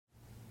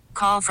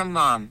Call from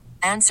mom.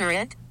 Answer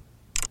it.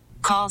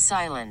 Call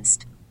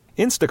silenced.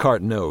 Instacart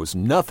knows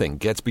nothing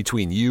gets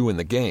between you and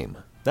the game.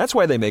 That's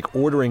why they make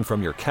ordering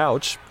from your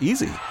couch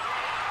easy.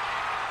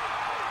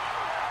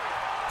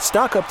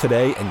 Stock up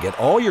today and get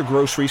all your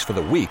groceries for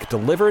the week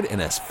delivered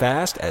in as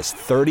fast as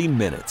 30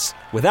 minutes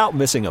without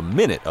missing a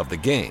minute of the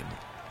game.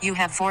 You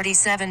have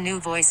 47 new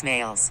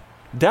voicemails.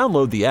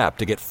 Download the app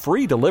to get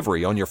free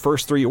delivery on your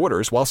first 3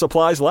 orders while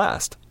supplies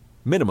last.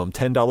 Minimum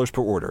 $10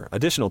 per order.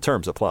 Additional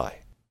terms apply.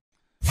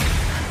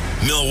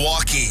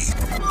 Milwaukee,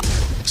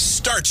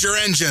 start your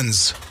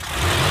engines.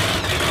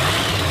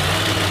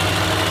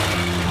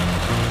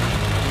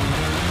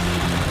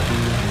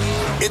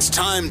 It's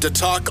time to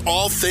talk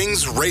all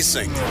things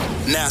racing.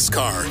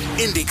 NASCAR,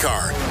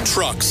 IndyCar,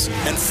 trucks,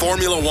 and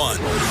Formula One.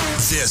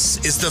 This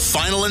is the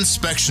Final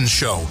Inspection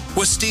Show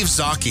with Steve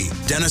Zocchi,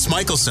 Dennis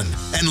Michelson,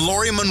 and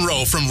Lori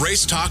Monroe from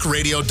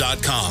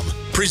RaceTalkRadio.com.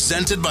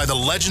 Presented by the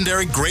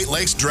legendary Great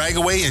Lakes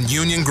Dragaway in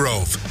Union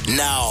Grove.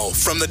 Now,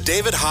 from the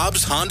David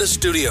Hobbs Honda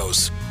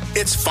Studios,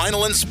 it's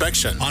Final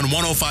Inspection on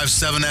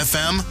 105.7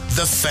 FM,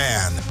 The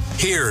Fan.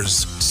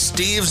 Here's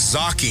Steve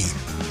Zocchi.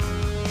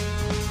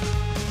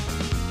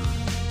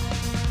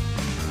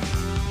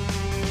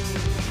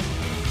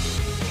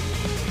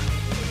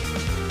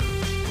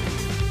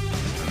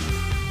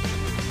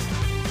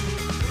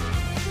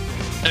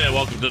 And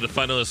welcome to the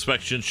Final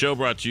Inspection Show,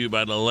 brought to you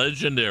by the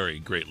legendary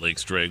Great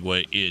Lakes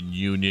Dragway in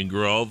Union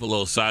Grove. A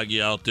little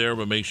soggy out there,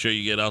 but make sure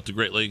you get out to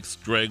Great Lakes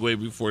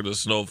Dragway before the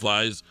snow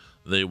flies.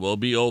 They will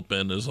be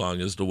open as long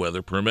as the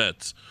weather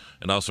permits.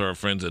 And also our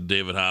friends at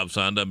David Hobbs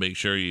Honda, make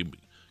sure you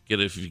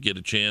if you get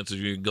a chance, if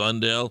you're in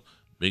Glendale,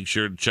 make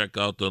sure to check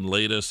out the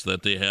latest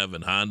that they have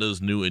in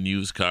Hondas, new and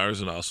used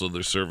cars, and also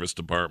their service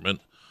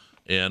department.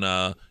 And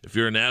if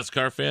you're a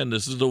NASCAR fan,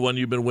 this is the one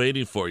you've been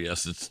waiting for.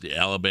 Yes, it's the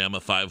Alabama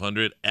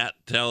 500 at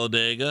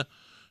Talladega.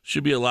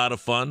 Should be a lot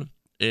of fun,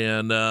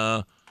 and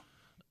a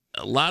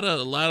lot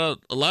of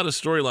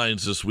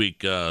storylines this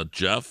week,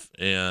 Jeff.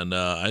 And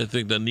I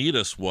think the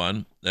neatest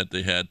one that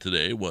they had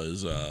today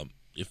was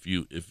if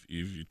you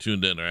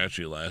tuned in, or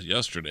actually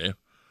yesterday,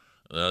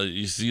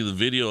 you see the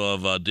video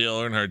of Dale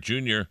Earnhardt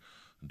Jr.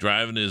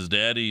 driving his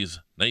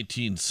daddy's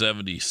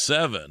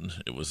 1977.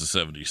 It was a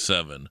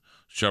 77.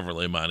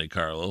 Chevrolet Monte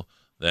Carlo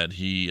that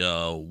he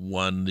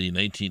won the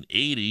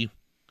 1980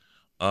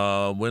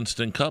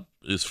 Winston Cup,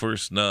 his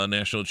first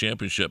national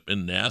championship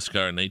in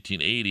NASCAR in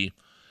 1980.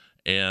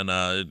 And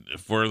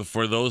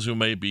for those who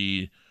may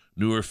be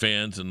newer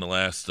fans in the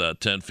last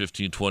 10,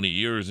 15, 20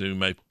 years, you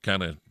might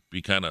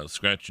be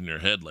scratching your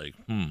head like,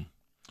 And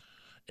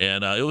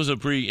it was a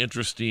pretty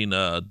interesting.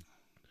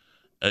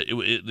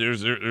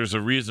 There's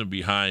a reason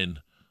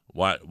behind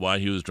why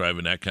he was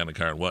driving that kind of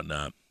car and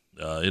whatnot.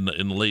 In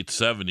the late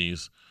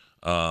 70s,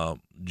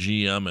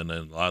 GM and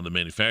a lot of the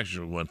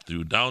manufacturers went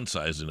through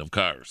downsizing of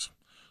cars.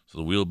 So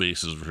the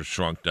wheelbases were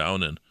shrunk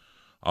down, and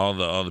all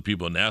the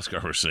people in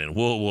NASCAR were saying,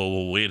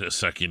 whoa, wait a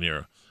second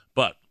here.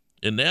 But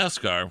in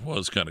NASCAR, what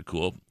was kind of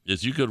cool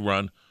is you could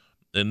run,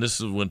 and this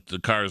is when the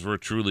cars were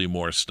truly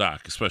more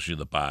stock, especially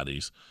the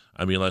bodies.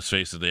 I mean, let's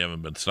face it, they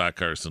haven't been stock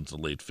cars since the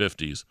late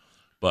 50s.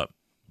 But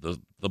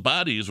the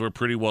bodies were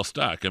pretty well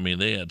stock. I mean,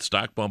 they had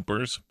stock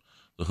bumpers.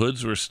 The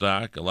hoods were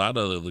stock. A lot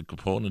of the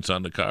components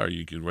on the car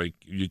you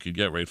could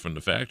get right from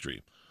the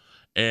factory,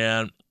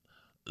 and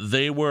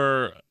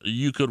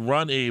you could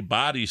run a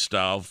body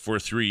style for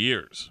 3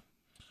 years.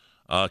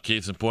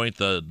 Case in point,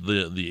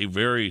 the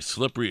very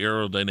slippery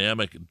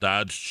aerodynamic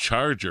Dodge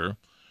Charger,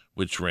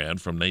 which ran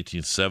from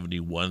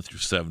 1971 through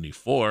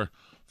 74.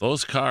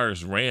 Those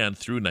cars ran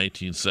through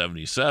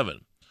 1977.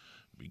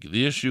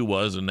 The issue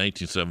was in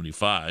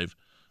 1975,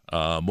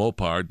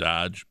 Mopar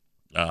Dodge.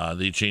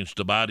 They changed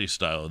the body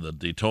style of the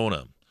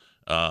Daytona,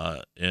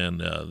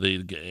 and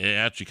they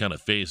actually kind of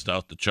phased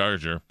out the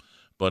Charger,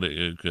 but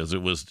because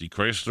it was the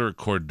Chrysler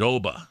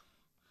Cordoba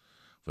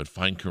with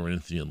fine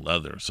Corinthian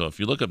leather. So if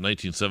you look up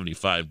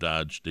 1975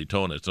 Dodge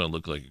Daytona, it's going to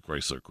look like a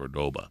Chrysler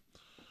Cordoba.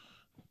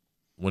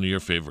 One of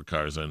your favorite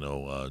cars, I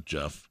know,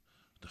 Jeff,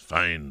 the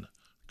fine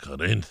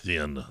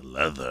Corinthian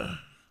leather.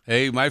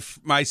 Hey,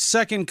 my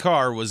second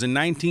car was a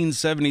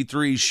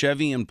 1973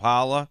 Chevy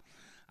Impala.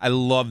 I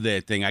love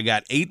that thing. I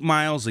got 8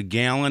 miles a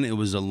gallon. It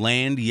was a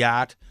land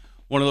yacht.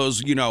 One of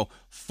those,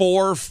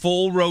 4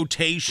 full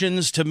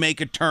rotations to make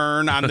a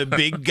turn on the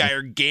big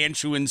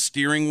gargantuan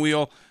steering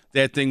wheel.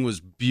 That thing was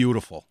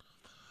beautiful.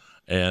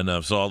 And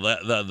so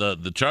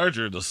the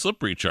Charger, the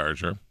slippery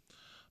Charger,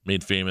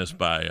 made famous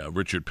by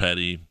Richard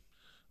Petty,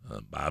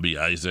 Bobby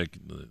Isaac,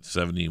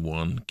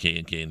 71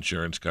 K&K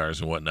insurance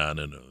cars and whatnot,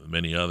 and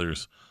many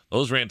others.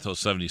 Those ran until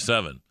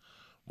 77.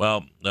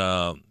 Well,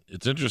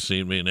 it's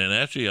interesting. I mean, and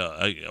actually,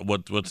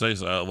 what's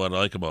nice, what I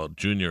like about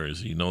Junior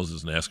is he knows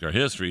his NASCAR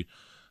history.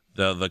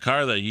 The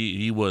car that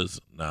he was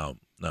now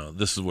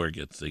this is where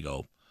they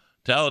go.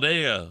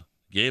 Talladega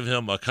gave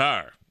him a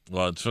car.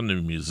 Well, it's from the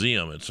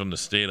museum. It's from the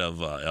state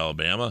of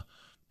Alabama,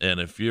 and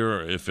if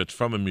it's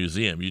from a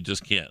museum, you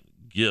just can't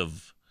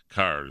give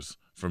cars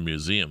from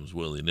museums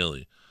willy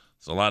nilly.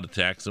 It's a lot of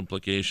tax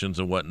implications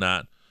and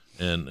whatnot.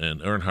 And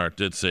Earnhardt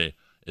did say,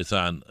 it's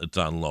on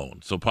loan.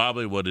 So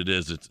probably what it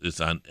is,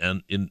 it's on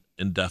an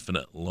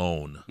indefinite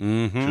loan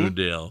to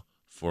Dale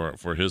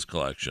for his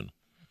collection.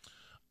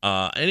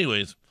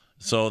 Anyways,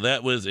 so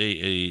that was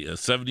a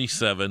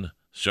 77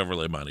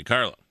 Chevrolet Monte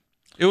Carlo.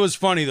 It was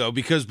funny, though,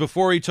 because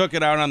before he took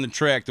it out on the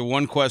track, the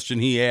one question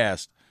he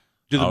asked,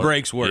 do the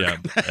brakes work? Yeah,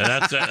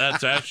 and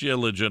that's actually a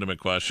legitimate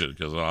question,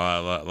 because a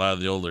lot of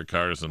the older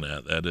cars and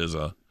that is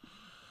a.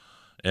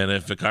 And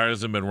if the car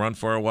hasn't been run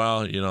for a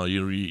while, you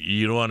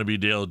don't want to be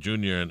Dale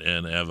Jr.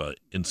 and have an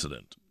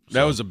incident.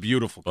 That was a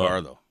beautiful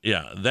car, though.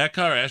 Yeah, that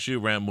car actually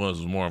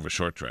was more of a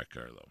short track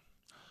car, though.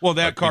 Well,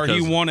 that car,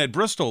 he won at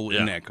Bristol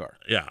in that car.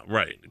 Yeah,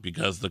 right.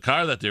 Because the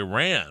car that they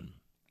ran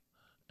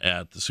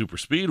at the super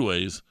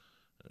speedways,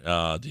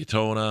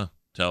 Daytona,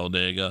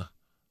 Talladega,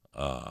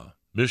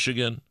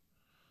 Michigan,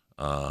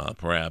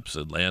 perhaps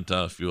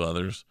Atlanta, a few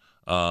others,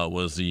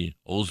 was the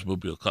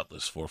Oldsmobile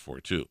Cutlass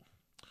 442.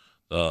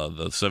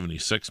 The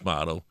 76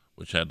 model,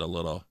 which had a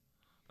little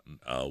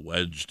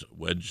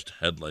wedged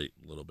headlight,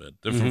 a little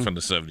bit different from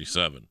the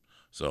 77.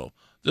 So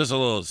just a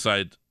little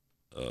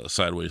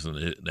sideways in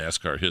the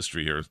NASCAR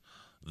history here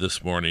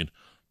this morning.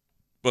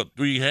 But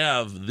we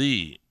have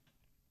the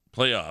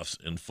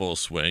playoffs in full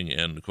swing,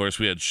 and of course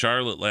we had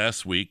Charlotte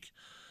last week.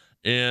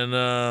 And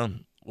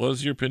what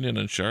was your opinion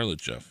on Charlotte,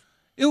 Jeff?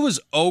 It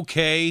was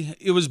okay.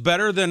 It was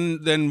better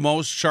than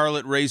most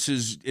Charlotte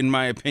races, in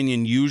my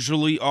opinion,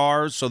 usually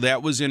are. So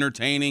that was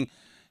entertaining.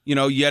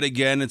 Yet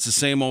again, it's the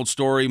same old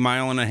story, 1.5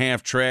 mile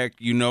track.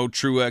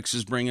 Truex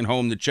is bringing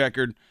home the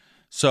checkered.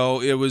 So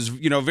it was,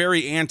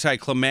 very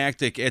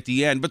anticlimactic at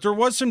the end. But there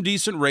was some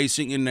decent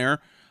racing in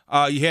there.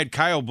 You had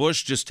Kyle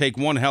Busch just take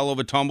one hell of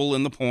a tumble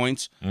in the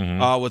points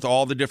with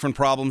all the different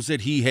problems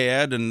that he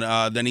had. And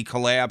then he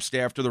collapsed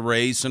after the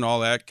race and all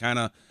that kind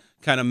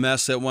of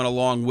mess that went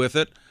along with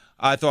it.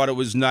 I thought it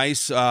was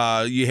nice.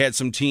 You had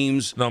some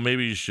teams. No,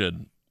 maybe you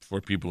should,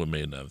 for people who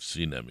may not have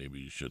seen that, maybe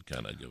you should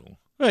kind of give them.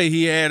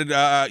 He had,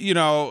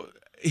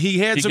 he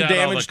had some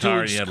damage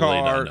to his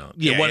car.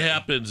 Yeah, what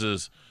happens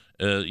is,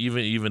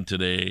 even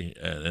today,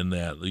 and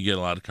that you get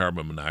a lot of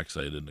carbon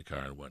monoxide in the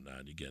car and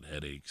whatnot. You get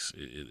headaches.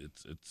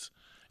 It's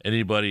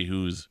anybody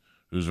who's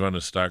run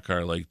a stock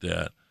car like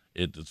that.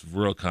 It's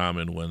real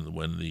common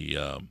when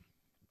the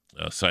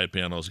side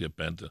panels get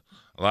bent.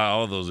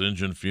 All of those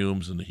engine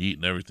fumes and the heat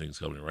and everything's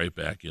coming right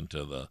back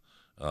into the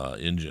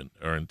engine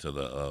or into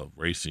the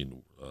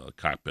racing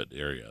cockpit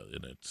area,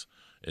 and it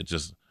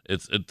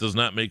does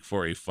not make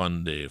for a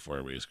fun day for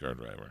a race car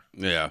driver.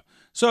 Yeah.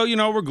 So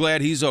we're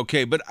glad he's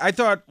okay. But I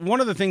thought one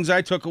of the things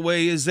I took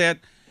away is that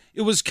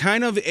it was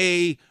kind of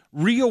a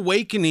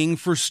reawakening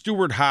for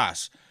Stewart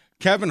Haas.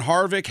 Kevin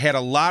Harvick had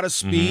a lot of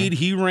speed.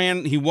 He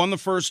won the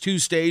first 2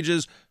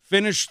 stages,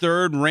 finished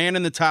third, ran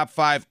in the top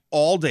 5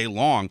 all day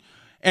long.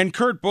 And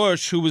Kurt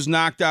Busch, who was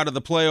knocked out of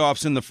the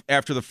playoffs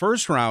after the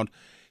first round,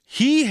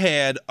 he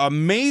had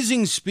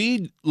amazing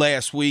speed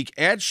last week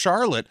at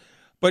Charlotte,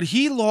 but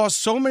he lost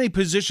so many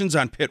positions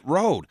on pit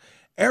road.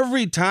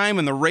 Every time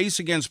in the race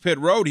against pit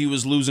road, he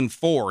was losing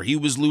 4, he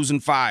was losing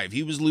 5,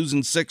 he was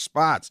losing 6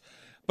 spots.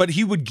 But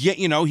he would get,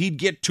 he'd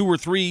get 2 or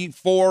 3,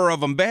 4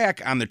 of them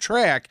back on the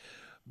track.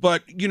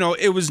 But,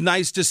 it was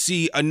nice to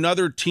see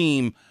another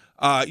team,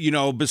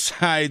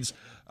 besides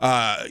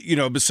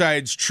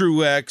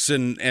Truex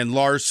and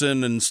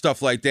Larson and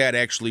stuff like that,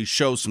 actually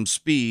show some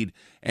speed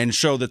and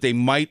show that they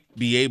might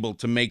be able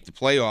to make the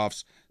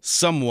playoffs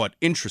somewhat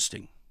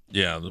interesting.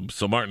 Yeah,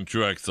 so Martin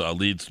Truex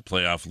leads the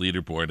playoff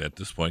leaderboard at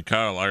this point.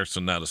 Kyle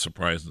Larson, not a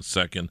surprise, in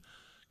second.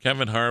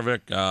 Kevin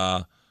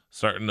Harvick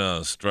starting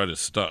to strut his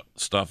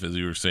stuff, as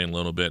you were saying a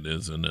little bit,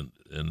 is in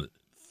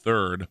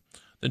third.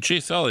 Then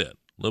Chase Elliott,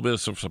 a little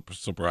bit of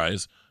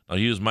surprise. Now,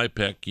 he was my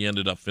pick. He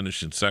ended up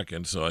finishing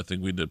second, so I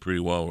think we did pretty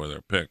well with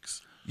our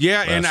picks.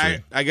 Yeah, and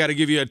I got to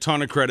give you a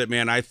ton of credit,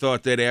 man. I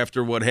thought that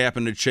after what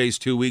happened to Chase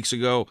 2 weeks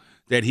ago,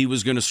 that he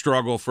was going to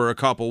struggle for a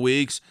couple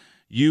weeks.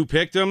 You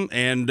picked him,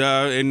 and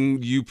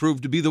you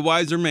proved to be the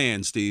wiser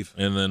man, Steve.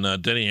 And then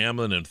Denny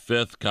Hamlin in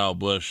 5th, Kyle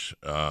Busch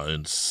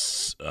in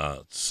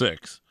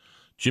 6th.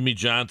 Jimmy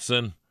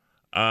Johnson,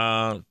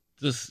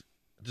 just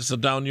a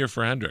down year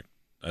for Hendrick.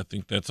 I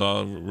think that's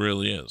all it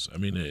really is. I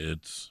mean, you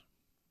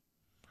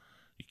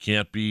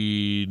can't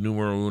be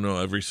numero uno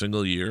every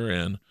single year,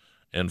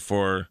 and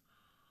for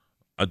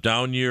a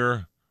down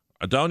year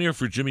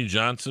for Jimmy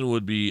Johnson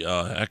would be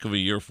a heck of a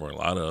year for a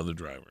lot of other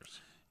drivers.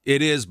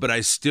 It is, but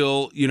I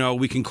still,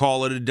 we can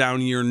call it a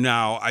down year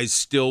now. I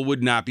still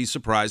would not be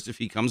surprised if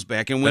he comes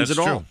back and wins That's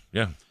it true. all.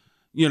 Yeah.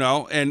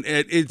 And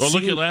it's. Well,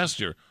 look at last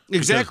year.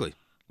 Exactly.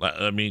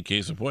 Because,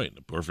 case in point,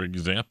 a perfect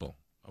example.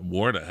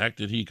 Where the heck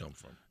did he come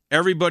from?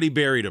 Everybody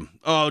buried him.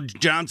 Oh,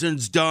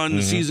 Johnson's done.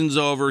 The season's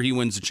over. He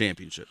wins the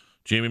championship.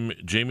 Jamie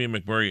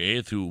McMurray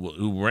 8th,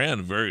 who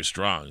ran very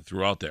strong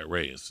throughout that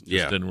race.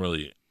 Didn't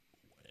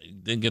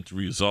get the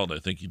result I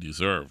think he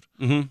deserved,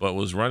 but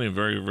was running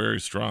very,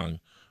 very strong.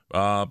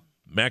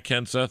 Matt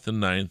Kenseth in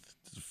 9th.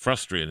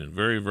 Frustrating,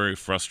 very, very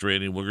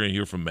frustrating. We're going to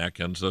hear from Matt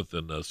Kenseth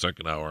in the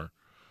second hour.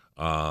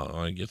 I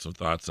want to get some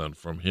thoughts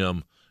from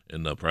him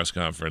in the press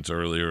conference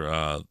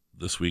earlier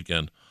this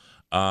weekend.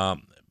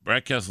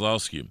 Brad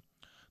Keselowski.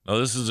 Now,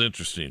 this is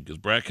interesting because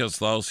Brad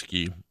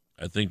Keselowski,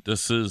 I think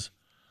this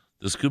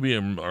could be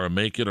a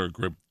make it or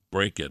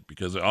break it,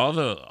 because all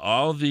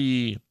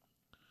the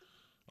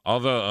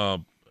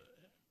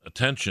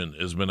attention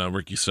has been on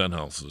Ricky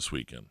Stenhouse this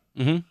weekend.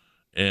 Mm-hmm.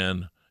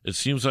 And it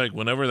seems like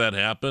whenever that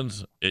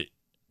happens,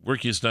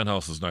 Ricky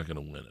Stenhouse is not going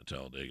to win at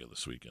Talladega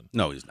this weekend.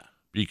 No, he's not.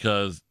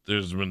 Because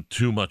there's been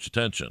too much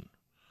attention.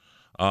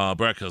 Brad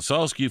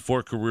Keselowski,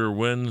 4 career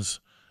wins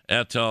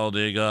at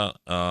Talladega,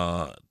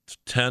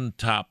 10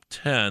 top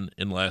 10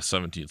 in the last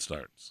 17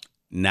 starts.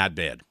 Not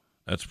bad.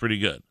 That's pretty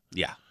good.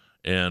 Yeah.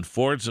 And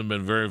Fords have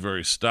been very,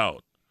 very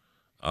stout,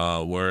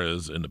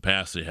 whereas in the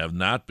past they have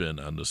not been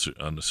on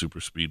the super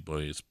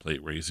speedways,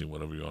 plate racing,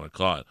 whatever you want to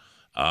call it.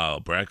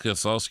 Brad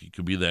Keselowski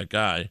could be that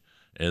guy,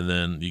 and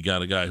then you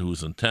got a guy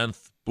who's in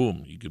 10th.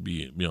 Boom, you could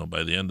be,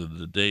 by the end of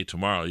the day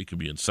tomorrow, you could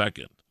be in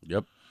 2nd.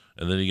 Yep.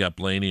 And then you got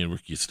Blaney and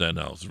Ricky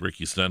Stenhouse.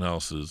 Ricky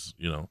Stenhouse is,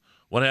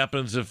 what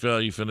happens if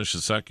you finish the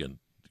 2nd?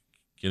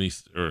 Can he,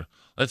 or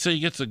let's say he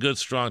gets a good,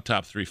 strong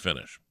top 3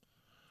 finish?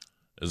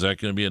 Is that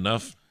going to be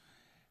enough?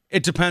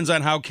 It depends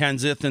on how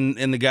Kenseth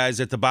and the guys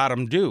at the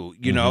bottom do.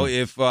 You know,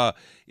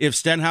 if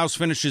Stenhouse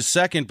finishes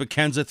 2nd, but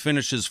Kenseth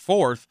finishes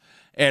 4th,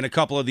 and a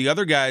couple of the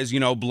other guys,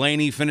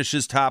 Blaney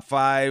finishes top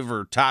 5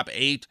 or top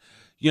 8,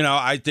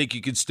 I think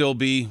you could still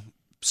be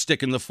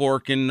sticking the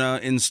fork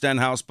in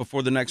Stenhouse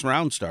before the next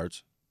round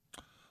starts.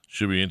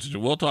 Should be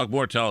interesting. We'll talk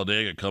more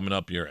Talladega coming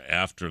up here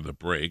after the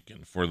break.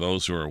 And for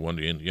those who are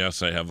wondering,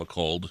 yes, I have a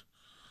cold.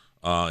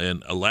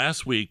 And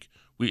last week,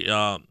 we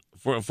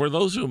for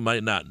those who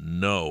might not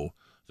know,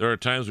 there are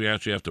times we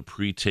actually have to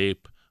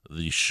pre-tape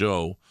the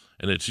show,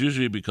 and it's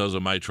usually because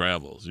of my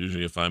travels.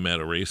 Usually if I'm at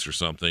a race or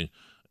something,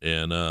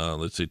 and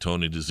let's say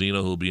Tony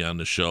DeZino, who'll be on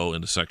the show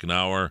in the second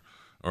hour,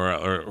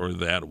 or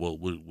that,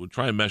 we'll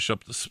try and mesh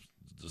up the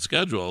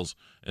schedules,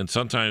 and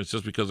sometimes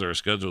just because of our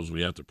schedules,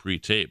 we have to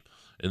pre-tape.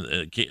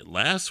 And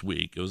last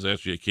week, it was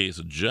actually a case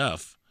of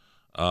Jeff.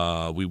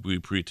 We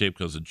pre-taped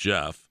because of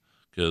Jeff,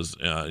 because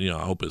I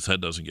hope his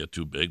head doesn't get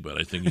too big, but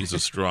I think he's a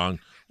strong,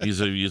 he's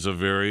a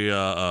very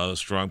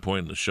strong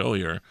point in the show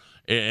here,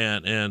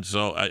 and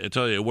so I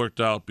tell you, it worked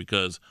out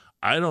because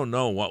I don't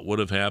know what would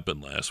have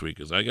happened last week,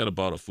 because I got a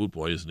bout of food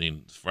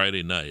poisoning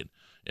Friday night,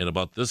 and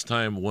about this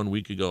time 1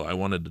 week ago, I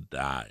wanted to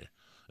die.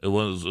 It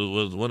was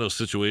one of those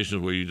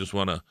situations where you just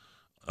want to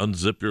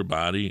unzip your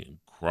body and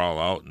crawl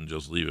out and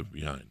just leave it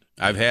behind.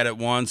 I've had it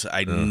once.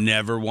 I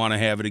never want to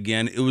have it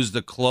again. It was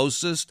the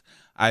closest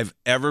I've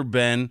ever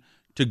been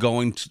to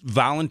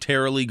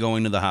voluntarily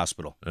going to the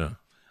hospital. Yeah.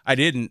 I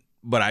didn't,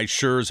 but I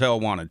sure as hell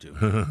wanted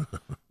to.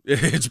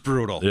 It's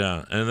brutal.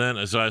 Yeah, and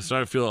then so I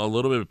started to feel a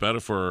little bit better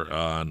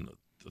I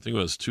think it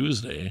was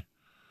Tuesday,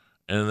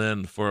 and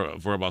then for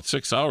about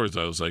 6 hours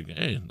I was like,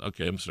 hey,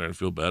 okay, I'm starting to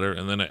feel better,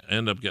 and then I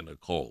end up getting a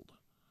cold.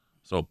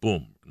 So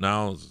boom,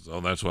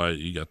 that's why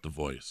you got the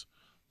voice.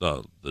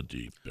 The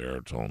deep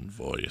baritone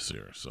voice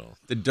here. So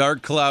the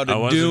dark cloud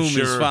of doom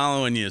is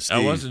following you, Steve.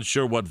 I wasn't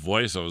sure what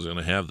voice I was going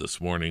to have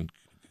this morning,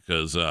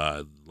 because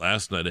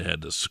last night I had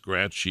the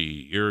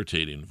scratchy,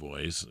 irritating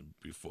voice.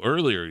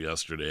 Earlier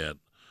yesterday,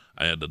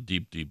 I had a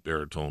deep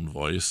baritone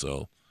voice.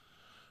 So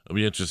it'll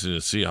be interesting to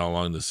see how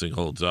long this thing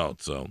holds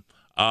out. So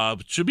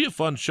it should be a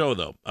fun show,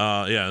 though.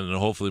 And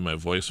hopefully my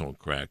voice won't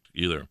crack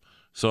either.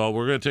 So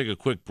we're going to take a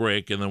quick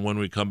break, and then when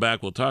we come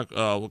back, we'll talk.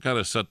 We'll kind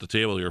of set the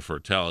table here for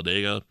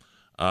Talladega.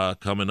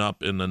 Coming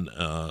up in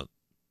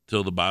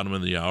till the bottom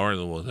of the hour, and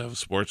then we'll have a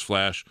sports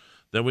flash.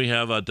 Then we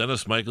have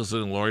Dennis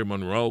Michelson and Lori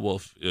Monroe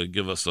will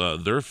give us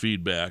their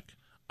feedback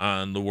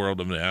on the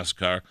world of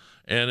NASCAR,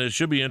 and it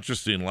should be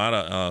interesting. A lot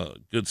of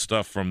good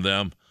stuff from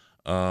them.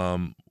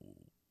 And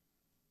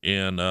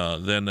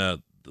then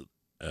at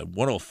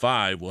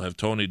 1:05, we'll have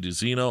Tony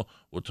DeZino.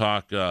 We'll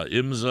talk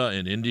IMSA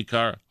and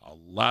IndyCar. A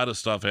lot of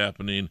stuff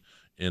happening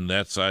in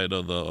that side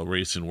of the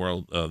racing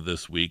world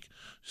this week.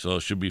 So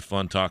it should be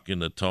fun talking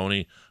to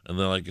Tony. And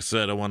then, like I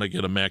said, I want to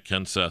get a Matt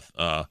Kenseth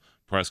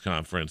press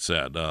conference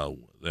that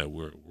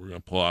we're going to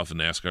pull off at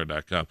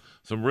NASCAR.com.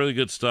 Some really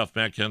good stuff.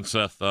 Matt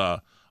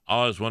Kenseth,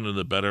 always one of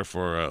the better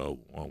for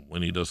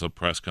when he does a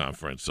press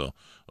conference. So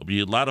it'll be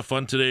a lot of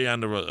fun today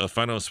on the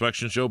Final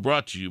Inspection Show,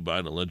 brought to you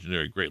by the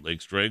legendary Great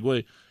Lakes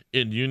Dragway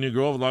in Union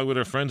Grove, along with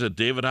our friends at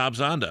David Hobbs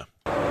Honda.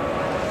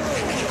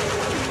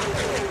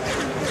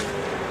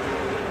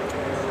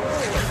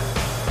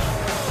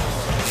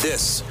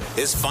 This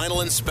is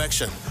Final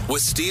Inspection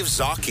with Steve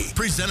Zocchi,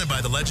 presented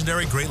by the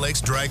legendary Great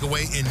Lakes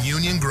Dragway in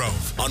Union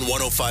Grove on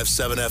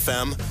 105.7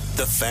 FM,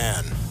 The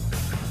Fan.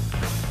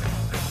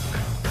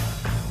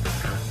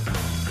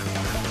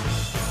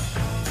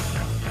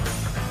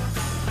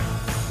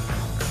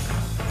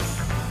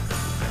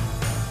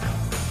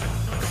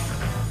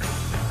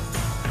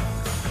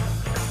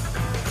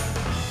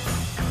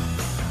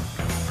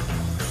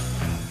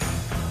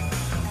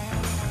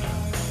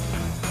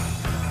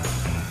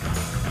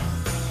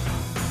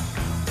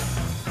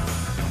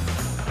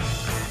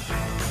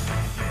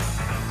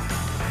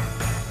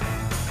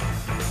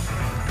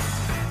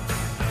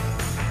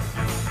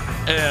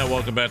 And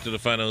welcome back to the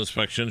Final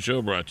Inspection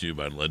Show, brought to you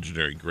by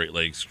legendary Great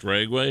Lakes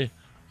Dragway.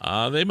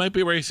 They might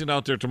be racing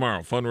out there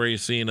tomorrow. Fun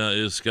racing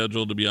is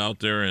scheduled to be out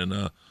there,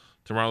 and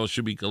tomorrow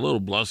should be a little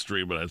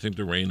blustery, but I think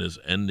the rain is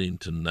ending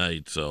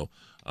tonight. So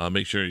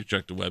make sure you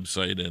check the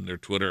website and their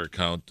Twitter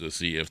account to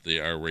see if they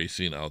are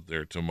racing out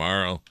there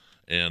tomorrow.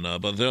 And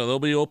but they'll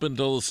be open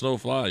till the snow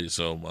flies,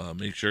 so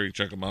make sure you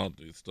check them out.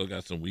 They still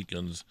got some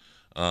weekends.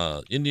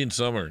 Indian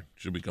Summer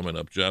should be coming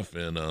up, Jeff,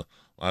 and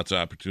lots of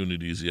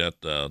opportunities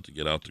yet to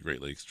get out to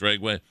Great Lakes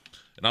Dragway.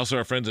 And also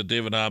our friends at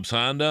David Hobbs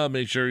Honda.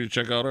 Make sure you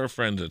check out our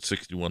friends at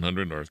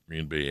 6100 North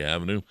Green Bay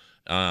Avenue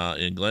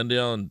in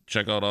Glendale and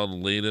check out all the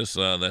latest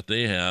that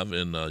they have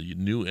in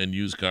new and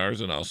used cars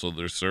and also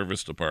their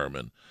service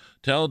department.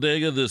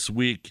 Talladega this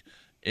week,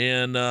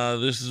 and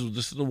this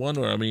is the one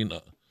where, I mean,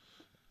 a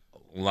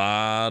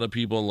lot of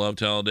people love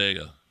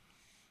Talladega.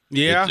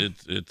 Yeah.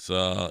 It's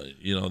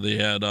you know, they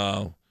had,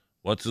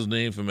 what's his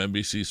name from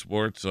NBC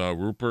Sports,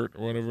 Rupert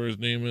or whatever his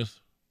name is?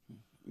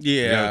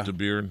 Yeah. With the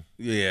beard.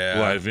 Yeah.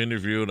 Who I've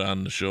interviewed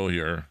on the show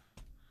here.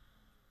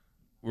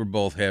 We're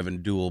both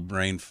having dual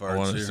brain farts I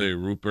want to here. say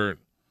Rupert.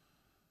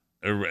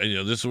 You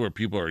know, this is where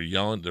people are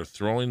yelling. They're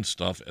throwing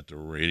stuff at the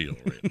radio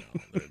right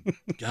now.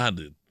 God,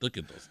 look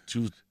at those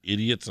two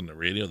idiots on the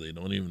radio. They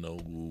don't even know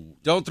who.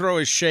 Don't throw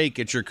a shake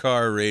at your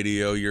car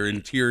radio. Your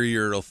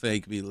interior will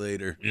thank me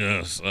later.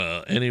 Yes.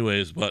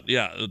 Anyways, but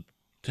yeah,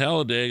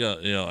 Talladega.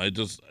 You know, I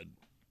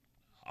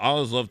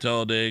always love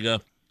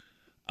Talladega.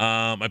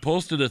 I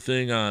posted a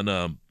thing on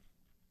our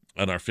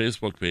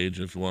Facebook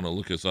page. If you want to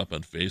look us up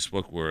on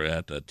Facebook, we're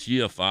at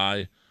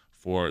TFI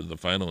for the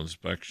Final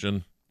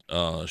Inspection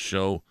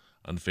show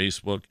on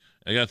Facebook.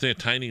 I got to say,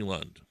 Tiny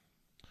Lund,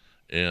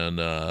 and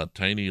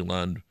Tiny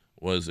Lund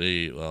was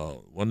a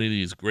one of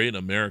these great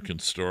American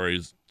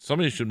stories.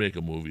 Somebody should make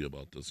a movie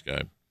about this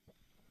guy.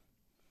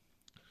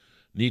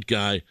 Neat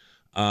guy.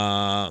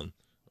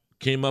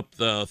 Came up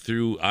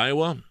through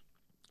Iowa,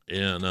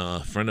 and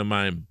a friend of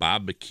mine,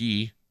 Bob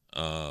McKee,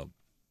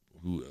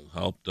 who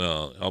helped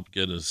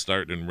get his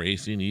start in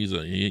racing.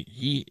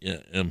 He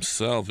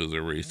himself is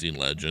a racing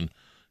legend,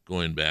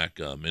 going back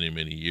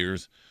many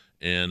years,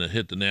 and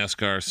hit the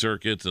NASCAR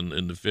circuits in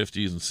the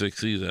 50s and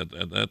 60s.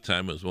 At that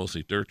time, it was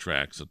mostly dirt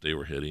tracks that they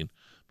were hitting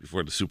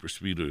before the super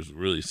speedways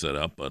were really set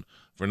up. But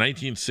for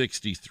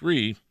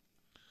 1963,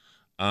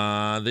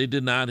 Tiny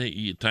did not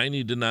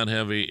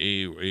have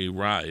a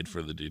ride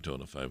for the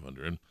Daytona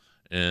 500.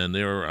 And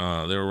they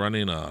were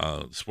running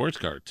a sports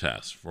car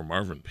test for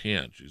Marvin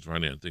Panch. He's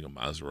running, I think, a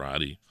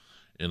Maserati.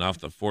 And off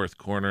the fourth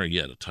corner, he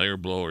had a tire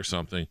blow or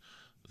something.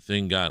 The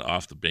thing got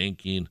off the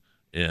banking.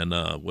 And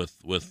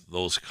with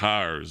those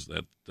cars,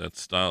 that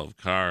style of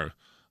car,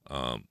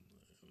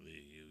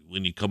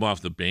 when you come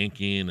off the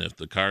banking, if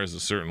the car is a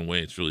certain way,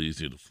 it's really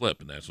easy to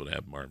flip. And that's what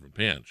happened to Marvin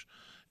Panch.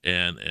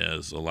 And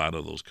as a lot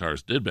of those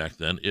cars did back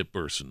then, it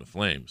burst into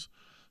flames.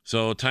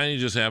 So Tiny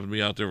just happened to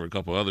be out there with a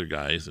couple other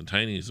guys, and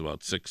Tiny's about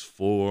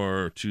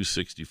 6'4",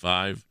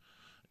 265,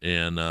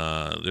 and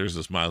there's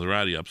this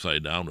Maserati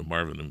upside down with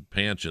Marvin and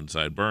Panch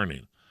inside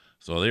burning.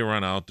 So they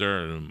run out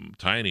there, and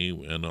Tiny,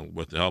 and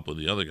with the help of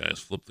the other guys,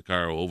 flip the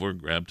car over,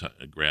 grab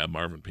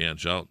Marvin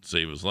Panch out, and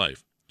save his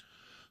life.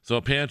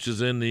 So Panch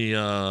is in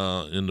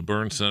the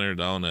burn center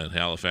down at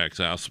Halifax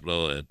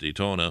Hospital at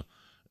Daytona,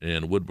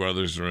 and Wood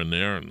Brothers are in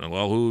there, and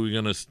well, who are we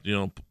gonna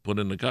put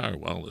in the car?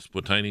 Well, let's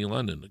put Tiny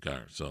Lund in the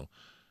car. So.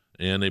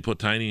 And they put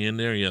Tiny in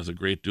there. He has a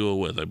great duel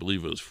with, I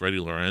believe it was Freddie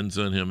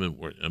Lorenzo and him.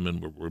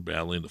 We're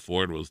battling. The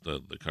Ford was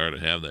the car to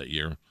have that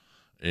year.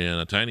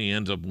 And Tiny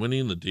ends up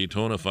winning the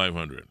Daytona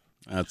 500.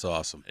 That's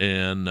awesome.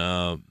 And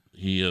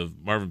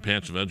Marvin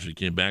Panch eventually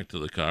came back to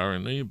the car,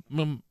 and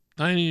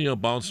Tiny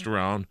bounced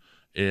around.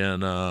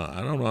 And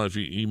I don't know if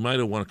he might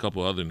have won a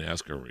couple other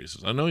NASCAR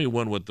races. I know he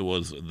won what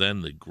was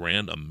then the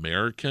Grand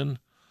American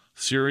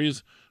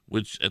Series,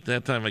 which at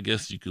that time I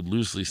guess you could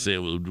loosely say it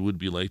would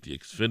be like the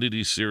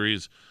Xfinity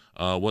Series.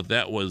 What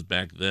that was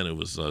back then, it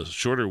was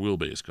shorter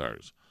wheelbase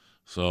cars.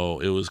 So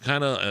it was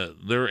kind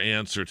of their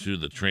answer to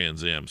the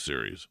Trans Am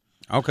Series.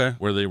 Okay.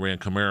 Where they ran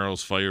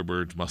Camaros,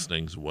 Firebirds,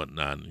 Mustangs, and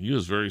whatnot. And he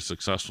was very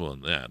successful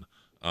in that.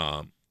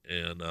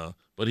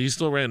 But he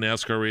still ran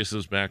NASCAR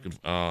races back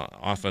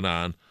off and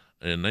on.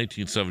 In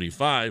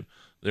 1975,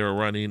 they were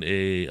running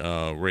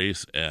a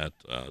race at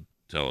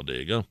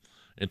Talladega,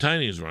 and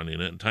Tiny's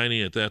running it. And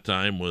Tiny at that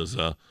time was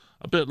a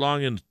bit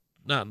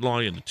not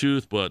long in the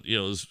tooth, but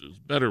his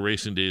better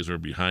racing days were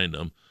behind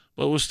him.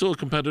 But was still a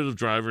competitive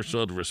driver,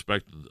 still had the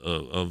respect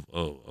of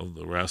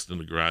the rest in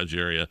the garage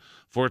area.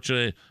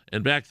 Fortunately,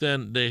 and back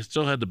then they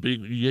still had the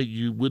big.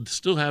 You would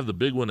still have the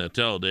big one at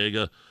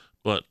Talladega,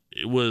 but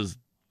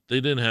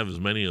they didn't have as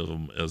many of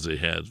them as they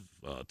had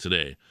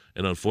today.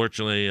 And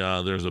unfortunately,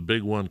 there's a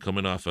big one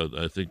coming off at,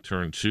 I think,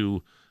 turn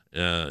 2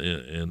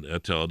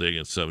 at Talladega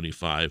in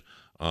 75,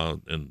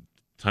 and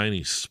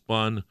Tiny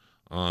spun.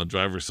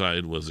 Driver's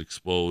side was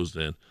exposed,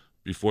 and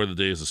before the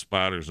days of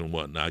spotters and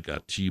whatnot,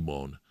 got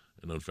T-boned,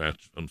 and in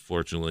fact,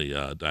 unfortunately,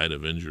 died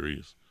of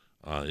injuries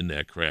in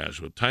that crash.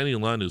 But Tiny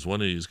Lund is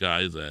one of these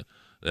guys that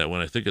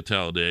when I think of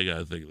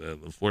Talladega,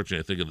 unfortunately,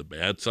 I think of the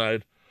bad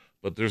side.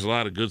 but there's a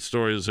lot of good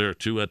stories there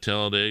too at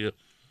Talladega.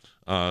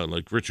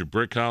 Like Richard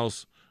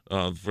Brickhouse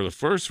for the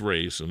first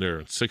race, and they're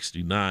in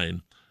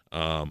 '69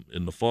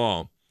 in the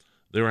fall.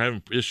 They were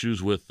having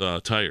issues with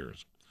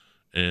tires,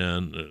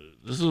 and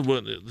this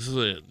is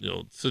a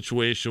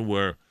situation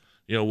where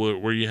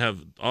where you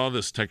have all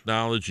this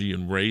technology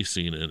in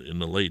racing in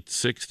the late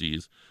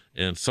 '60s,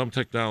 and some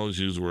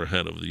technologies were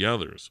ahead of the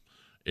others,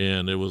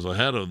 and it was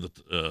ahead of the.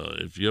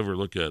 If you ever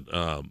look at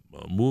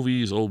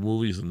movies, old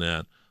movies, and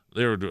that,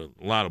 they were doing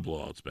a lot of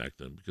blowouts back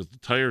then because the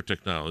tire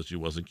technology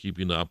wasn't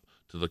keeping up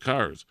to the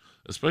cars,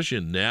 especially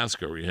in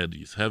NASCAR where you had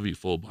these heavy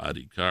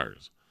full-bodied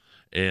cars,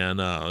 and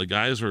the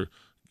guys were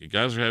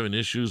having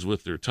issues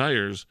with their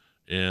tires,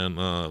 and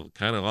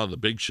kind of all the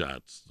big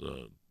shots,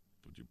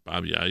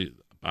 Bobby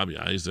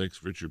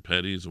Isaacs, Richard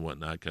Petty's, and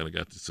whatnot, kind of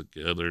got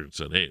together and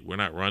said, "Hey, we're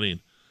not running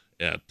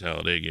at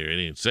Talladega; it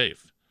ain't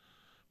safe."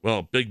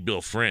 Well, Big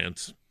Bill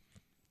France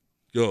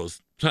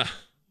goes,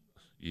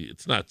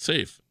 "It's not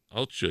safe.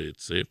 I'll show you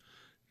it's safe."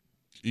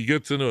 He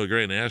gets into a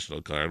Great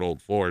National car, an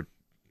old Ford.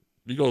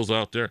 He goes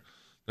out there.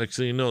 Next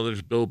thing you know,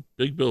 there's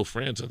Big Bill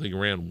France, I think,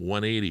 ran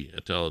 180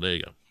 at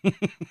Talladega.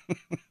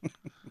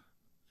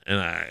 And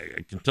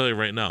I can tell you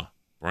right now,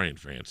 Brian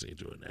France ain't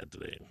doing that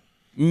today.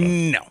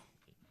 No.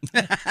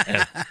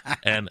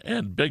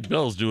 and Big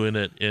Bill's doing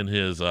it in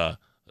his, I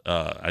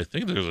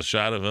think there's a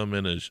shot of him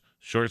in his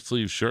short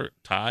sleeve shirt,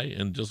 tie,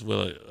 and just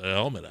with a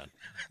helmet on.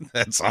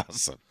 That's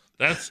awesome.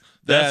 That's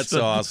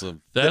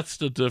awesome. That's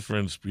the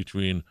difference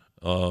between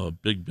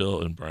Big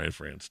Bill and Brian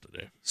France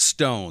today.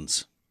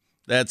 Stones.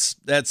 That's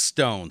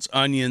stones,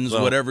 onions,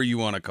 whatever you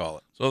want to call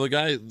it. So the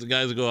guys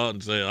go out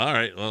and say, "All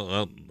right,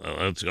 well,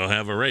 let's go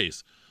have a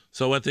race."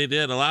 So what they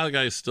did, a lot of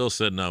guys still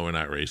said, "No, we're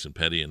not racing."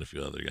 Petty and a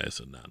few other guys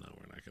said, "No,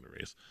 we're not going to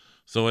race."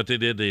 So what they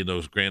did,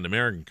 those Grand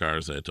American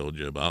cars that I told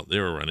you about, they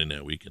were running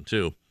that weekend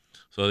too.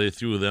 So they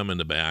threw them in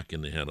the back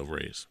and they had a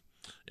race.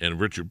 And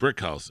Richard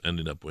Brickhouse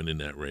ended up winning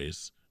that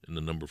race in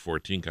the number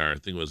 14 car. I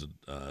think it was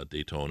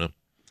Daytona.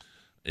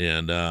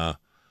 And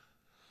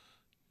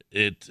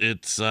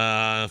it's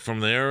from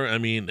there. I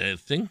mean, I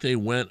think they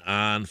went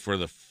on through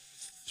the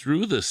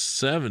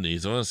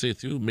 70s. I want to say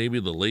through maybe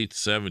the late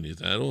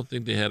 70s. I don't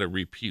think they had a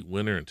repeat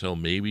winner until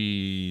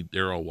maybe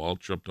Darrell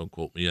Waltrip. Don't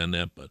quote me on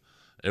that, but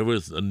it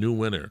was a new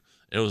winner.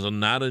 It was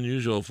not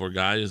unusual for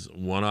guys,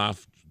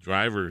 one-off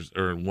drivers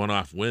or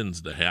one-off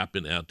wins to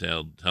happen at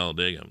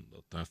Talladega.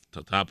 Off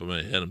the top of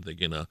my head, I'm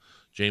thinking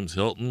James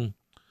Hilton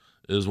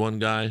is one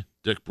guy.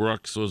 Dick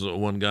Brooks was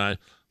one guy.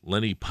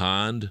 Lenny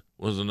Pond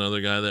was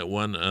another guy that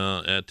won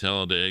at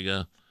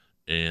Talladega.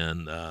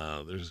 And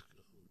there's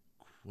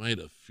quite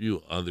a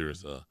few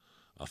others.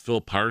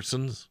 Phil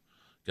Parsons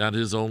got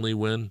his only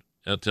win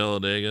at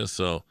Talladega.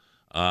 So,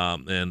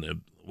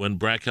 and when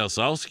Brad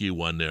Keselowski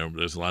won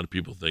there's a lot of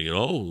people thinking,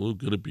 "Oh, who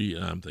could it be?"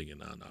 I'm thinking,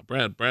 no,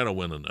 Brad will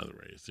win another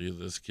race. See,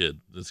 this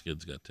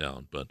kid's got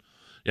talent. But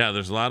yeah,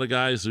 there's a lot of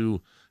guys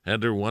who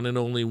had their one and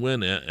only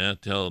win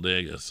at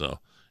Talladega. So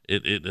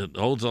it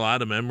holds a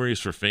lot of memories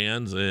for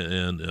fans.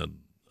 And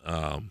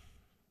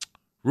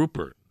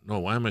Rupert. No,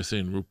 why am I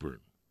saying Rupert?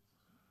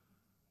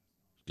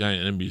 Guy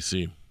at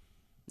NBC.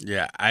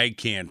 Yeah, I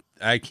can't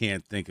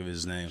think of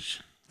his name.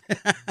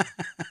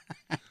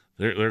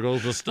 There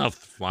goes the stuff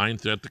flying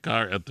through at the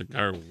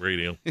car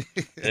radio.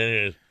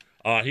 Anyways,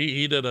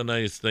 he did a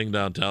nice thing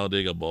down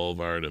Talladega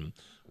Boulevard and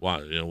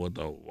with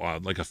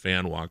like a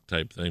fan walk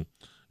type thing.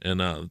 And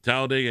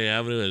Talladega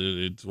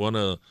Avenue, it's one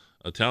of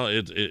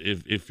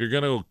if you're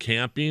gonna go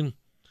camping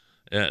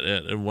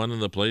at one of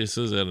the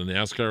places at a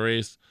NASCAR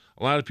race,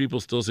 a lot of people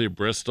still say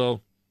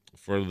Bristol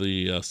for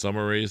the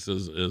summer race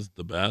is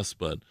the best,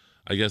 but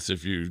I guess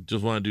if you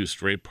just want to do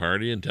straight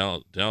partying,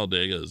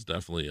 Talladega is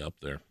definitely up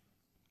there.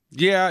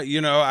 Yeah,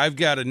 I've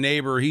got a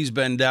neighbor. He's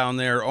been down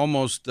there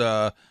almost,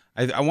 I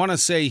want to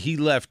say he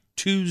left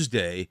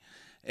Tuesday.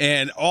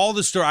 And all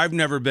the store, I've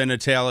never been to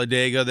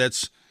Talladega.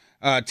 That's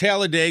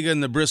Talladega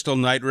and the Bristol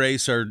Night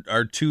Race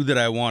are two that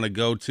I want to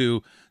go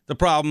to. The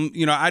problem,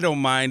 I don't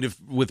mind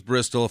with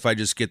Bristol if I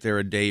just get there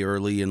a day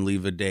early and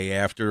leave a day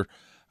after.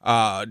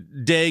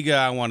 Dega,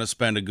 I want to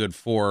spend a good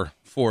 5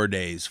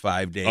 days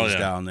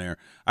down there.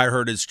 I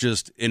heard it's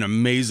just an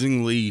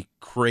amazingly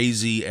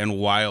crazy and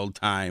wild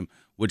time,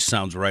 which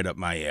sounds right up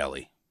my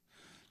alley.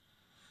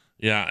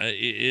 Yeah,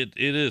 it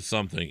is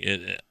something.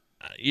 It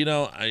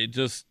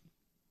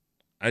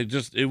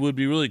would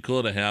be really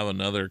cool to have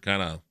another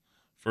kind of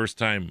first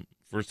time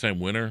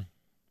winner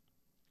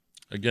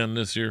again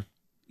this year.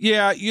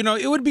 Yeah,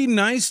 it would be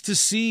nice to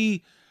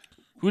see.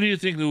 Who do you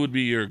think that would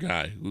be your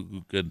guy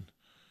who could?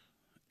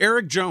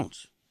 Eric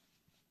Jones.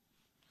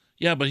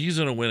 Yeah, but he's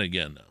going to win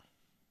again now.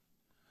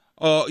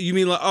 Oh, you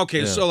mean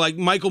okay? Yeah. So like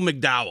Michael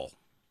McDowell.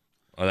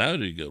 Oh, that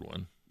would be a good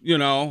one.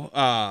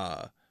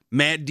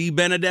 Matt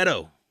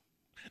DiBenedetto.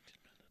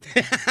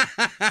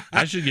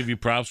 I should give you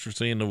props for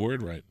saying the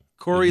word right.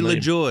 Corey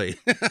LaJoie.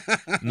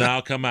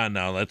 Now, come on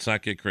now. Let's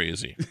not get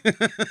crazy.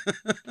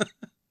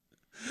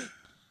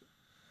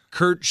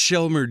 Kurt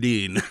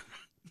Shelmerdine.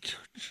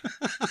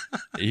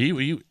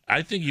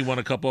 I think he won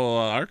a couple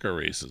ARCA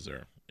races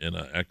there in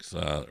an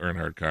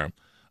ex-Earnhardt car.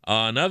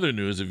 Another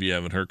news, if you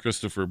haven't heard,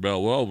 Christopher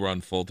Bell will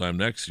run full-time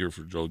next year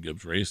for Joe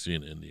Gibbs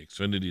Racing in the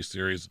Xfinity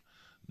Series.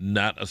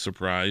 Not a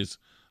surprise.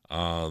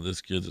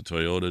 This kid's a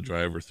Toyota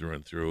driver through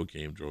and through.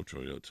 Drove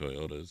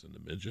Toyotas in the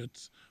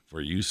midgets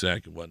for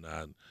USAC and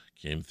whatnot.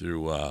 Came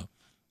through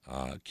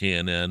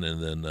K&N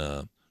and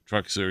then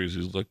Truck Series,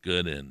 who's looked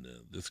good. And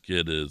this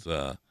kid is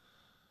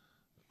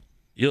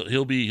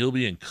he'll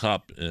be in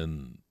Cup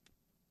in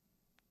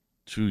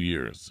 2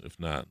 years, if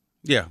not.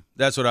 Yeah,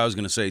 that's what I was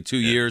going to say. 2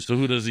 years. So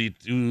who is he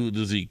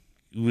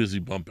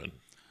bumping?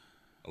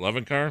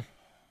 11 car?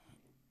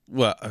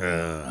 Well,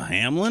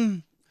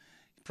 Hamlin?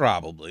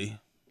 Probably.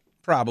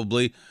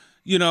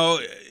 You know,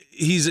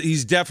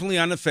 he's definitely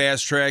on the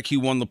fast track. He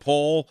won the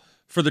pole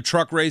for the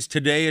truck race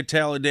today at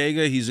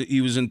Talladega.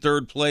 He was in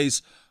third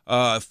place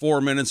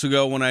 4 minutes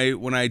ago when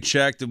I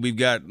checked. We've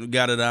got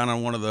it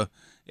on one of the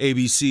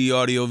ABC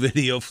audio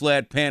video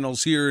flat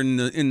panels here in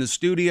the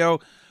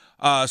studio.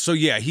 So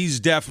yeah, he's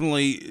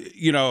definitely,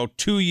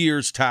 2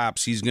 years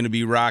tops. He's going to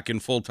be rocking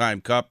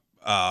full-time Cup.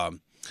 I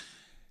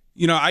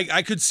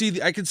could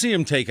see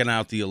him taking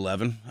out the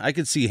 11. I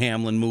could see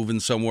Hamlin moving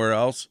somewhere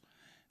else.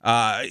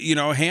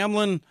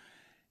 Hamlin,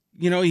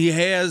 he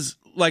has,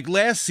 like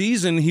last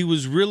season, he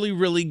was really,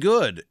 really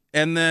good.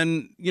 And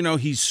then,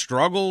 he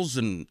struggles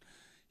and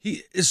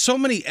he is so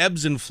many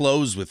ebbs and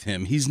flows with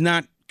him. He's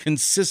not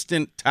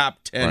consistent top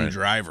 10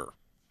 driver.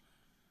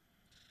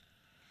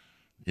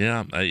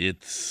 Yeah,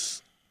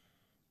 it's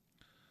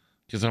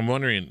because I'm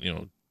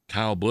wondering,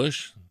 Kyle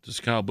Busch,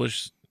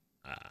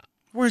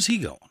 where's he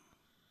going?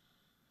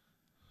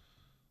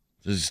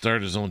 Does he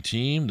start his own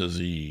team? Does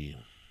he?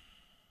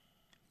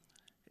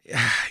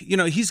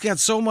 He's got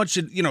so much.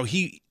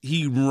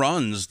 He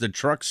runs the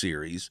Truck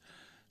Series,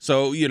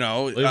 so he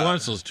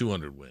wants those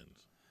 200 wins.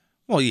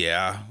 Well,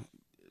 yeah,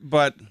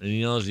 but and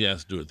he knows he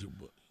has to do it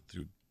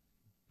through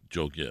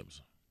Joe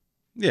Gibbs.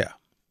 Yeah,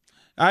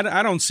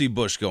 I don't see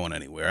Busch going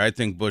anywhere. I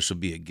think Busch will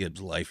be a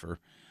Gibbs lifer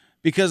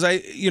because I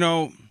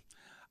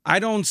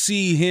don't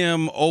see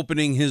him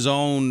opening his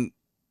own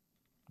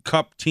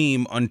Cup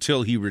team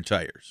until he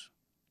retires.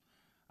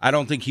 I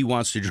don't think he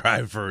wants to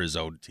drive for his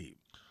own team.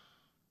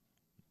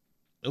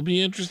 It'll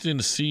be interesting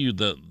to see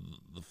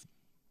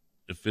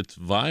if it's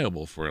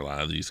viable for a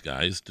lot of these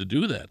guys to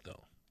do that,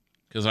 though,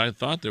 because I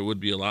thought there would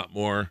be a lot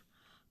more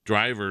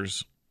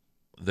drivers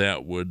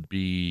that would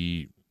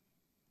be,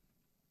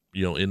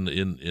 in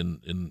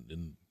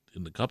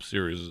the Cup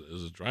Series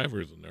as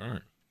drivers, and there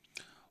aren't.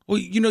 Well,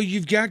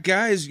 you've got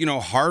guys.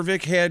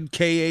 Harvick had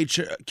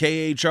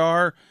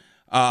KHR.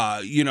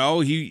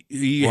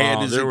 He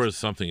had his. There was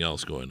something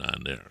else going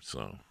on there,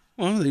 so.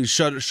 Well, they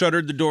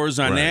shuttered the doors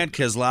on that.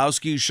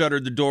 Keselowski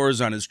shuttered the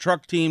doors on his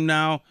truck team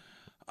now.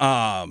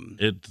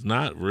 It's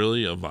not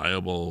really a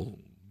viable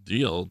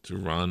deal to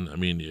run. I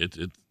mean, it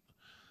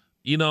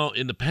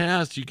in the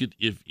past you could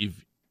if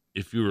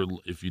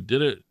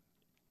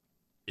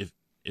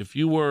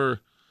you were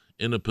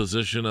in a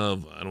position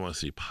of, I don't want to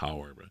say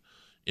power, but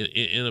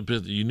in a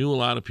position you knew a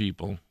lot of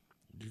people,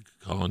 you could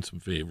call in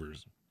some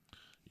favors,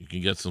 you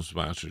can get some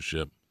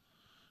sponsorship,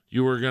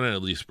 you were going to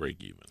at least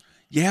break even.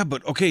 Yeah,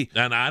 but okay.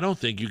 And I don't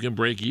think you can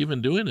break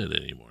even doing it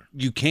anymore.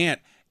 You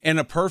can't. And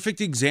a perfect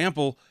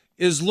example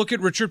is look at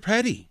Richard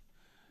Petty.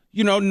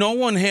 No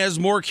one has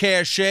more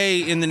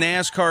cachet in the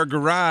NASCAR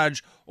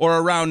garage or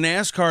around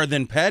NASCAR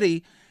than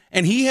Petty,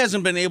 and he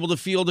hasn't been able to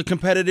field a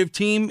competitive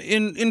team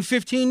in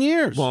 15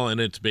 years. Well,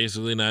 and it's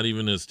basically not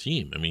even his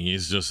team. I mean,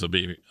 he's just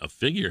a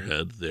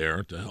figurehead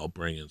there to help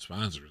bring in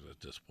sponsors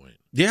at this point.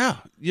 Yeah,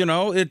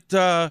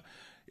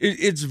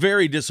 it's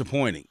very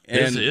disappointing.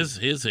 And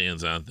his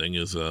hands-on thing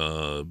is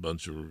a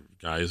bunch of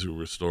guys who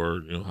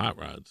restore, hot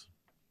rods.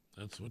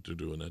 That's what they're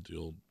doing at the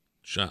old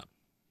shop.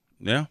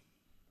 Yeah.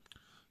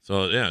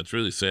 So, yeah, it's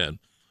really sad.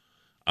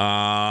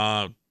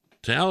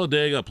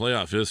 Talladega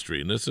playoff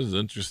history, and this is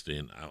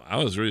interesting. I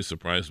was really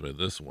surprised by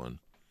this one.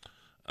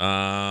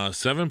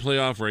 7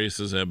 playoff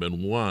races have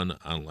been won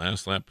on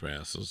last lap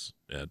passes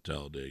at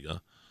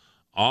Talladega.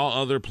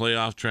 All other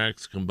playoff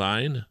tracks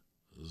combined,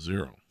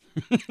 0.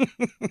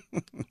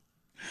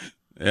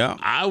 Yeah,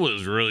 I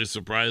was really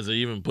surprised they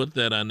even put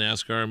that on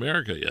NASCAR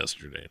America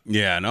yesterday.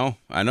 Yeah,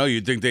 I know.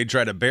 You'd think they'd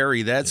try to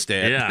bury that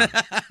stat. Yeah,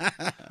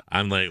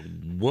 I'm like,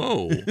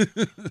 whoa.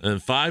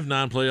 And 5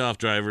 non-playoff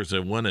drivers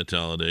have won at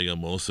Talladega,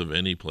 most of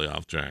any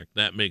playoff track.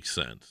 That makes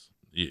sense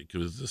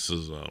because this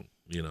is,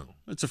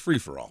 it's a free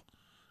for all.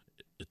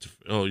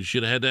 You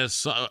should have had that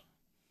song.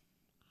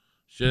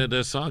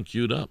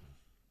 Queued up.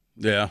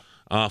 Yeah.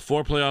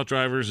 4 playoff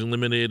drivers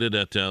eliminated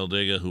at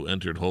Talladega who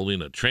entered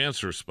holding a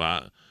transfer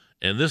spot.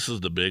 And this is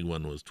the big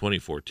one, was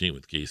 2014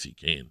 with Casey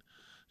Kane.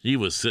 He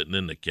was sitting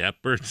in the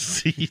catbird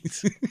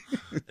seat,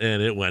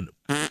 and it went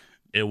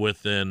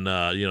within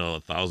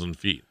 1,000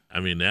 feet. I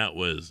mean, that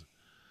was,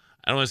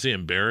 I don't want to say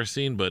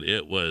embarrassing, but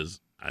it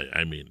was.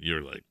 I mean,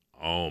 you're like,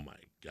 oh my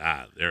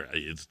God,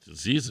 the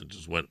season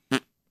just went.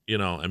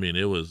 I mean,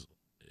 it was.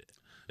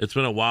 It's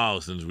been a while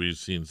since we've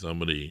seen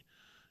somebody,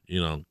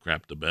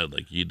 crap the bed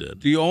like he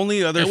did. The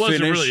only other it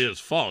wasn't finish, really his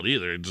fault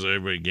either. Just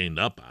everybody gained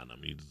up on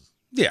him.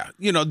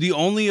 The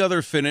only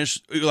other finish,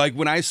 like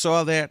when I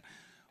saw that,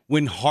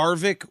 when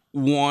Harvick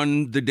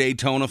won the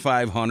Daytona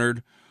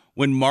 500,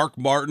 when Mark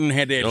Martin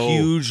had that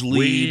huge lead.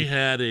 We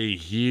had a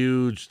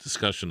huge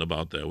discussion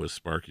about that with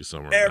Sparky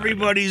Summer.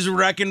 Everybody's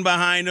wrecking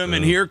behind him,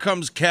 and here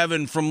comes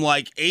Kevin from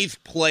like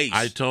 8th place.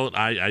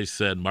 I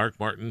said Mark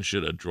Martin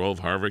should have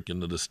drove Harvick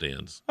into the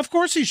stands. Of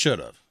course he should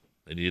have.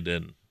 And he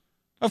didn't.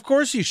 Of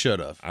course he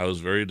should have. I was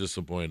very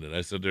disappointed.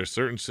 I said there's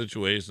certain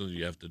situations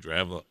you have to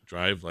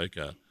drive like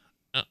a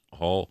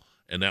hole,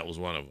 and that was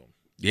one of them.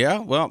 Yeah,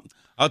 well,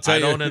 I'll tell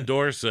you. I don't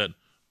endorse it,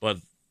 but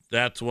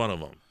that's one of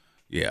them.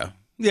 Yeah.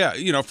 Yeah,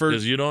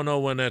 because you don't know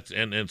when that's,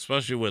 and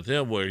especially with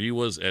him where he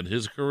was at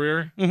his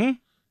career, and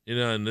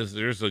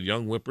there's a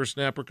young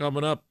whippersnapper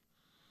coming up.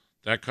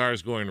 That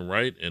car's going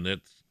right, and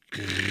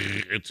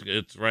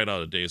it's right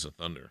out of Days of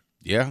Thunder.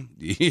 Yeah,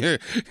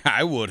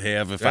 I would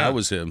have if I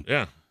was him.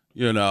 Yeah,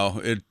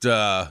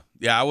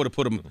 I would have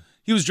put him.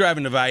 He was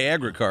driving the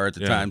Viagra car at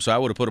the time, so I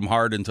would have put him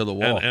hard into the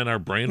wall. And our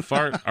brain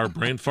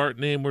fart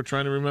name we're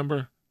trying to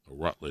remember,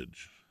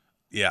 Rutledge.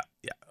 Yeah.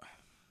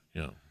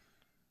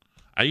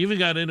 I even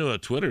got into a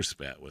Twitter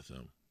spat with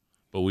him,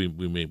 but we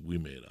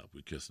made up.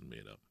 We kissed and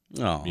made up.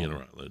 Oh, me and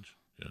Rutledge.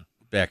 Yeah,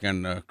 back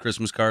on the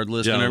Christmas card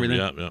list and everything.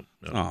 Yeah.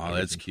 Oh,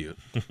 that's cute.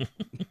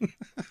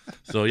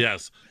 So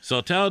yes,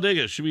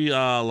 Talladega should be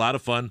a lot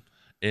of fun,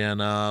 and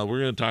we're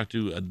going to talk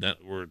to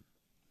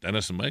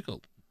Dennis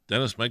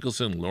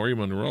Michelson, Lori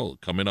Monroe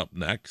coming up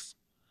next,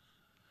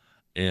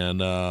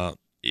 and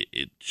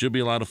it should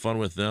be a lot of fun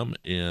with them.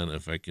 And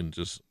if I can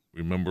just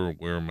remember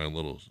where my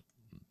little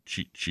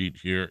cheat sheet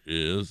here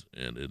is,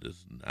 and it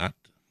is not,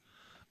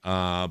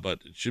 but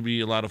it should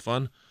be a lot of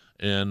fun.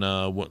 And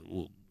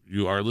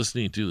you are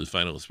listening to the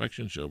Final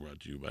Inspection Show,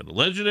 brought to you by the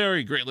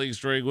legendary Great Lakes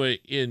Dragway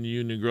in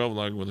Union Grove,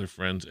 along with our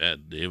friends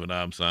at David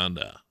Hobbs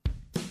Honda.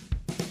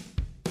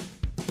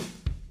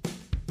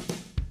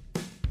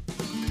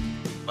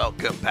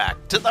 Welcome back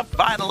to the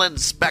Final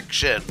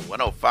Inspection,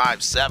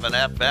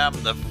 105.7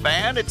 FM, The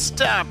Fan. It's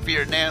time for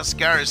your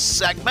NASCAR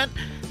segment.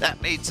 That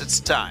means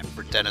it's time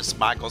for Dennis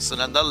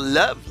Michelson and the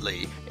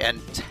lovely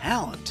and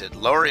talented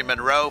Lori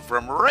Monroe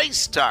from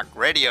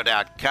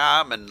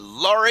RaceTalkRadio.com. And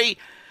Lori,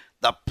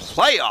 the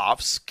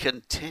playoffs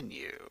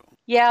continue.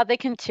 Yeah, they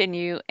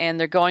continue, and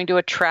they're going to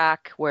a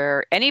track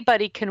where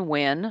anybody can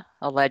win,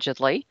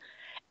 allegedly,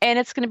 and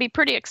it's going to be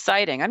pretty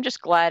exciting. I'm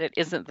just glad it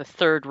isn't the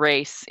third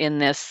race in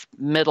this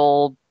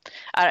middle,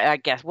 I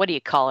guess, what do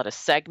you call it, a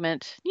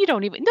segment? You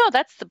don't even, no,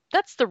 that's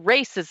the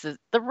races.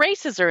 The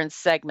races are in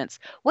segments.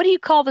 What do you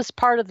call this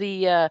part of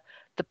the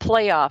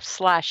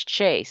playoff /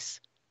 chase?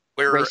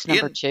 Race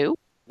number 2?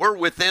 We're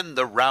within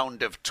the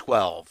round of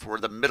 12. We're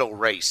the middle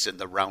race in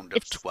the round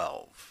of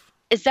 12.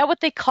 Is that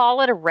what they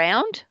call it, a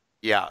round?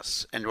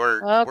 Yes, and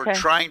we're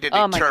trying to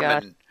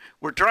determine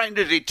we're trying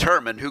to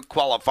determine who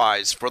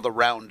qualifies for the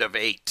round of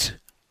 8.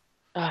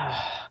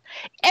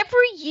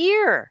 Every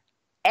year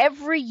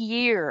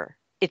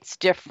it's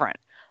different.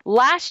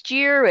 Last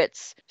year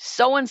it's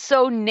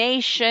so-and-so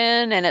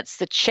nation and it's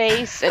the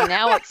chase, and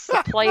now it's the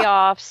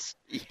playoffs.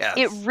 Yes.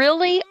 It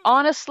really,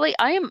 honestly,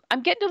 I'm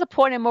getting to the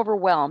point I'm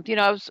overwhelmed.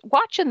 I was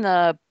watching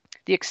the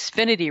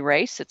Xfinity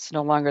race. It's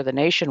no longer the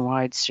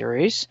Nationwide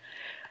series.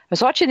 I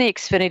was watching the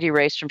Xfinity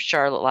race from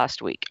Charlotte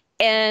last week,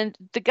 and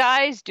the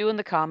guys doing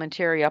the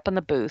commentary up in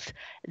the booth,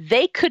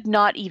 they could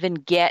not even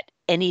get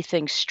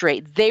anything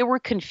straight. They were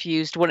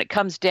confused when it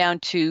comes down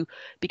to,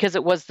 because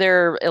it was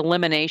their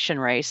elimination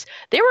race.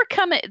 They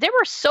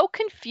were so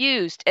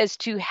confused as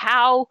to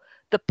how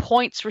the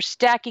points were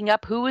stacking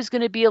up, who was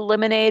going to be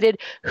eliminated,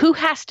 who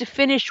has to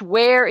finish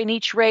where in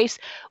each race,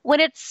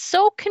 when it's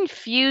so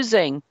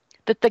confusing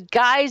that the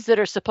guys that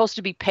are supposed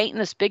to be painting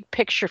this big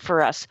picture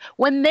for us,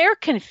 when they're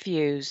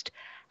confused,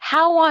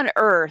 how on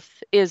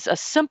earth is a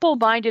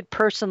simple-minded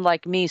person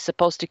like me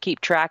supposed to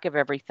keep track of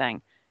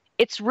everything?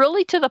 It's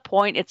really to the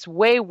point, it's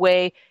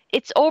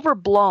it's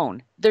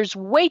overblown. There's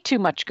way too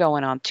much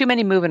going on, too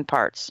many moving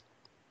parts.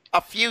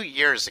 A few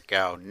years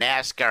ago,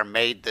 NASCAR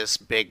made this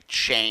big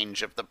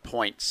change of the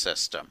point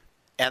system.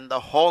 And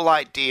the whole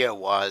idea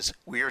was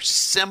we're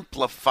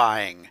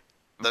simplifying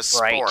the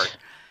sport. Right.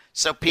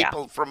 So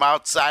people from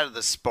outside of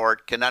the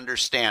sport can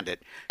understand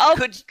it. Oh,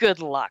 good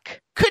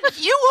luck. Could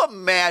you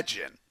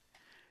imagine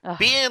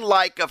being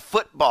like a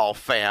football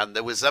fan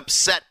that was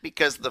upset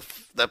because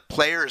the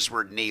players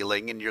were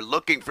kneeling and you're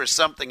looking for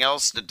something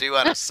else to do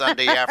on a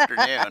Sunday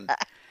afternoon?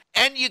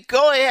 And you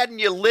go ahead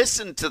and you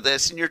listen to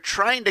this and you're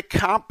trying to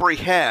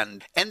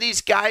comprehend. And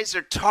these guys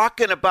are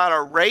talking about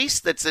a race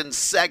that's in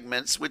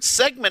segments with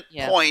segment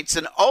points.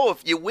 And,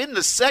 if you win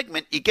the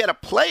segment, you get a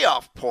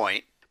playoff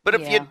point. But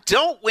if you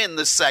don't win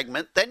the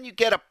segment, then you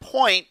get a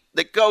point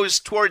that goes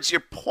towards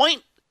your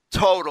point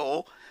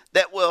total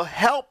that will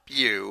help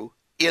you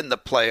in the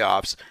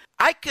playoffs.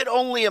 I could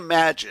only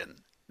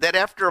imagine that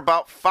after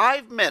about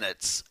 5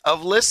 minutes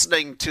of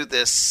listening to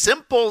this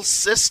simple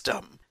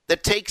system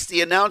that takes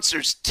the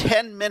announcers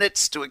 10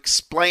 minutes to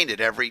explain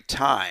it every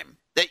time,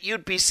 that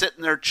you'd be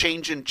sitting there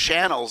changing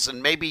channels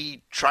and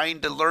maybe trying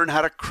to learn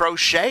how to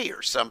crochet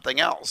or something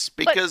else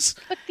because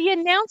but the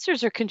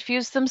announcers are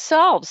confused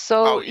themselves.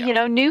 So, yeah. you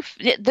know,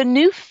 the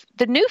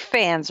new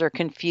fans are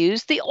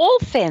confused. The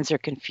old fans are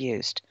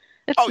confused.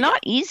 It's not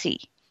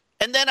easy.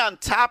 And then on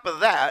top of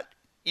that,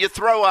 you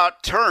throw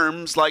out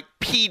terms like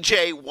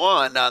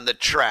PJ1 on the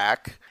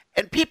track,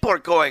 and people are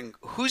going,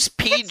 "Who's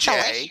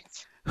PJ?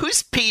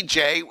 Who's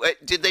PJ?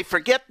 Did they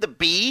forget the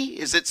B?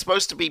 Is it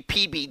supposed to be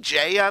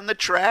PBJ on the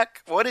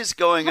track? What is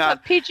going on?"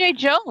 PJ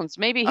Jones,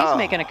 maybe he's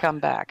making a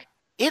comeback.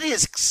 It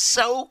is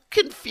so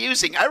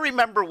confusing. I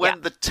remember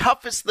when the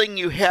toughest thing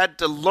you had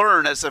to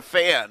learn as a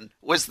fan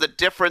was the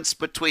difference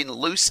between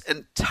loose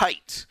and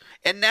tight.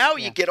 And now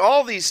you get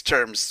all these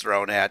terms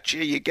thrown at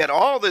you. You get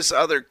all this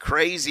other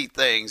crazy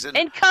things. And,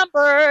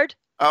 encumbered.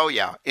 Oh,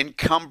 yeah.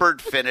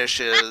 Encumbered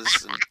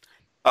finishes.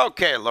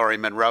 Okay, Lori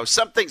Monroe,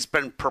 something's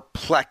been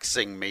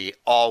perplexing me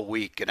all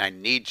week, and I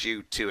need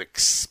you to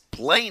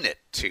explain it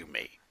to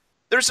me.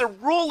 There's a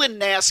rule in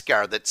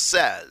NASCAR that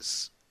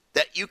says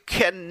that you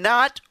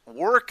cannot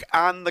work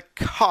on the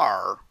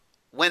car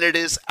when it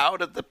is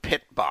out of the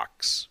pit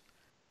box.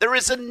 There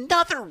is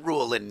another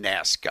rule in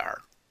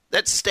NASCAR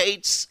that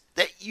states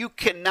that you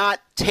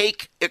cannot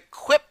take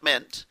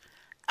equipment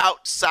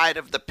outside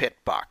of the pit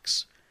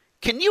box.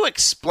 Can you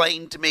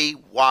explain to me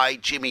why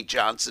Jimmie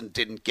Johnson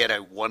didn't get a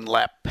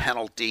one-lap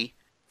penalty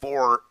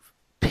for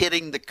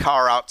pitting the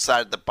car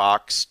outside the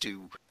box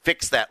to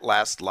fix that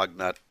last lug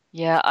nut?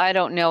 Yeah, I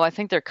don't know. I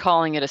think they're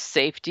calling it a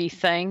safety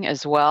thing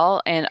as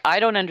well, and I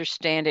don't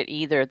understand it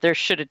either. There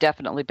should have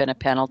definitely been a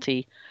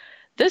penalty.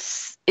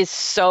 This is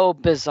so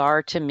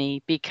bizarre to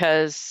me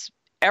because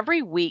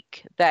every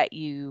week that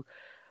you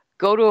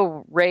go to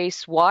a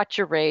race, watch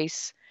a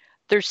race,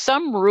 there's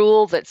some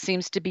rule that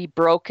seems to be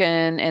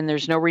broken and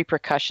there's no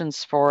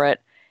repercussions for it.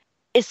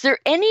 Is there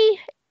any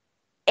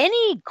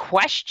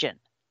question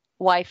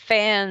why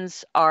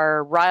fans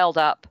are riled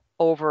up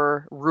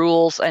over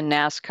rules and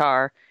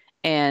NASCAR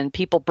and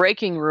people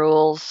breaking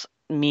rules,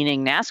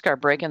 meaning NASCAR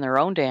breaking their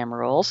own damn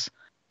rules?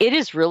 It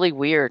is really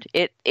weird.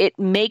 It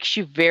makes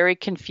you very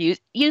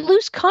confused. You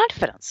lose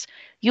confidence.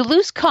 You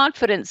lose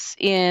confidence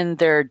in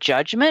their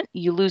judgment.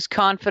 You lose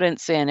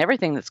confidence in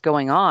everything that's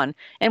going on.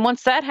 And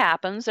once that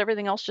happens,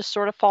 everything else just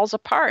sort of falls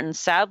apart. And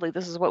sadly,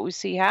 this is what we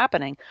see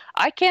happening.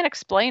 I can't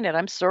explain it.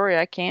 I'm sorry,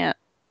 I can't.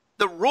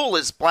 The rule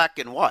is black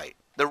and white.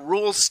 The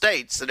rule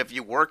states that if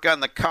you work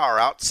on the car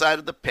outside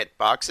of the pit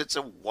box, it's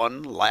a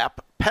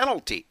one-lap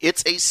penalty.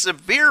 It's a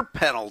severe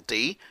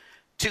penalty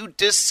to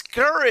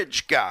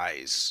discourage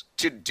guys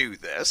to do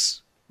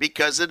this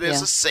because it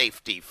is a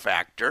safety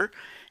factor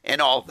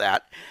and all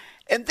that.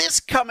 And this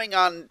coming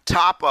on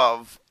top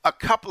of a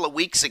couple of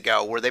weeks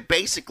ago where they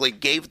basically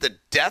gave the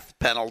death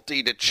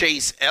penalty to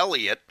Chase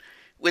Elliott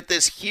with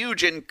this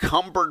huge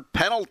encumbered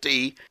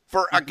penalty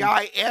for a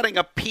guy adding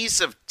a piece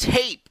of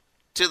tape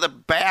to the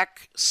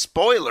back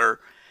spoiler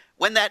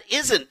when that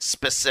isn't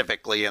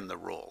specifically in the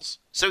rules.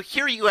 So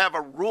here you have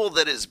a rule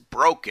that is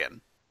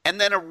broken and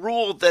then a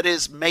rule that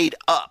is made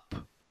up.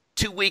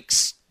 2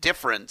 weeks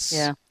difference.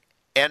 Yeah.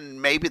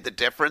 And maybe the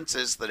difference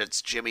is that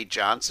it's Jimmie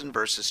Johnson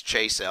versus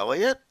Chase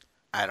Elliott.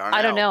 I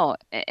don't know.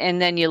 And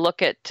then you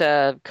look at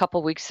a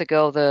couple weeks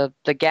ago,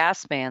 the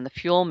gas man, the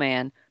fuel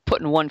man,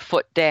 putting one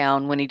foot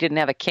down when he didn't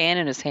have a can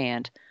in his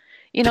hand.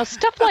 You know,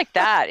 stuff like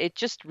that. It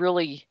just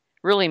really,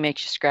 really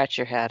makes you scratch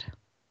your head.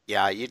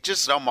 Yeah, you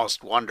just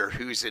almost wonder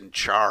who's in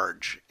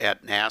charge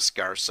at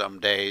NASCAR some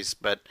days,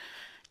 but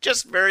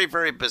just very,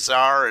 very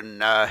bizarre.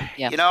 And,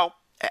 you know,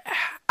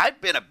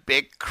 I've been a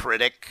big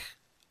critic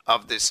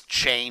of this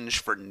change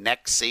for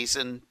next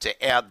season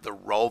to add the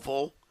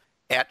Roval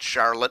at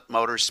Charlotte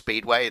Motor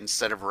Speedway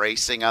instead of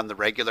racing on the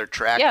regular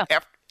track. Yeah.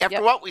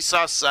 After what we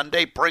saw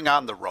Sunday, bring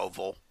on the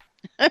Roval.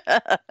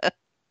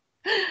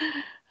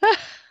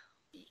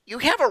 You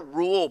have a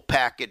rule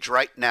package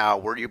right now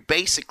where you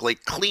basically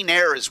clean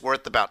air is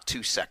worth about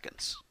 2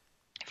 seconds.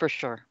 For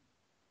sure.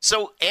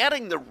 So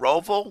adding the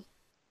Roval,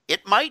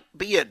 it might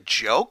be a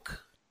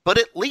joke, but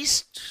at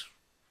least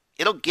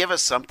it'll give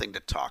us something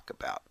to talk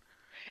about.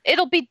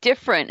 It'll be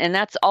different, and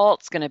that's all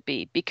it's going to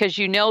be, because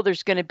you know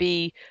there's going to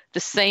be the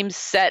same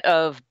set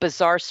of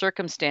bizarre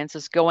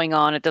circumstances going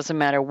on. It doesn't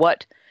matter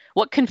what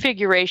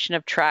configuration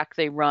of track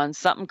they run.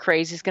 Something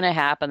crazy is going to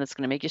happen that's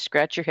going to make you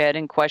scratch your head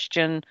and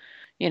question,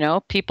 you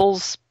know,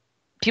 people's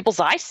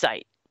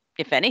eyesight,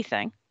 if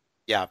anything.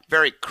 Yeah,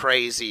 very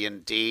crazy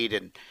indeed.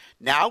 And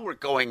now we're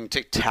going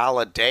to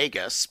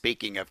Talladega,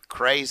 speaking of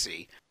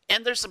crazy.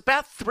 And there's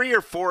about 3 or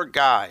 4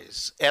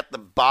 guys at the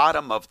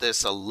bottom of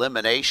this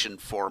elimination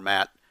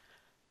format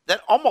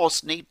that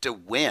almost need to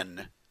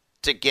win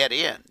to get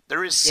in.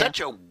 There is such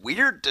a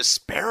weird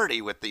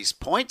disparity with these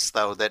points,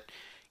 though, that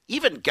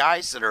even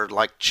guys that are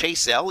like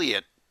Chase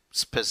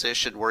Elliott's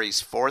position, where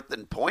he's 4th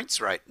in points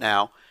right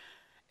now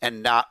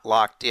and not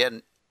locked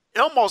in, it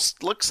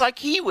almost looks like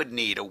he would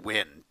need a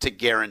win to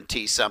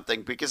guarantee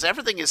something because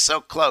everything is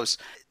so close.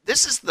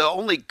 This is the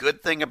only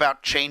good thing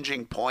about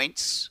changing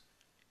points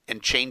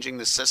and changing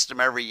the system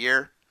every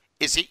year,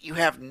 is that you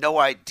have no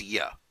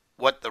idea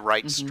what the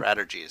right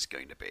strategy is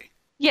going to be.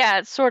 Yeah,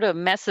 it sort of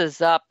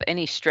messes up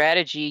any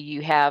strategy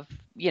you have,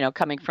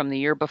 coming from the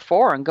year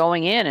before and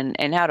going in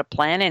and how to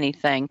plan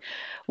anything,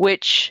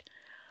 which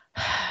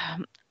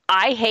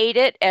I hate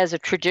it as a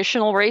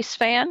traditional race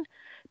fan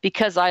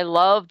because I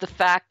love the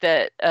fact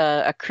that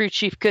a crew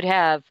chief could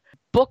have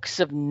books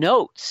of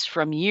notes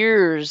from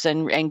years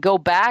and go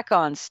back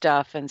on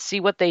stuff and see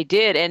what they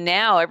did. And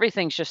now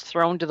everything's just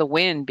thrown to the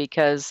wind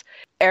because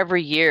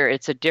every year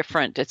it's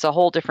a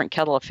whole different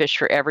kettle of fish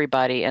for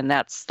everybody. And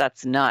that's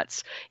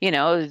nuts.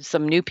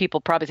 Some new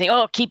people probably think,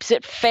 oh, it keeps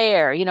it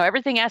fair.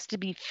 Everything has to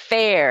be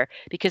fair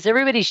because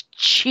everybody's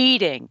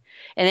cheating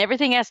and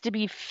everything has to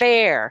be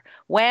fair.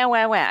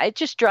 Wah. It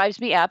just drives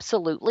me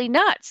absolutely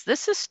nuts.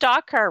 This is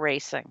stock car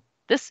racing.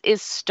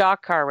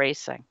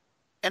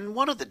 And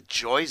one of the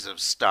joys of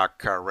stock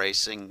car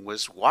racing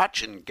was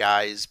watching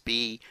guys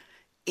be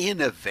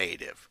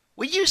innovative.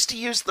 We used to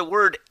use the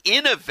word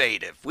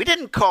innovative. We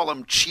didn't call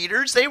them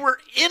cheaters. They were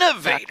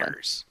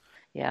innovators.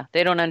 Exactly. Yeah,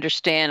 they don't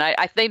understand.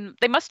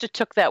 They must have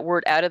took that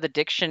word out of the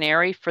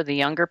dictionary for the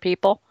younger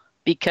people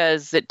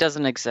because it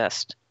doesn't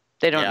exist.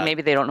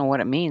 Maybe they don't know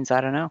what it means.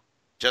 I don't know.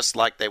 Just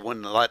like they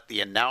wouldn't let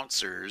the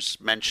announcers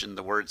mention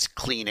the words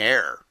clean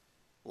air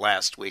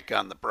last week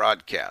on the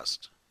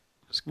broadcast.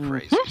 It was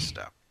crazy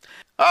stuff.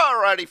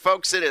 All righty,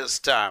 folks, it is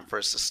time for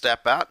us to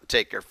step out and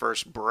take our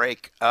first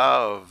break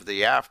of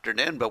the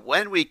afternoon. But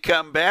when we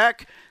come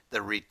back,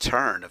 the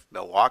return of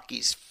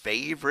Milwaukee's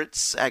favorite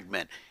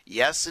segment.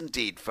 Yes,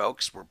 indeed,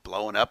 folks, we're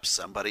blowing up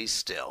somebody's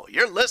still.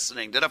 You're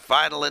listening to the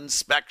Final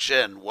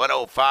Inspection,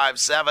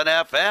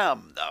 105.7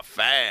 FM, The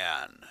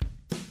Fan.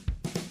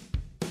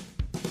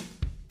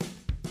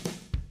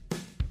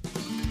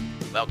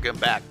 Welcome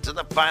back to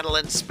the Final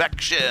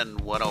Inspection,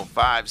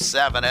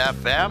 105.7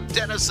 FM.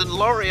 Dennis and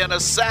Lori on a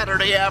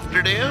Saturday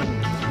afternoon.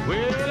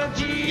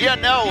 You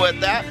know what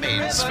that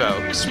means,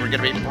 folks. We're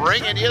going to be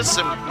bringing you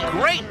some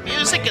great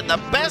music and the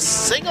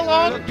best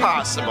sing-along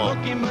possible.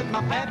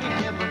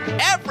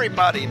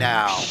 Everybody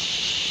now.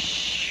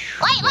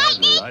 White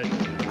lightning.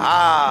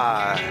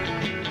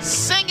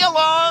 Sing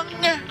along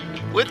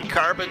with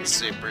Carbon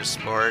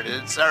Supersport.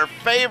 It's our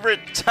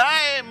favorite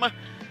time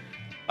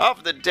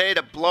of the day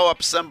to blow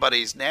up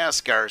somebody's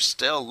NASCAR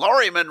still.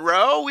 Lori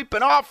Monroe, we've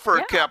been off for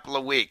a couple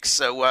of weeks,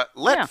 so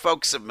let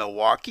folks of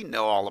Milwaukee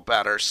know all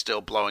about our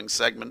still blowing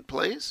segment,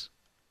 please.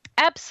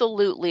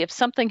 Absolutely. If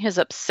something has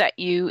upset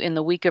you in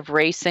the week of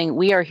racing,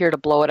 we are here to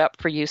blow it up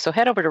for you. So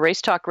head over to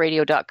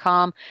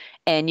racetalkradio.com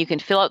and you can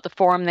fill out the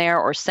form there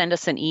or send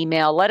us an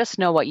email. Let us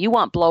know what you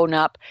want blown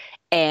up,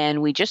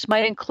 and we just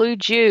might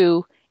include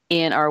you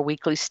in our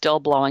weekly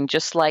still blowing,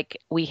 just like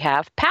we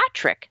have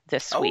Patrick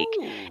this week.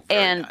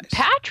 And nice.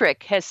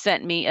 Patrick has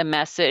sent me an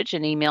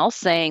email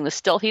saying the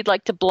still he'd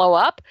like to blow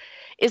up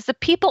is the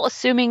people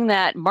assuming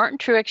that Martin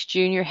Truex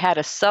Jr. had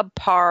a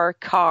subpar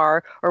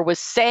car or was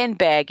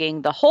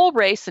sandbagging the whole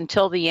race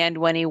until the end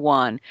when he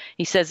won.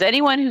 He says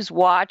anyone who's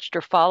watched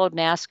or followed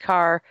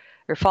NASCAR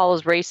or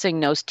follows racing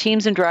knows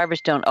teams and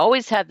drivers don't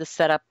always have the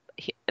setup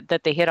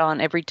that they hit on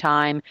every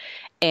time,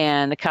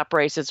 and the cup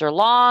races are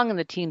long and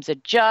the teams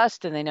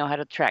adjust and they know how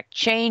to track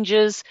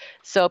changes.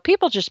 So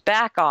people just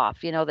back off.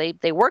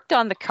 They worked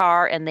on the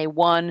car and they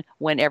won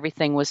when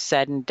everything was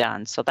said and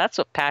done. So that's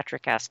what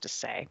Patrick has to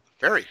say.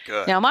 Very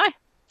good. Now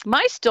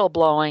my still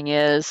blowing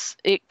is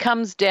it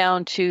comes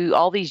down to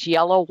all these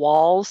yellow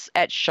walls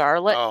at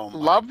Charlotte.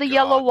 Love the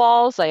yellow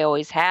walls. I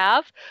always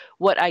have.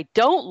 What I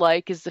don't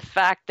like is the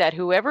fact that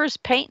whoever's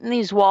painting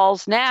these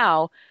walls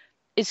now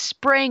is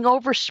spraying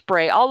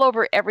overspray all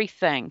over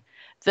everything.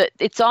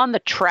 It's on the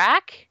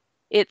track.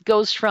 It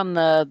goes from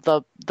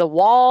the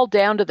wall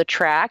down to the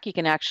track. You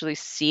can actually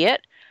see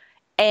it.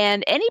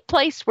 And any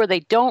place where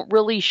they don't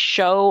really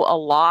show a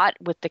lot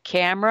with the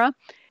camera,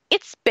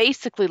 it's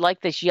basically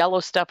like this yellow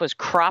stuff was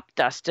crop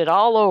dusted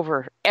all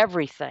over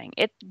everything.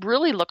 It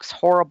really looks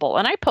horrible.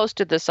 And I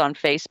posted this on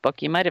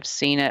Facebook. You might have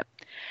seen it.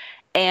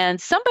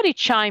 And somebody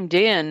chimed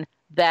in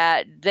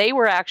that they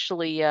were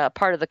actually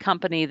part of the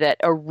company that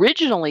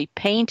originally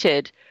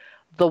painted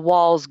the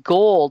walls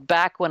gold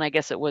back when I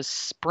guess it was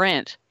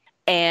Sprint,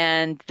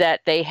 and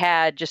that they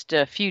had just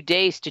a few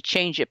days to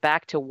change it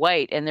back to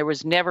white, and there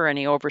was never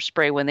any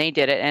overspray when they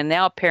did it. And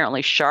now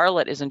apparently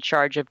Charlotte is in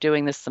charge of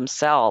doing this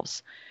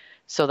themselves.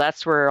 So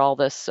that's where all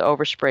this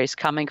overspray is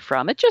coming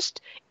from. It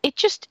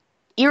just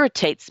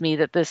irritates me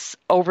that this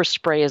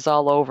overspray is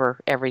all over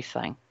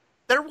everything.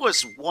 There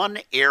was one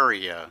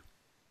area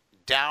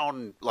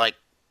down like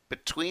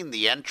between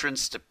the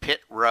entrance to Pit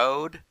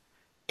Road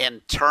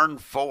and Turn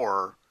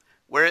 4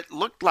 where it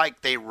looked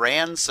like they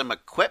ran some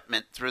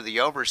equipment through the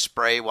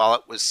overspray while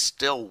it was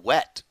still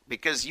wet,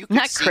 because you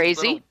could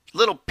see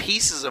little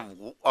pieces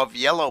of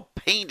yellow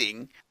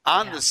painting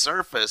on the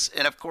surface.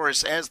 And of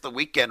course, as the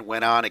weekend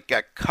went on, it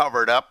got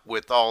covered up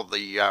with all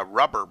the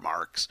rubber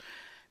marks.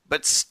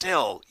 But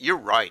still, you're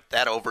right,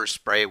 that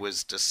overspray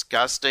was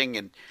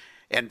disgusting.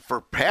 And for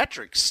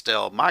Patrick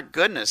still, my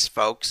goodness,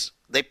 folks,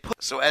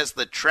 so as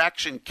the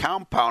traction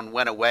compound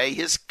went away,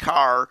 his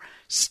car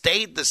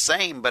stayed the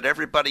same, but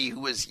everybody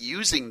who was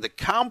using the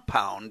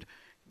compound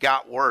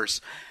got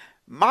worse.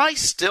 My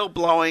still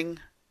blowing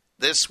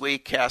this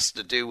week has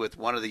to do with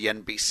one of the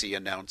NBC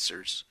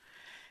announcers.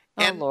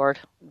 Oh, Lord.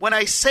 When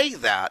I say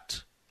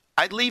that,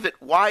 I leave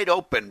it wide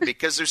open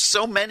because there's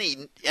so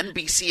many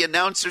NBC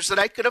announcers that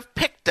I could have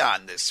picked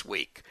on this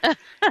week,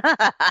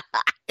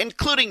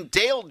 including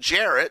Dale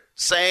Jarrett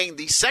saying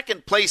the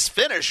second-place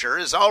finisher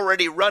has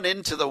already run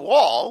into the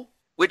wall,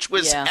 which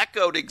was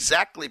echoed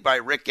exactly by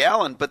Rick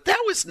Allen, but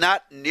that was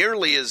not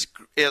nearly as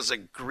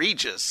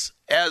egregious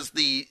as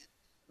the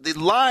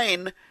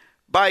line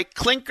by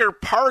Clinker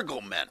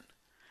Pargelman.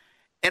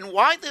 And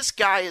why this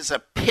guy is a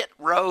pit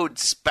road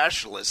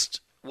specialist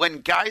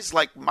when guys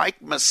like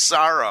Mike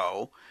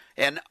Massaro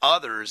and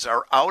others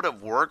are out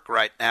of work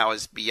right now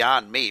is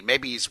beyond me.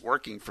 Maybe he's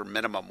working for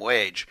minimum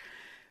wage.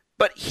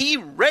 But he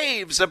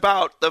raves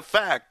about the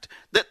fact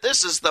that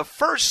this is the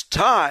first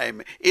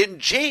time in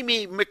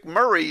Jamie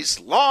McMurray's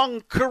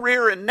long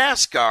career in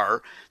NASCAR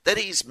that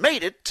he's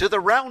made it to the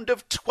round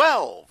of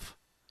 12.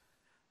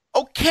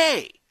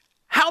 Okay,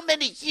 how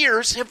many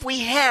years have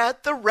we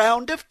had the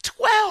round of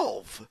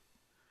 12?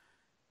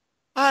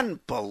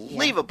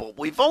 Unbelievable.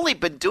 Yeah. We've only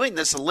been doing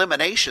this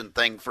elimination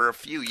thing for a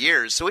few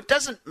years, so it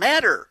doesn't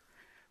matter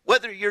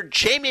whether you're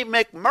Jamie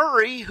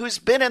McMurray, who's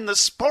been in the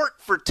sport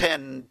for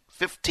 10,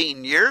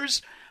 15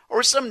 years,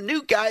 or some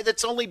new guy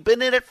that's only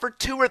been in it for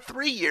 2 or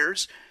 3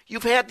 years.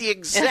 You've had the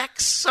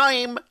exact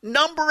same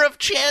number of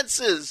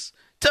chances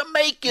to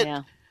make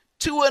it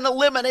to an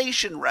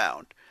elimination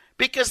round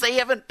because they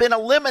haven't been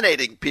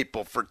eliminating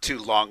people for too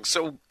long.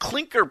 So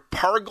Clinker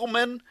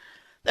Pargelman,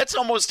 that's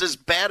almost as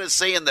bad as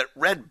saying that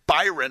Red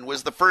Byron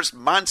was the first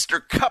Monster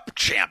Cup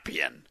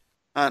champion.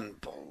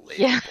 Unbelievable.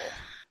 Yeah.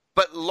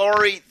 But,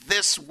 Lori,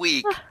 this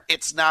week,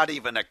 it's not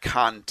even a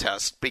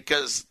contest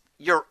because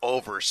your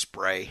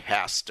overspray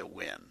has to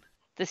win.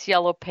 This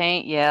yellow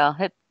paint,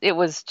 it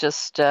was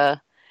just,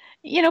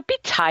 be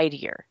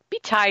tidier. Be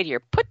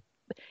tidier.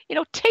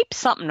 Tape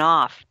something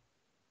off.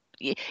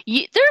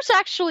 There's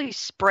actually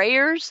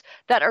sprayers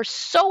that are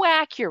so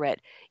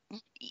accurate.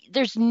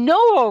 There's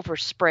no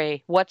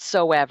overspray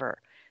whatsoever.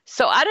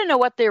 So I don't know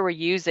what they were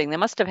using. They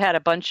must have had a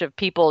bunch of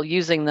people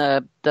using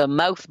the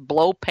mouth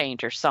blow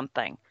paint or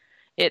something.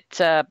 It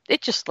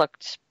just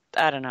looked,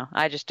 I don't know.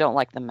 I just don't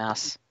like the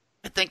mess.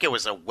 I think it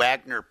was a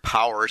Wagner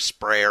power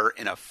sprayer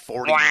in a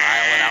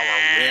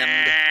 40-mile-an-hour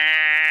wind.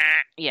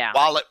 Yeah.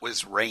 While it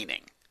was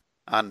raining.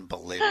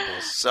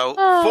 Unbelievable. So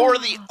for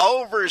the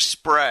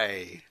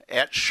overspray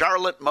at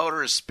Charlotte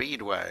Motor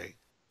Speedway,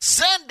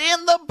 send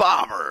in the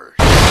bombers.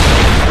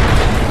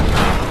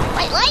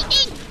 White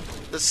lightning!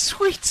 The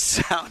sweet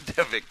sound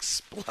of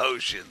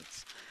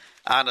explosions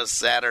on a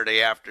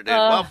Saturday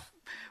afternoon.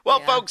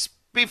 Folks,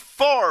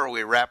 before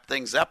we wrap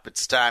things up,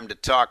 it's time to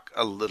talk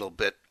a little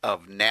bit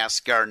of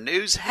NASCAR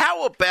news.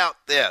 How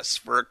about this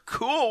for a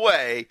cool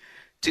way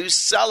to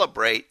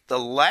celebrate the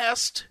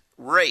last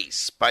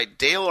race by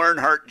Dale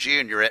Earnhardt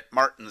Jr. at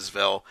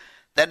Martinsville,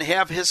 then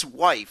have his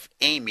wife,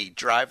 Amy,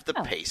 drive the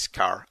pace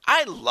car?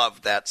 I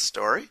love that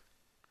story.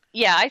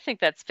 Yeah, I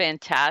think that's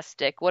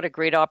fantastic. What a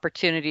great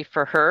opportunity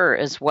for her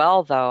as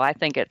well, though. I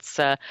think it's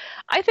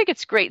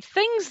great.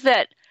 Things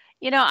that,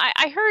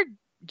 I heard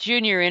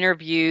Junior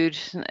interviewed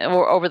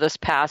over this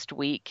past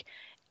week,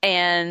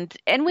 and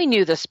we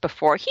knew this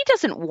before. He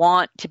doesn't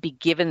want to be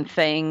given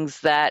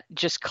things that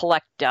just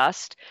collect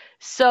dust.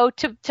 So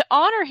to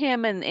honor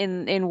him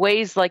in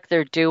ways like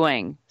they're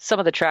doing, some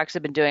of the tracks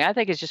have been doing, I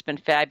think has just been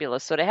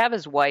fabulous. So to have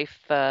his wife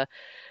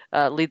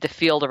lead the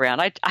field around,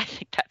 I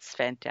think that's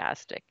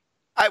fantastic.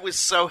 I was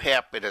so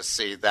happy to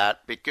see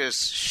that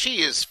because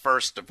she is,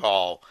 first of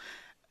all,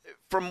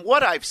 from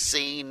what I've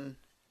seen,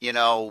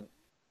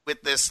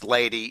 with this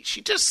lady,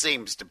 she just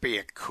seems to be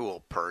a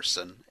cool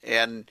person.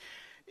 And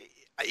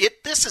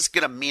this is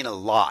going to mean a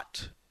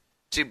lot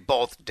to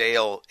both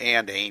Dale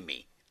and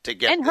Amy to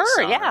get and this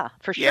her, honor. yeah,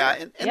 for sure.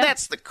 Yeah, and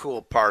that's the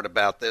cool part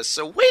about this.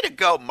 So way to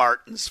go,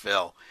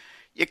 Martinsville.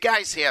 You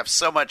guys have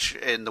so much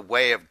in the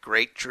way of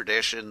great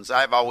traditions.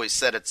 I've always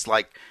said it's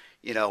like,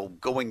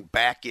 going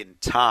back in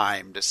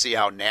time to see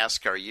how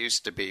NASCAR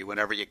used to be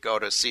whenever you go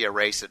to see a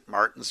race at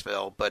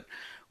Martinsville. But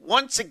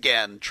once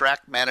again,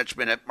 track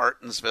management at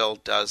Martinsville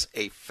does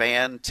a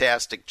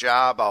fantastic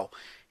job. I'll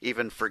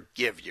even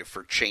forgive you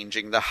for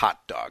changing the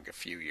hot dog a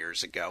few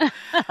years ago.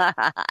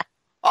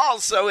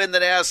 Also in the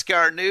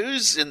NASCAR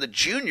news, in the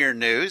junior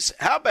news,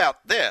 how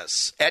about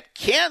this? At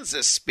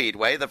Kansas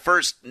Speedway, the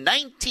first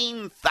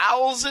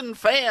 19,000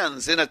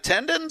 fans in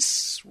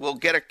attendance will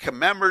get a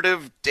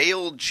commemorative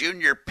Dale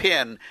Jr.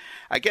 pin.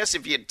 I guess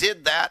if you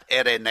did that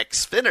at an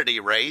Xfinity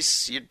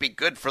race, you'd be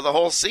good for the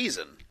whole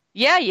season.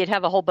 Yeah, you'd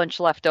have a whole bunch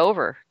left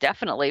over,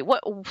 definitely.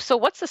 So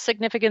what's the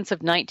significance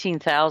of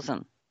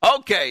 19,000?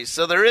 Okay,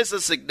 so there is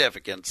a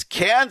significance.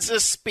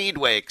 Kansas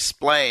Speedway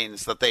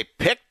explains that they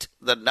picked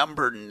the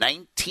number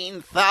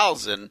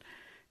 19,000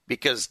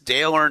 because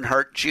Dale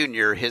Earnhardt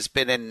Jr. has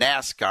been in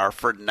NASCAR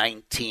for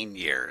 19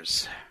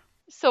 years.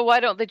 So why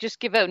don't they just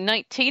give out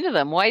 19 of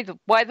them? Why the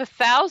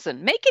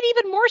 1,000? Make it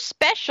even more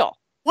special.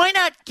 Why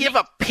not give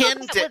a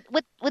pin to...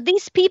 When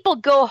these people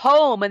go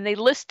home and they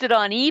list it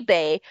on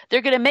eBay,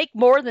 they're going to make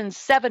more than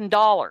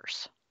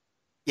 $7.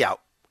 Yeah,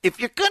 if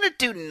you're going to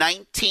do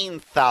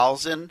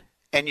 19,000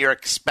 and you're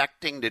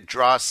expecting to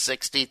draw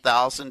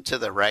 60,000 to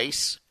the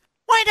race,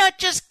 why not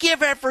just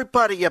give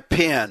everybody a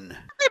pin?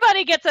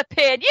 Everybody gets a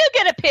pin. You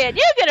get a pin.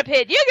 You get a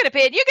pin. You get a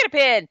pin. You get a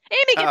pin.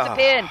 Amy gets a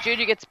pin.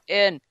 Junior gets a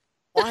pin.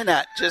 Why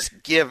not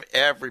just give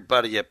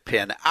everybody a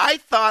pin? I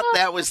thought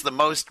that was the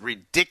most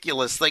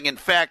ridiculous thing. In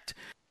fact,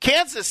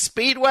 Kansas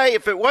Speedway,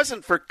 if it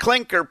wasn't for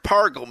Clinker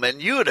Pargelman,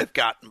 you would have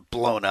gotten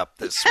blown up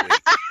this week.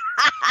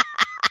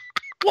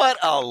 What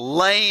a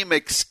lame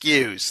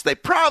excuse. They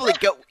probably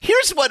go.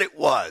 Here's what it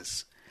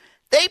was.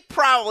 They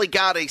probably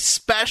got a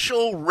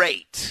special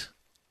rate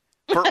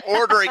for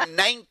ordering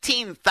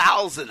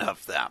 19,000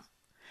 of them.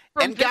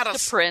 From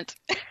Vistaprint.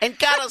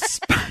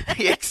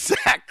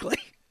 Exactly.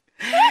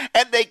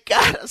 And they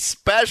got a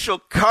special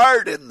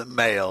card in the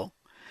mail.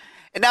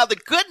 And now the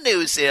good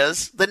news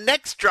is the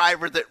next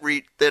driver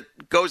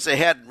that goes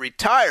ahead and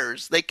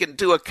retires, they can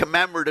do a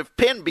commemorative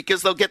pin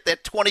because they'll get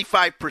that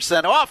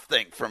 25% off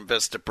thing from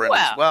Vistaprint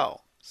as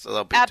well. So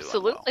they'll be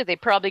absolutely. Doing well. They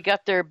probably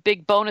got their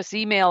big bonus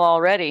email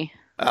already.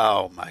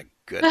 Oh, my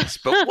goodness.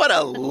 But what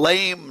a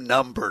lame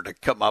number to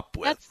come up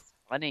with. That's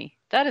funny.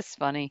 That is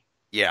funny.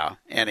 Yeah,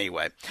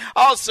 anyway.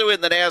 Also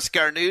in the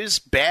NASCAR news,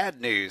 bad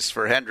news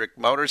for Hendrick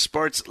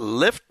Motorsports.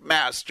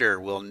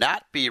 LiftMaster will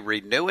not be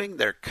renewing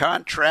their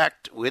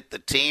contract with the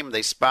team.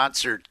 They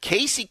sponsored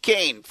Casey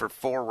Kane for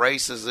 4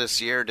 races this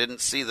year,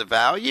 didn't see the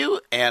value,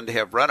 and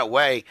have run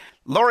away.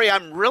 Lori,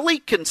 I'm really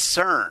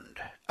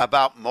concerned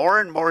about more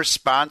and more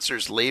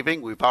sponsors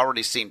leaving. We've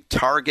already seen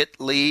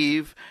Target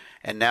leave,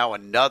 and now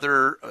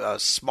another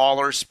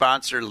smaller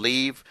sponsor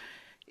leave.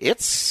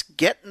 It's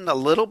getting a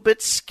little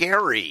bit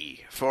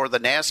scary for the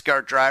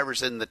NASCAR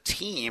drivers and the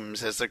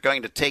teams as they're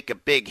going to take a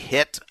big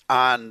hit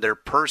on their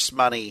purse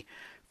money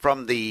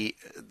from the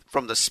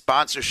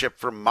sponsorship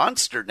from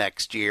Monster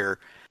next year.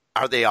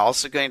 Are they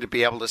also going to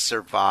be able to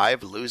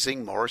survive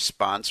losing more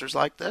sponsors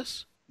like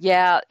this?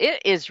 Yeah,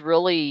 it is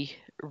really,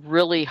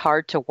 really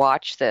hard to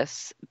watch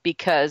this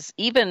because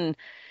even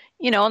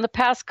in the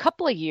past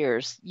couple of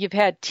years, you've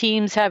had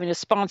teams having to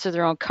sponsor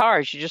their own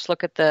cars. You just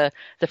look at the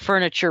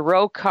Furniture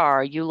Row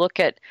car. You look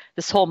at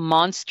this whole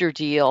Monster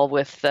deal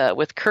with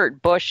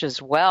Kurt Busch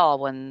as well.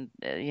 When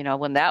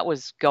that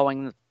was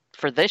going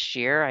for this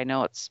year, I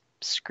know it's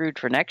screwed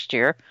for next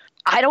year.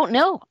 I don't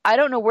know. I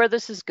don't know where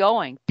this is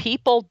going.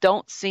 People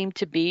don't seem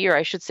to be, or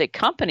I should say,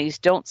 companies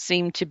don't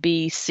seem to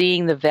be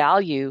seeing the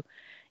value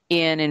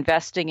in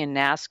investing in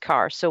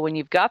NASCAR. So when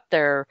you've got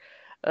the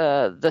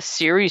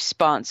series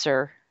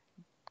sponsor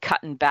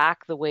cutting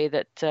back the way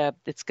that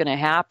it's going to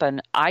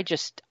happen, I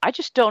just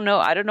don't know.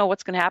 I don't know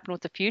what's going to happen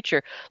with the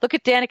future. Look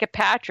at Danica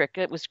Patrick.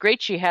 It was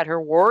great she had her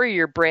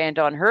Warrior brand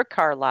on her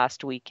car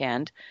last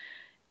weekend,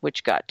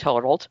 which got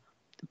totaled.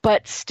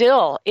 But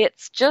still,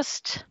 it's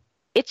just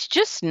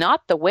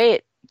not the way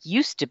it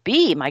used to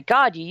be. My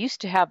God, you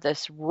used to have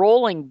this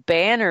rolling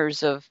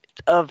banners of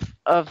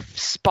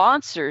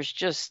sponsors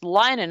just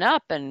lining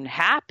up and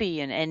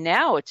happy, and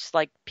now it's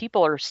like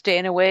people are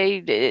staying away.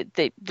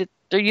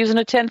 They're using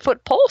a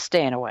 10-foot pole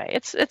staying away.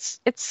 It's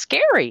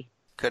scary.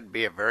 Could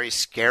be a very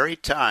scary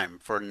time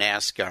for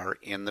NASCAR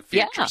in the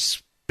future. Yeah.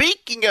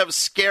 Speaking of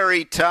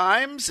scary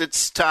times,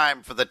 it's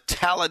time for the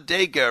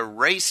Talladega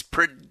race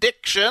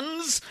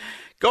predictions.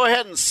 Go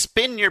ahead and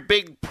spin your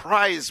big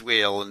prize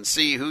wheel and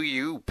see who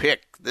you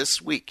pick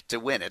this week to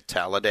win at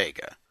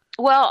Talladega.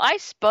 Well, I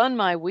spun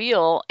my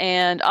wheel,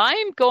 and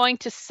I'm going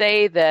to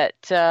say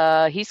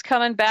that he's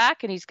coming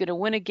back and he's going to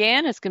win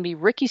again. It's going to be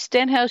Ricky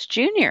Stenhouse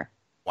Jr.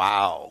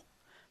 Wow.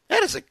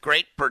 That is a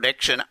great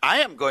prediction. I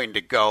am going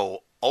to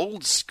go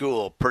old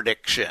school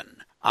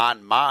prediction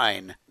on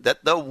mine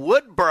that the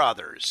Wood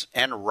Brothers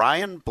and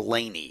Ryan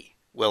Blaney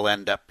will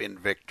end up in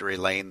victory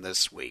lane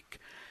this week.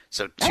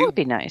 So that would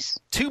be nice.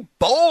 2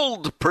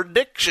 bold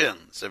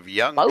predictions of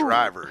young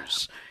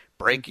drivers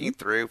breaking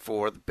through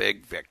for the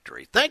big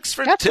victory. Thanks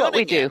for tuning in. That's what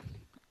we do.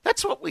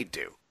 That's what we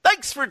do.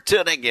 Thanks for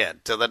tuning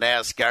in to the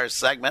NASCAR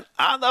segment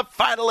on the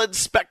Final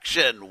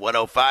Inspection,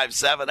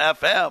 105.7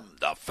 FM,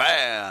 The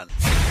Fan.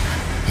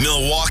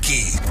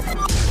 Milwaukee,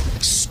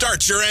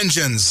 start your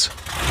engines.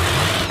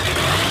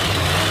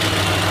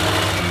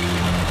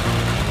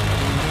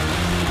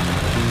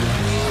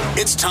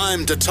 It's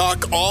time to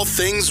talk all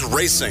things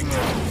racing.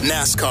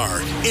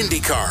 NASCAR,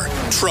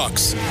 IndyCar,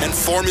 trucks, and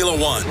Formula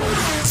One.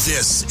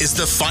 This is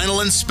the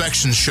Final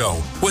Inspection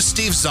Show with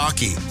Steve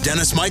Zocchi,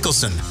 Dennis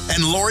Michelson,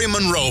 and Lori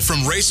Monroe from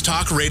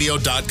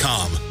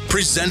RaceTalkRadio.com.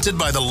 Presented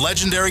by the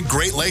legendary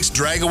Great Lakes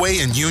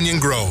Dragaway in Union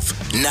Grove.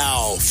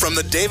 Now, from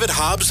the David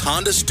Hobbs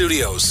Honda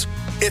Studios,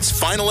 it's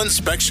Final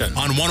Inspection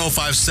on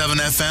 105.7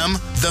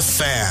 FM, The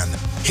Fan.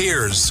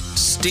 Here's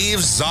Steve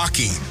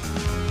Zocchi.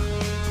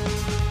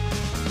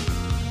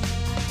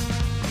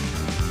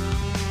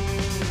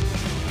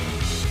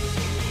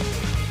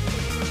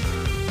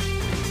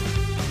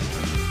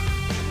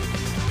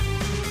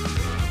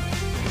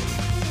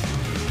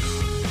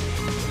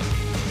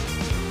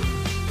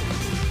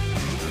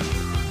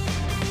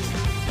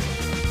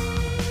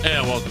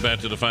 Welcome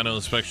back to the Final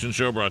Inspection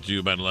Show, brought to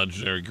you by the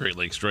legendary Great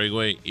Lakes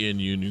Dragway in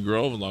Union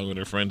Grove, along with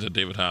our friends at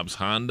David Hobbs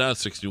Honda,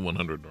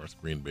 6100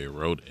 North Green Bay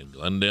Road in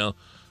Glendale.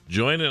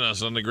 Joining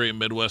us on the Great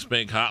Midwest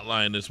Bank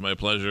Hotline, it's my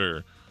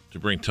pleasure to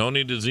bring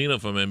Tony DeZina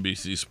from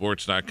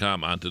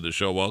NBCSports.com onto the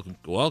show.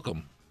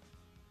 Welcome.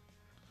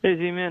 Hey,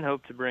 Z-Man.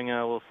 Hope to bring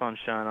a little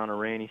sunshine on a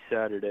rainy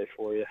Saturday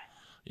for you.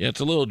 Yeah, it's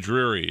a little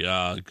dreary.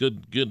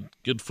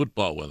 Good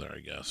football weather, I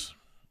guess.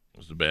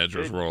 As the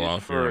Badgers roll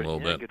off here a little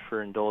bit. Good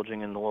for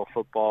indulging in a little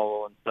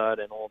football inside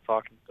and we'll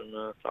talking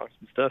some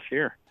stuff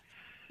here.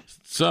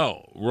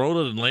 So, Road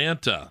to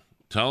Atlanta.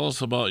 Tell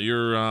us about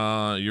your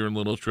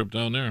little trip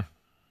down there.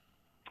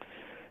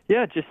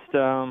 Yeah, just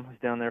was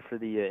down there for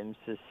the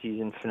IMSA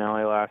season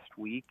finale last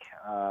week.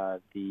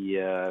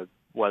 The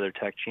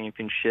WeatherTech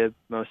Championship.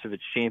 Most of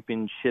its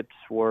championships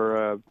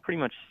were pretty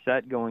much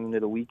set going into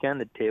the weekend.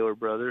 The Taylor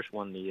brothers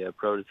won the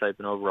prototype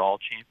and overall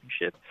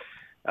championship.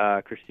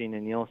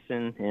 Christina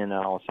Nielsen and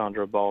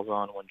Alessandro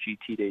Balzan won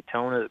GT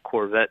Daytona. The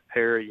Corvette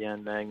pair,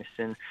 Jan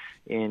Magnuson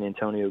and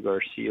Antonio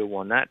Garcia,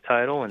 won that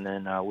title. And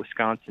then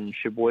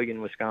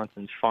Sheboygan,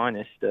 Wisconsin's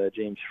finest,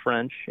 James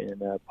French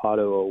and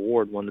Pato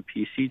Award won the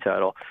PC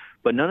title.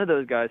 But none of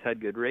those guys had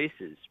good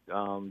races.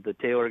 The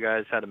Taylor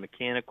guys had a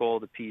mechanical.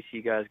 The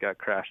PC guys got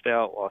crashed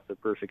out, lost a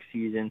perfect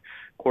season.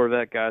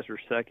 Corvette guys were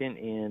second,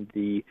 and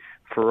the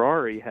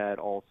Ferrari had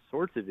all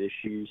sorts of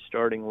issues,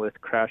 starting with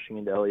crashing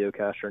into Helio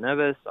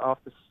Castroneves off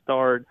the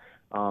start,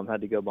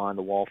 had to go behind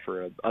the wall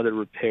for other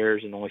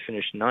repairs and only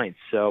finished ninth.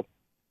 So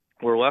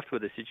we're left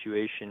with a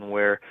situation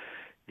where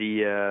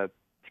the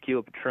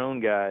Tequila Patron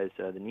guys,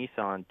 the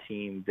Nissan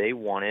team, they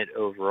won it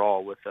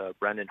overall with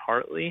Brendan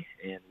Hartley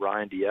and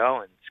Ryan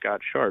DL and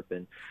Scott Sharp.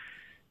 And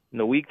in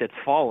the week that's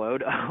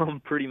followed,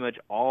 pretty much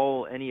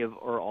all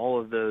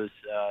of those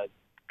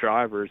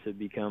drivers have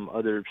become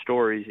other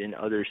stories in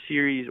other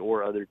series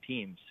or other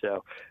teams.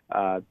 So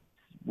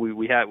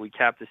we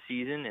capped the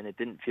season, and it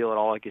didn't feel at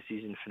all like a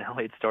season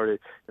finale. It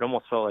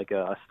almost felt like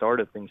a start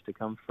of things to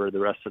come for the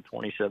rest of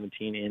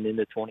 2017 and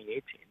into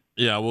 2018.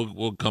 Yeah,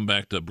 we'll come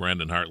back to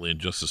Brandon Hartley in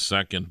just a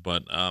second.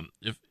 But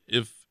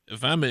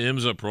if I'm an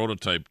IMSA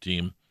prototype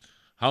team,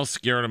 how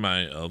scared am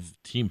I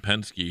of Team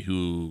Penske,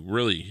 who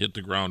really hit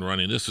the ground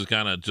running? This is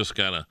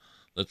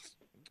let's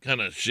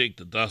kind of shake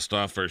the dust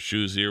off our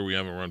shoes here. We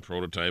haven't run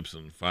prototypes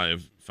in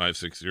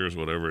 5-6 years,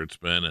 whatever it's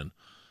been, and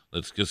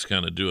let's just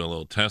kind of do a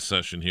little test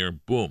session here.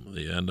 Boom,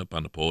 they end up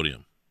on the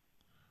podium.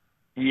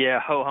 Yeah,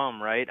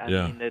 ho-hum, right? I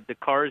Yeah. mean, the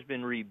car's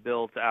been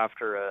rebuilt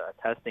after a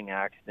testing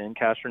accident.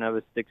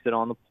 Castroneves sticks it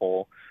on the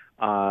pole.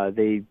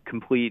 They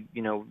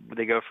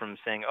they go from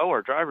saying, "Oh,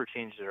 our driver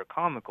changes are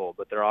comical,"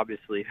 but they're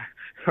obviously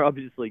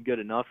good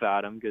enough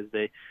at them because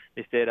they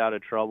stayed out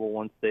of trouble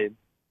once they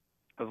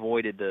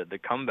avoided the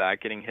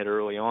comeback, getting hit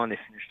early on. They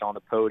finished on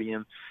the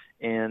podium.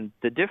 And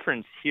the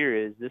difference here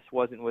is this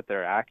wasn't with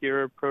their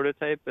Acura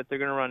prototype that they're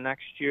going to run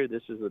next year.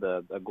 This is with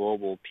a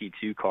global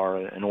P2 car,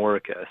 an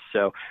Orica.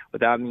 So what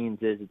that means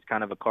is it's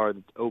kind of a car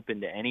that's open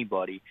to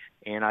anybody.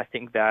 And I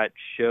think that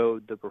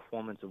showed the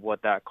performance of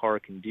what that car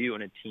can do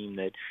in a team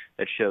that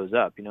shows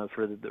up. You know,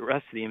 for the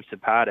rest of the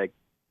IMSA paddock,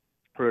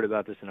 wrote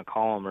about this in a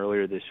column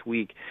earlier this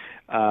week.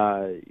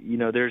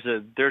 There's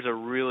a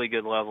really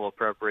good level of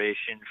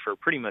preparation for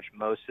pretty much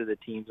most of the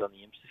teams on the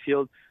IMSA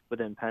field. But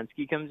then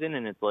Penske comes in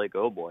and it's like,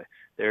 oh boy,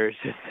 there's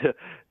just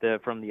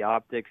from the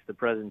optics, the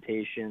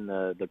presentation,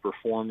 the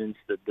performance,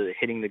 the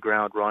hitting the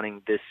ground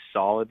running this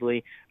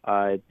solidly,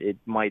 it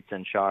might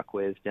send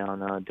shockwaves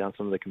down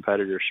some of the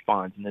competitors'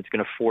 spines, and it's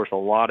going to force a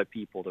lot of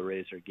people to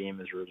raise their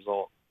game as a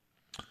result.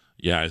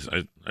 Yeah,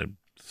 I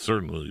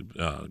certainly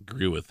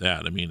agree with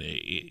that. I mean,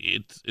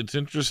 it's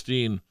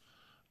interesting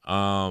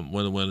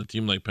when a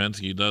team like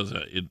Penske does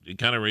that. It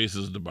kind of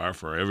raises the bar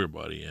for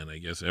everybody, and I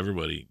guess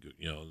everybody,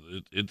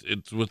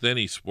 it's with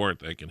any sport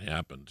that can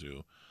happen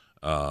too.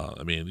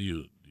 I mean,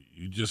 you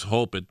just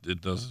hope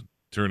it doesn't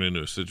turn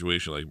into a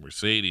situation like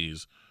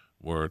Mercedes,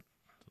 where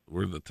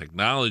the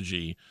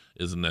technology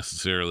isn't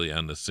necessarily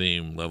on the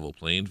same level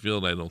playing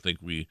field. I don't think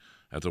we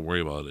have to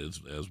worry about it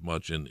as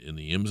much in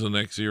the IMSA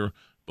next year.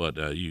 But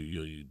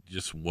you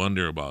just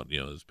wonder about,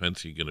 is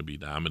Penske going to be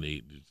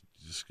dominate?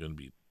 It's just going to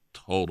be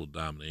total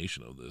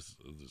domination of the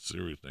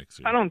series next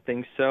year. I don't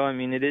think so. I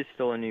mean, it is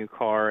still a new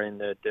car, and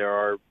that there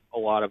are a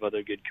lot of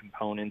other good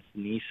components.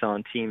 The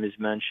Nissan team is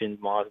mentioned.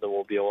 Mazda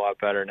will be a lot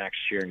better next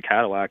year, and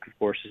Cadillac, of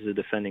course, is the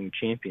defending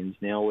champions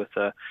now with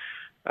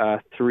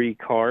 3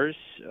 cars.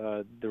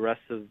 The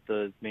rest of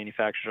the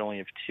manufacturers only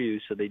have 2,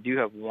 so they do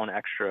have 1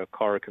 extra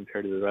car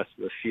compared to the rest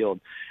of the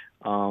field.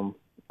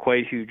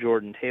 Quite who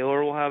Jordan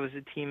Taylor will have as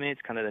a teammate.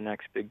 It's kind of the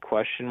next big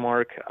question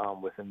mark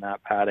within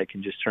that paddock,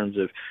 in just terms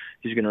of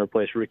who's going to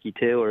replace Ricky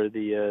Taylor.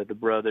 The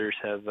brothers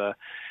have,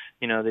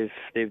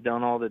 they've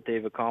done all that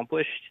they've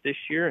accomplished this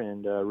year,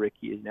 and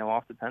Ricky is now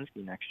off to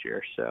Penske next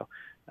year. So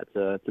that's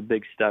a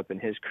big step in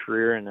his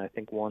career, and I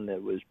think one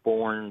that was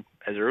born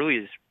as early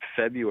as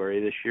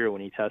February this year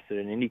when he tested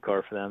an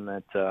IndyCar for them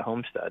at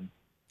Homestead.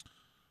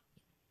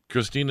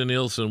 Christina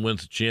Nielsen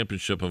wins the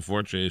championship.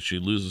 Unfortunately, she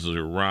loses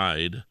her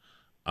ride.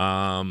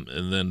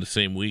 And then the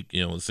same week,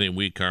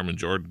 Carmen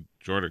Jordan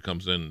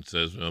comes in and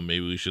says, well,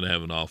 maybe we should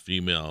have an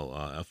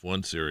all-female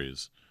F1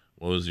 series.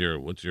 What's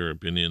your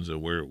opinions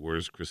of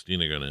where's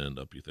Christina going to end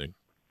up, you think?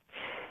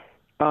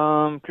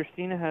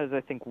 Christina has, I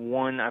think,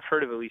 I've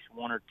heard of at least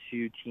one or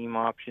two team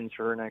options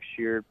for her next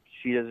year.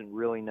 She doesn't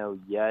really know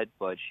yet,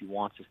 but she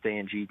wants to stay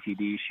in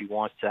GTD. She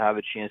wants to have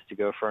a chance to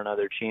go for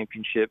another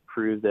championship,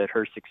 prove that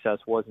her success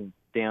wasn't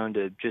down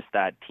to just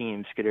that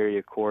team, Scuderia,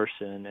 of course,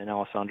 and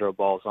Alessandro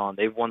Balzan.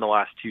 They've won the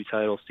last two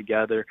titles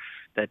together.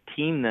 That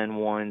team then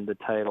won the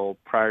title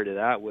prior to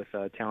that with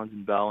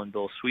Townsend Bell and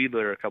Bill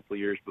Sweedler a couple of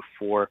years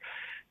before.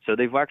 So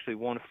they've actually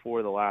won 4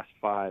 of the last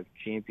 5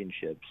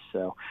 championships.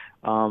 So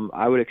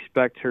I would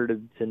expect her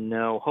to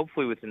know,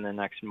 hopefully within the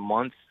next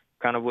month,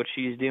 kind of what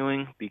she's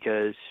doing,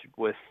 because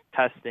with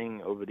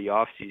testing over the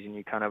off season,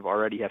 you kind of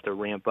already have to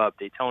ramp up.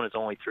 Daytona's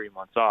only 3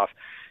 months off.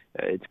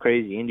 It's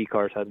crazy.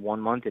 IndyCar's had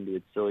 1 month into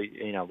its still,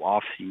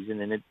 off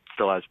season, and it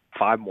still has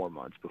 5 more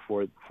months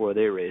before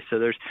they race. So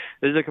there's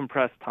a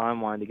compressed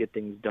timeline to get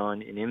things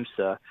done in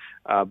IMSA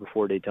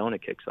before Daytona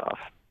kicks off.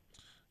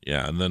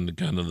 Yeah, and then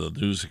kind of the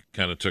news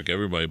kind of took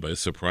everybody by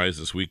surprise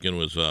this weekend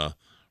was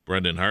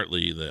Brendan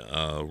Hartley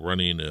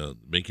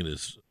making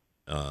his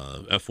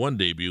F1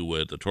 debut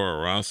with the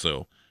Toro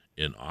Rosso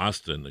in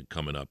Austin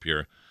coming up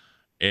here.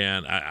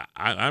 And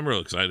I'm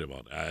real excited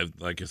about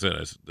it. Like I said,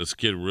 this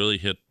kid really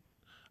hit.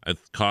 I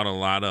caught a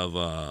lot of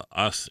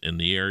us in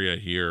the area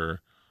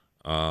here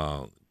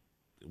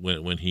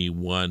when he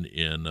won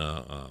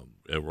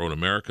at Road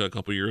America a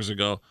couple years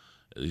ago.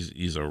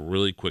 He's a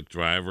really quick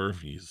driver.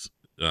 He's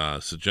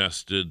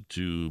suggested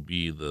to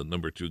be the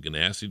number 2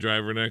 Ganassi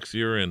driver next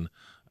year, and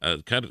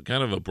kind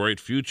of a bright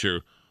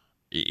future.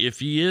 If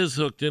he is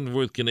hooked in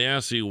with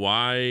Ganassi,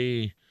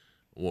 why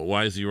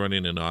is he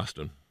running in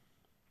Austin?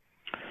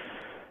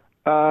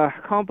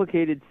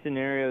 Complicated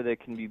scenario that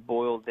can be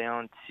boiled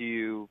down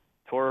to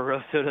Toro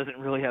Rosso doesn't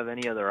really have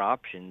any other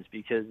options,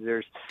 because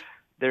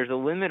there's a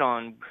limit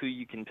on who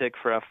you can pick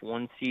for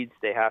F1 seats.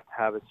 They have to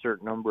have a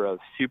certain number of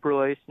super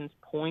license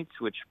points,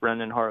 which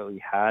Brendan Hartley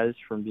has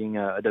from being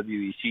a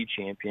WEC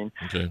champion.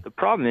 Okay. The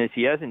problem is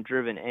he hasn't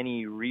driven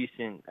any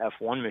recent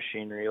F1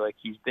 machinery. Like,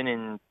 he's been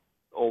in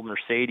old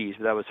Mercedes,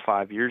 but that was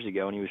 5 years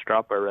ago, and he was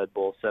dropped by Red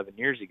Bull 7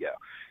 years ago.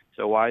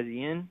 So why is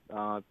he in?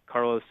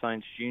 Carlos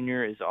Sainz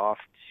Jr. is off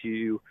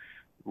to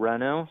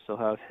Renault, so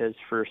he'll have his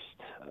first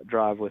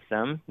drive with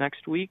them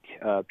next week.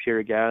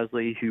 Pierre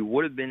Gasly, who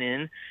would have been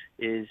in,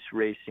 is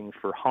racing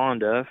for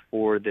Honda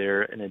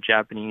in a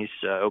Japanese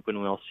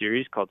open wheel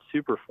series called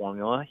Super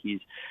Formula.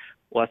 He's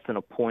less than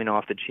a point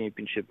off the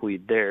championship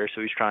lead there,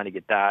 so he's trying to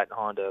get that.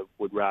 Honda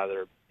would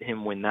rather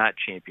him win that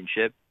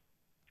championship.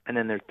 And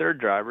then their third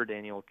driver,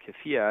 Daniel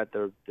Kvyat,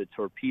 the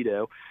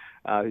Torpedo,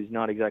 who's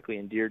not exactly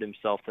endeared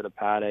himself to the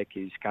paddock.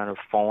 He's kind of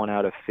fallen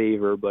out of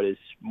favor, but is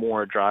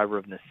more a driver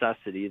of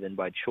necessity than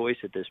by choice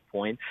at this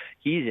point.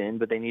 He's in,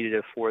 but they needed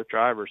a 4th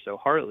driver. So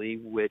Hartley,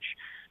 which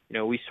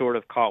we sort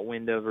of caught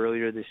wind of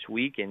earlier this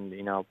week, and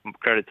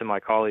credit to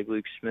my colleague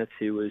Luke Smith,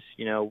 who was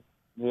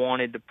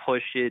wanted to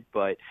push it,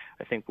 but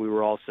I think we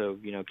were also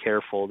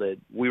careful that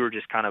we were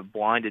just kind of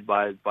blinded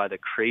by the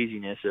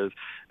craziness of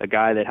a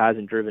guy that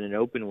hasn't driven an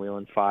open wheel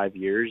in 5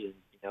 years, and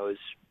is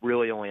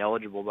really only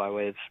eligible by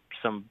way of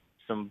some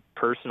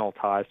personal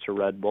ties to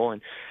Red Bull,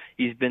 and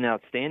he's been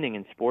outstanding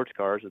in sports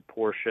cars with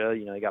Porsche.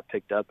 He got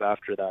picked up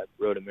after that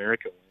Road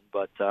America win,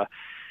 but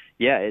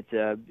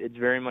it's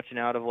very much an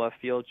out of left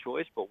field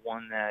choice, but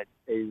one that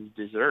is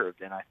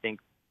deserved. And I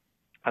think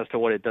as to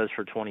what it does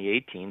for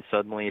 2018,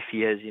 suddenly if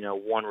he has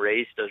one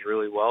race, does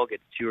really well,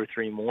 gets 2 or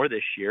 3 more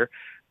this year,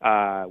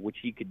 which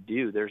he could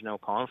do, there's no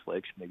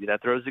conflicts. Maybe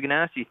that throws the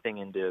Ganassi thing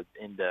into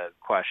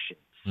question.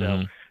 So.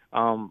 Mm-hmm.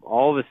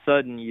 All of a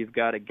sudden, you've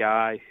got a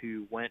guy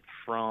who went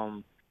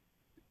from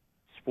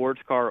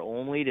sports car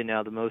only to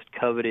now the most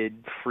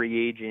coveted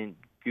free agent,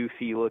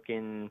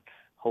 goofy-looking,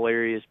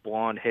 hilarious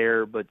blonde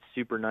hair, but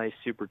super nice,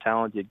 super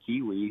talented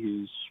Kiwi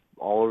who's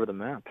all over the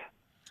map.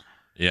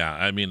 Yeah,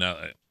 I mean,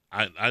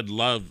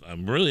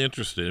 I'm really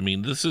interested. I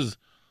mean, this is,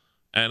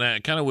 and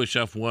I kind of wish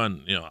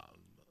F1,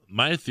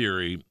 my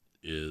theory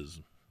is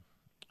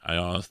I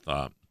always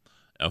thought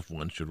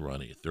F1 should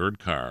run a 3rd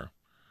car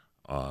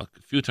a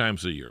few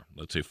times a year,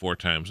 let's say 4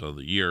 times of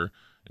the year,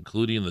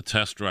 including the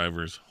test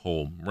driver's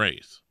home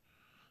race.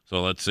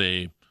 So let's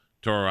say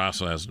Toro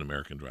Rosso has an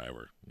American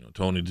driver.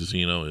 Tony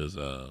DeZino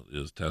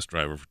is test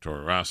driver for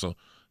Toro Rosso.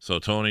 So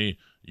Tony,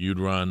 you'd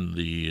run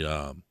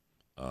the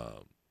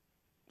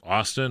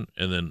Austin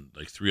and then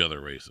like 3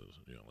 other races.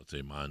 Let's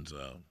say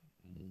Monza,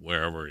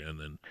 wherever, and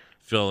then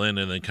fill in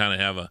and then kind of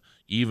have a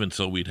even,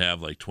 so we'd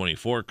have like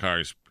 24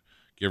 cars,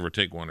 give or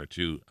take 1 or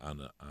 2 on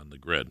the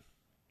grid.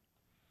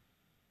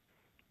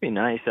 Be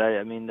nice.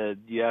 I mean,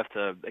 you have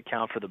to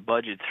account for the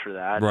budgets for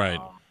that. Right.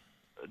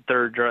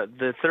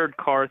 The 3rd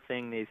car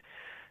thing, they've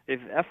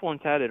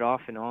F1's had it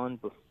off and on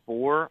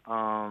before,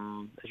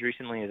 as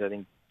recently as I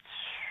think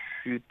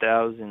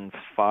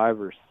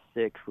 2005 or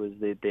 6 was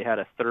they had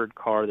a third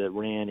car that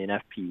ran in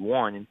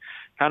FP1, and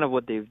kind of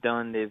what they've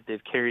done,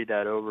 they've carried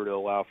that over to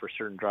allow for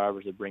certain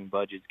drivers that bring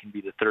budgets can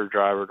be the third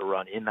driver to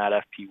run in that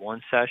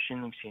FP1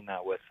 session. We've seen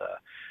that with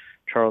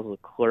Charles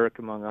Leclerc,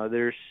 among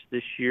others,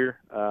 this year,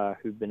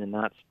 who've been in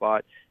that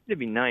spot. It'd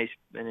be nice,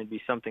 and it'd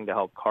be something to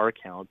help car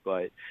count,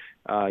 but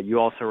you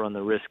also run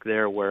the risk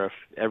there where if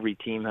every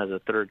team has a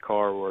third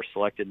car or a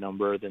selected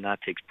number, then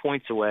that takes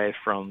points away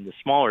from the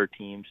smaller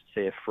teams.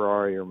 Say if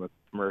Ferrari or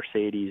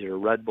Mercedes or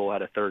Red Bull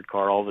had a third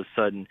car, all of a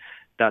sudden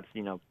that's,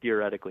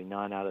 theoretically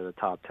 9 out of the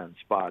top 10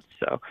 spots.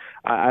 So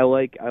I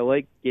like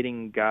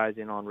getting guys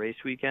in on race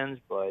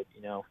weekends, but,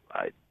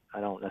 I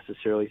don't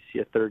necessarily see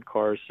a third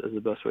car as the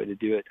best way to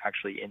do it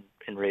actually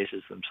in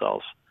races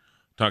themselves.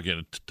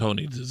 Talking to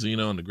Tony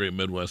DeZino on the Great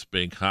Midwest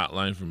Bank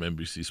Hotline from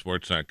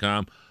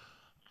NBCSports.com.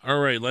 All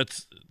right,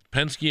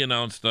 Penske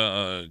announced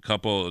a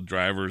couple of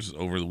drivers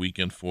over the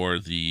weekend for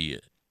the,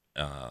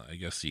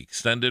 the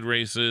extended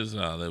races.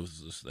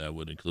 That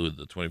would include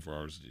the 24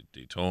 Hours of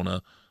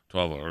Daytona,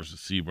 12 Hours of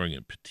Sebring,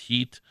 and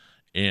Petite.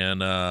 And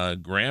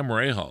Graham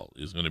Rahal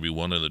is going to be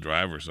one of the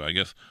drivers. So I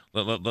guess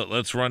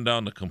let's run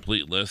down the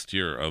complete list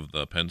here of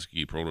the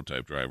Penske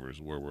prototype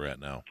drivers where we're at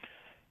now.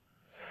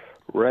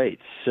 Right.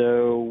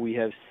 So we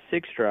have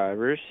 6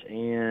 drivers,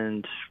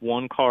 and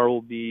one car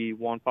will be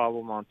Juan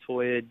Pablo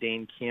Montoya,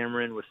 Dane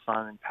Cameron with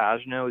Simon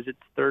Pagenaud as its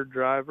third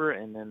driver,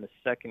 and then the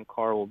second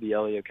car will be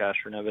Elio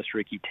Castroneves,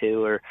 Ricky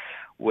Taylor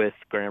with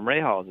Graham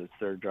Rahal as its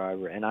third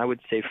driver. And I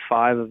would say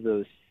 5 of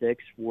those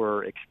 6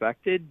 were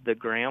expected. The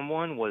Graham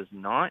one was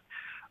not.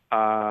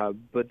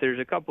 But there's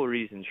a couple of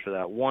reasons for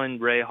that. One,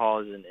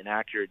 Rahal is an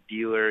accurate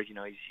dealer.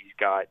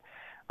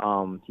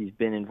 He's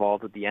been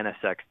involved with the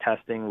NSX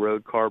testing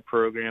road car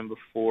program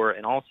before,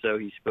 and also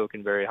he's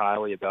spoken very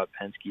highly about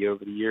Penske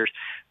over the years.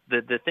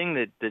 The thing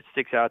that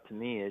sticks out to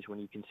me is when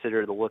you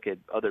consider the look at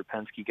other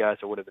Penske guys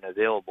that would have been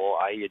available,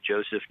 i.e.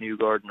 Joseph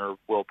Newgarden or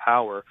Will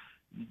Power,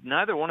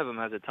 neither one of them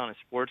has a ton of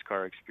sports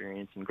car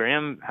experience, and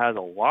Graham has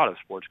a lot of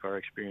sports car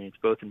experience,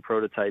 both in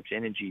prototypes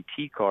and in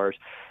GT cars.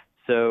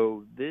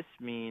 So this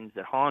means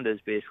that Honda is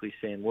basically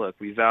saying, look,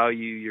 we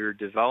value your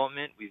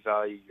development, we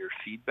value your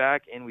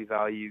feedback, and we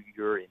value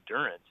your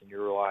endurance and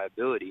your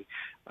reliability.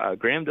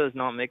 Graham does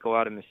not make a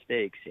lot of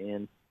mistakes,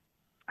 and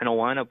in a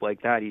lineup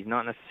like that, he's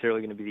not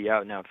necessarily going to be the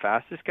out-and-out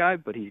fastest guy,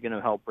 but he's going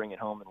to help bring it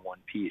home in one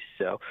piece.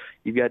 So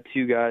you've got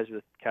 2 guys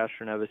with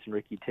Castroneves and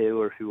Ricky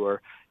Taylor who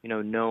are,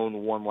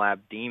 known one-lap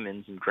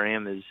demons, and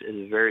Graham is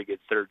a very good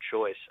third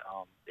choice,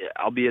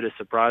 albeit a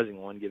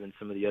surprising one given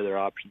some of the other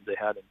options they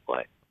had in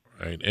play.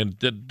 Right, and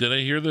did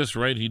I hear this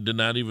right? He did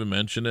not even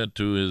mention it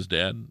to his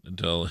dad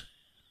until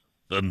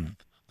the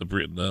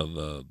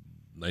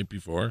night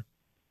before.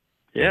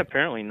 Yeah,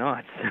 apparently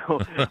not. So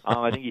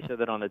I think he said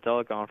that on a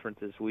teleconference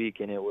this week,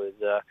 and it was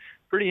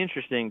pretty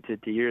interesting to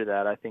hear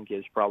that. I think it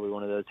was probably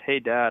one of those, hey,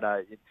 Dad,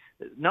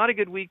 not a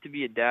good week to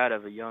be a dad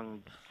of a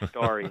young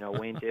star.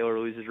 Wayne Taylor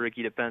loses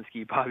Ricky to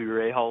Penske, Bobby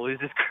Rahal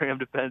loses Graham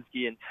to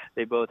Penske, and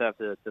they both have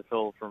to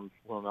fill from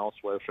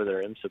elsewhere for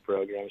their IMSA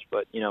programs.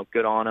 But,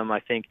 good on them. I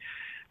think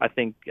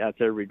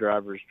that's every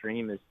driver's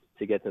dream is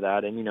to get to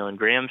that. And, in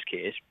Graham's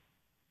case,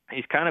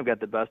 he's kind of got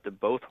the best of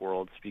both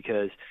worlds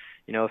because,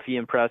 if he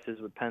impresses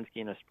with Penske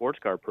in a sports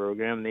car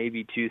program,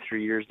 maybe 2-3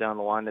 years down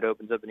the line that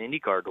opens up an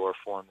IndyCar door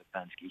for him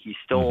at Penske. He's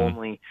still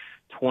only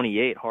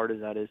 28, hard as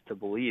that is to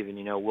believe. And,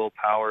 Will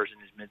Power's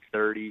in his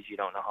mid-30s. You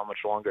don't know how much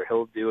longer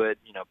he'll do it.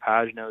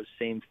 Pagenaud's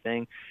same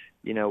thing.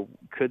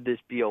 Could this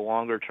be a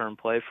longer-term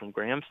play from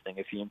Graham's thing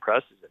if he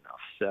impresses enough?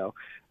 So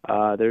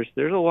there's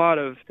a lot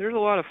of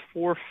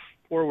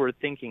forward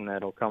thinking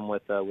that'll come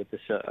with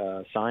this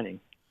signing.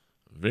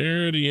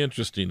 Very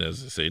interesting,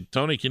 as I say.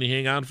 Tony, can you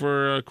hang on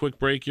for a quick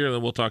break here, and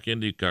then we'll talk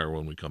IndyCar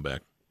when we come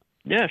back?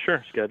 Yeah,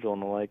 sure. Schedule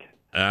and the like.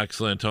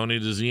 Excellent. Tony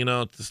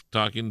DeZino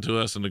talking to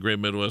us on the Great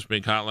Midwest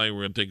Bank Hotline.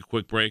 We're going to take a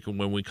quick break, and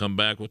when we come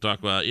back, we'll talk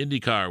about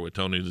IndyCar with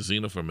Tony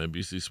DeZino from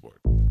NBC Sports.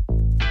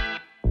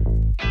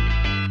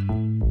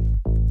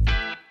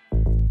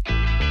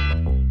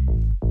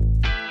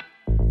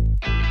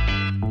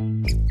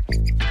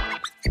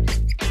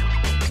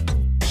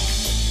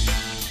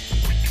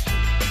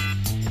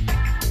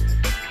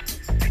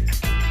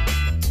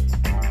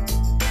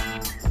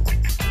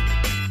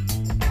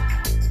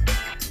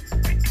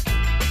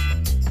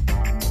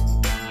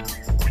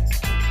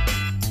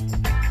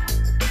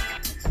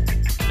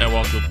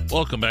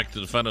 Welcome back to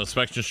the Final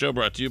Inspection Show,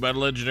 brought to you by the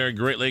legendary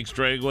Great Lakes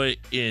Dragway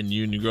in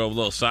Union Grove. A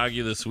little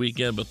soggy this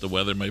weekend, but the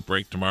weather might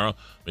break tomorrow.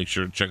 Make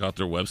sure to check out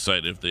their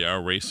website if they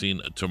are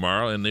racing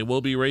tomorrow, and they will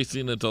be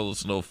racing until the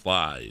snow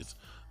flies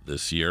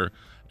this year.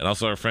 And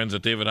also our friends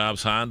at David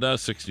Hobbs Honda,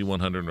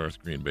 6100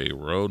 North Green Bay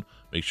Road.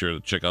 Make sure to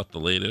check out the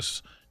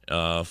latest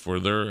for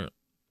their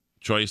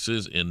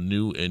choices in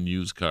new and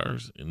used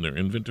cars in their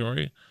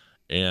inventory.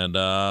 And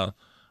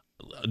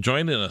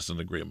joining us on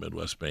the Great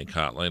Midwest Bank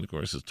Hotline, of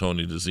course, is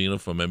Tony DeZino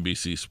from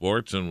NBC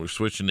Sports, and we're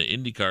switching to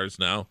IndyCars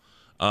now.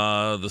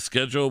 The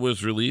schedule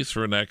was released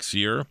for next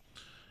year,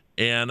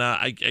 and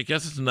I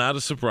guess it's not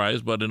a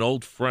surprise, but an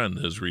old friend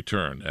has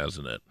returned,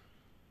 hasn't it?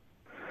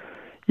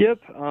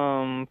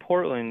 Yep,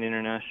 Portland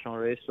International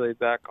Raceway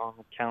back on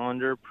the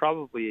calendar,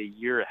 probably a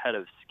year ahead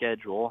of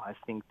schedule. I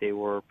think they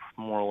were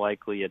more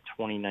likely a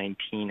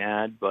 2019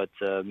 ad, but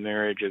a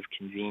marriage of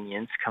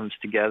convenience comes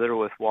together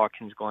with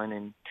Watkins Glen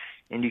and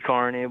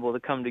IndyCar unable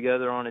to come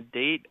together on a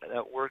date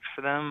that works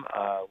for them.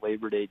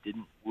 Labor Day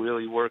didn't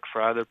really work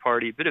for either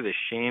party. A bit of a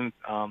shame.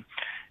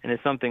 And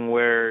it's something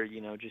where,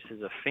 just as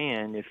a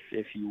fan,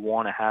 if you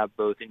want to have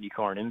both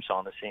IndyCar and IMSA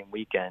on the same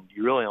weekend,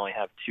 you really only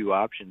have two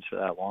options for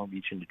that, Long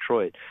Beach and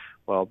Detroit.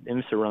 Well,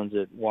 IMSA runs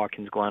at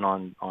Watkins Glen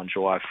on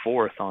July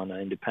 4th on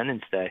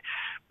Independence Day.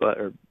 But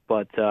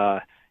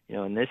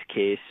in this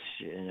case,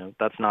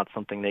 that's not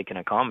something they can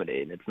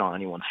accommodate, and it's not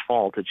anyone's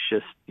fault. It's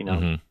just,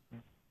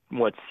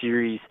 what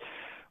series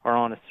are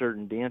on a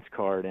certain dance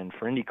card. And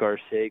for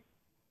IndyCar's sake,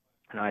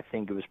 and I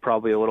think it was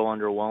probably a little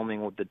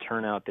underwhelming with the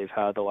turnout they've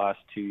had the last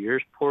 2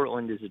 years.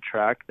 Portland is a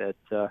track that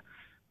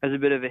has a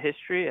bit of a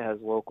history. It has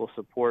local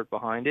support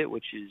behind it,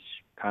 which is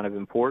kind of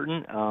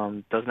important.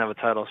 Doesn't have a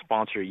title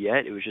sponsor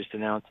yet. It was just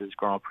announced as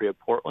Grand Prix of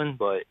Portland,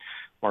 but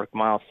Mark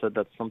Miles said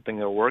that's something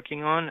they're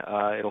working on.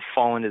 It'll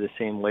fall into the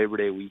same Labor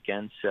Day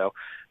weekend. So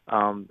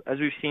as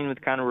we've seen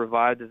with kind of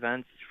revived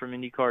events from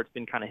IndyCar, it's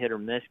been kind of hit or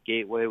miss.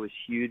 Gateway was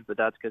huge, but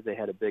that's because they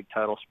had a big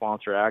title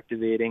sponsor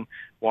activating.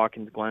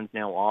 Watkins Glen's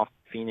now off.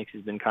 Phoenix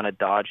has been kind of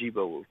dodgy,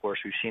 but of course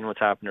we've seen what's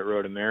happened at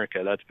Road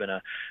America. That's been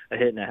a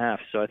hit and a half.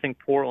 So I think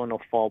Portland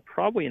will fall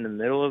probably in the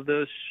middle of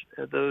those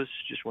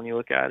just when you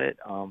look at it.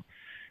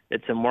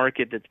 It's a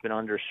market that's been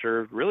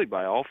underserved really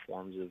by all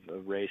forms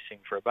of racing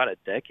for about a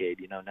decade.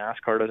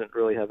 NASCAR doesn't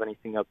really have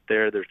anything up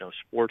there. There's no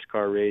sports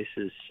car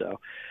races. So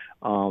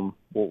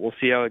we'll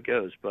see how it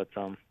goes. But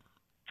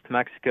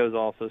Mexico is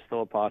also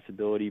still a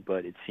possibility,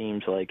 but it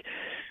seems like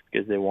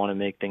because they want to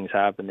make things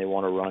happen, they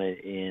want to run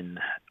it in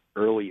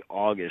early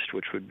August,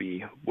 which would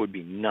be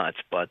nuts.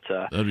 But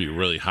that'd be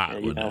really hot,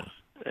 wouldn't it?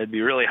 It'd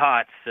be really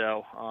hot.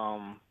 So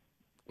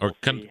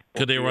could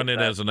they run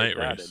it as a night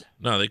race?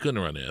 No, they couldn't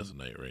run it as a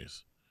night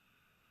race.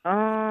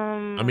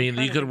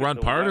 You could run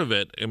part of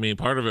it.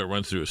 Part of it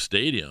runs through a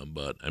stadium,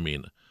 but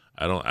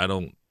I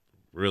don't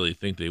really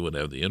think they would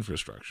have the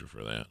infrastructure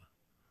for that.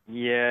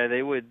 Yeah,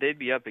 they would. They'd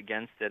be up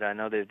against it. I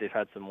know they've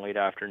had some late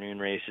afternoon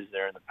races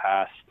there in the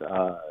past.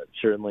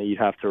 Certainly, you'd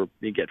have to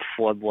get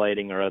flood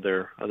lighting or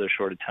other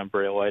sort of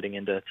temporary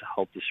lighting to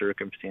help the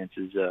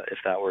circumstances if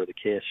that were the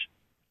case.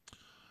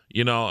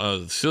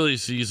 Silly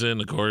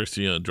season, of course.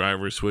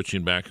 Drivers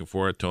switching back and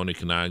forth. Tony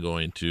Kanaan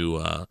going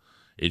to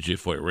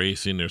AJ Foyt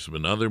Racing. There's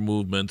been other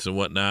movements and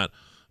whatnot.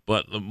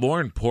 But the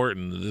more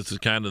important, this is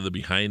kind of the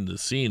behind the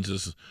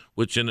scenes,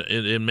 which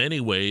in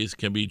many ways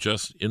can be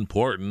just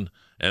important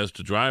as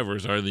to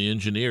drivers, are the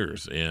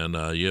engineers. And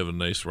you have a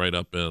nice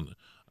write-up in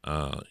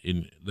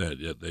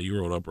that you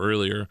wrote up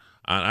earlier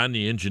on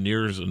the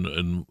engineers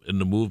and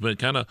the movement.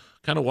 Kind of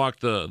walk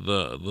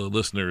the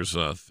listeners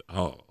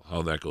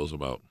how that goes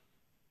about.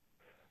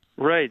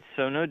 Right,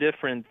 so no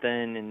different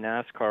than in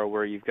NASCAR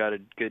where you've got a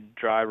good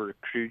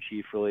driver-crew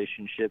chief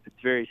relationship.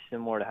 It's very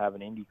similar to having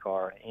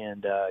IndyCar,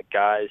 and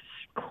guys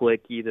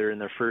click either in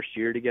their first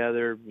year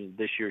together.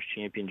 This year's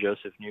champion,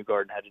 Joseph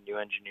Newgarden, had a new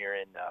engineer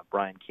in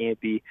Brian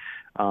Campy.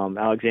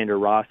 Alexander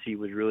Rossi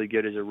was really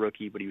good as a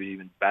rookie, but he was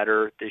even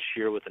better this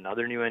year with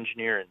another new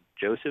engineer, and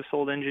Joseph's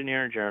old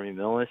engineer, Jeremy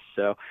Millis.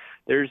 So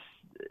there's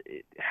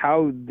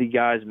how the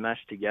guys mesh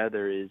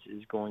together is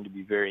going to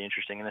be very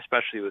interesting, and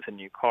especially with a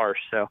new car.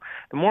 So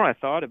the more I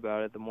thought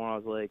about it, the more I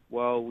was like,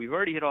 well, we've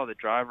already hit all the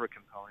driver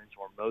components,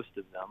 or most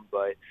of them,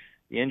 but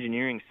the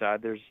engineering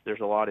side, there's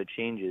a lot of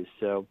changes.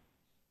 So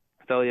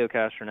Helio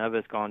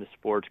Castroneves gone to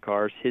sports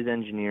cars. His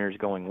engineer is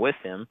going with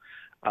him,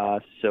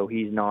 so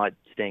he's not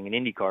staying in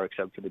IndyCar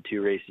except for the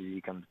two races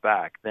he comes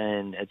back.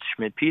 Then at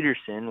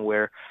Schmidt-Peterson,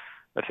 where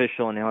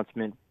official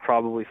announcement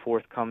probably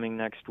forthcoming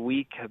next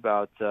week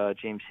about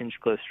James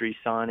Hinchcliffe's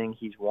re-signing.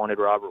 He's wanted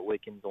Robert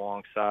Wickens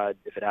alongside.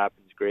 If it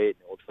happens, great.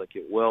 It looks like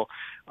it will.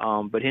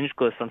 But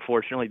Hinchcliffe's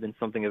unfortunately been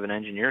something of an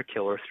engineer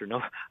killer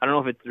I don't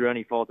know if it's through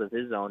any fault of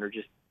his own or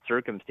just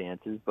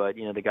circumstances, but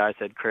the guys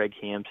had Craig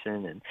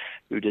Hampson and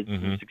who did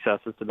some success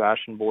with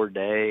Sebastian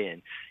Bourdais,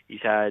 and he's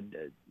had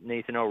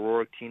Nathan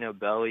O'Rourke, Tino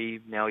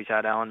Belli. Now he's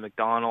had Alan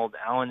McDonald.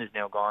 Alan has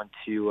now gone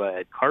to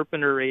Ed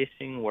Carpenter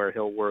Racing, where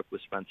he'll work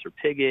with Spencer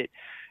Pigot.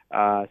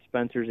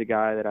 Spencer's a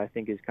guy that I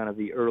think is kind of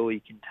the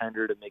early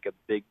contender to make a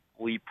big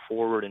leap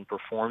forward in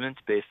performance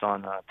based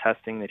on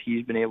testing that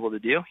he's been able to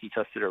do. He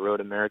tested at Road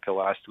America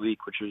last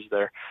week, which was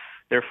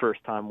their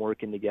first time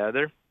working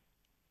together.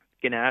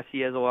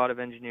 Ganassi has a lot of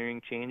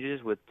engineering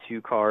changes with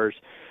two cars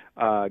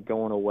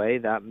going away.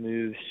 That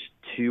moves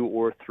 2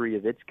 or 3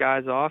 of its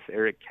guys off.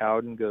 Eric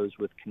Cowden goes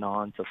with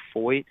Kanaan to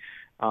Foyt.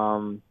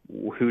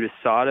 Who does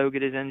Sato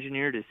get his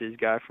engineer? Does his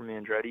guy from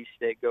Andretti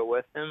go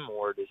with him,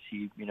 or does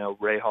he,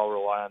 Ray Hall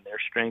rely on their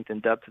strength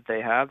and depth that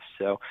they have?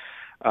 So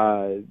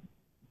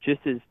just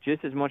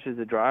as much as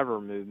the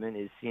driver movement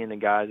is seeing the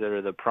guys that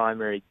are the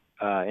primary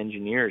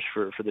engineers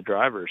for the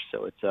drivers.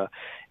 So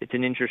it's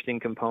an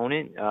interesting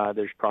component.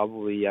 There's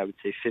probably, I would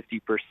say,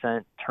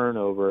 50%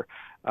 turnover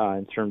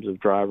in terms of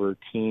driver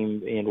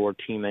team and or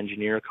team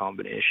engineer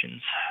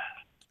combinations.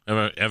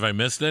 Have I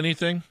missed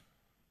anything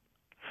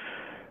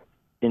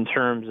In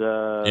terms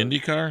of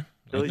IndyCar?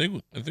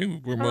 Really? I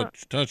think we're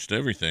much touched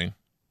everything.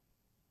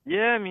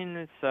 Yeah, I mean,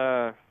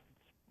 it's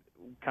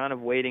kind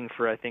of waiting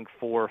for, I think,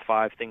 4 or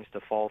 5 things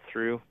to fall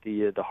through.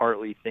 The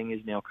Hartley thing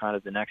is now kind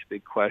of the next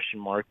big question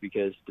mark,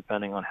 because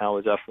depending on how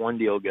his F1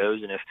 deal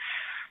goes, and if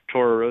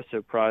Toro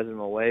Rosso pries him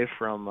away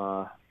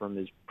from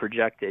his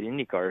projected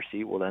IndyCar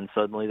seat, well, then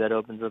suddenly that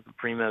opens up a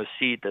Primoz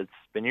seat that's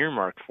been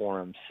earmarked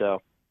for him.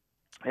 So,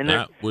 and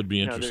that would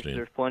be interesting.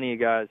 There's plenty of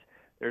guys.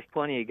 There's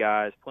plenty of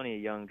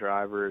young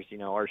drivers,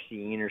 R.C.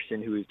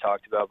 Enerson, who we've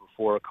talked about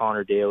before,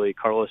 Connor Daly,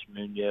 Carlos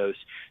Munoz,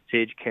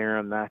 Sage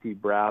Karam, Matthew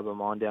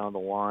Brabham, on down the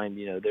line.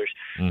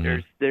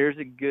 There's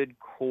a good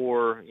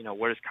core.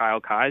 What does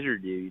Kyle Kaiser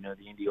do?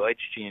 The Indy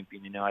Lights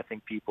champion. I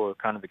think people are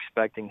kind of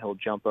expecting he'll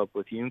jump up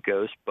with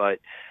Juncos, but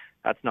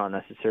that's not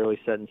necessarily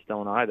set in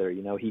stone either.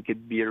 He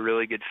could be a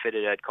really good fit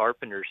at Ed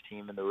Carpenter's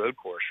team in the road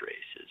course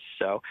races.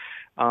 So,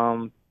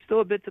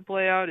 still a bit to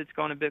play out. It's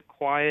gone a bit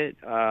quiet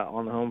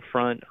on the home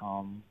front,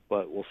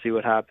 but we'll see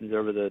what happens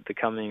over the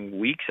coming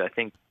weeks. I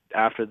think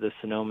after the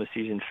Sonoma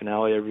season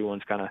finale,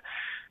 everyone's kind of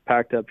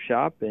packed up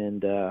shop,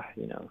 and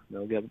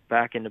they'll get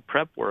back into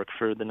prep work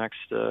for the next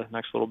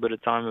little bit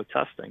of time of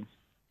testing.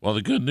 Well,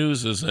 the good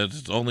news is that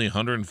it's only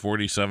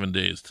 147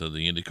 days to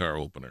the IndyCar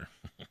opener.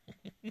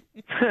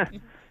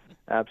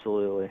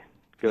 Absolutely.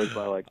 Goes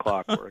by like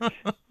clockwork.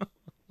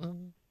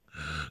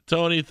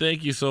 Tony,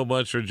 thank you so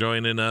much for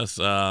joining us.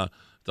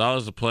 It's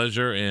always a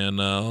pleasure, and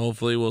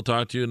hopefully we'll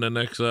talk to you in the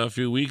next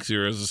few weeks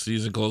here as the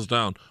season closes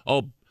down.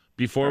 Oh,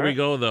 before we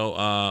go,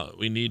 though,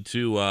 we need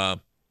to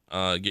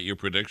get your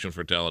prediction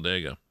for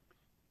Talladega.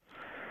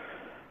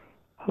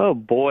 Oh,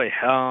 boy.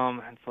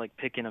 It's like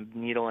picking a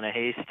needle in a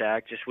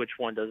haystack. Just which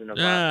one doesn't have...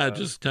 Yeah,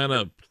 just kind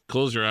of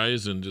close your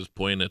eyes and just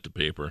point at the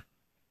paper.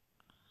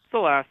 It's the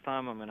last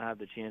time I'm going to have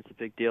the chance to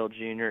pick Dale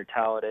Jr. at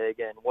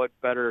Talladega, and what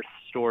better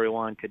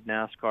storyline could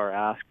NASCAR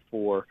ask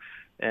for,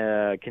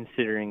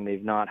 considering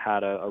they've not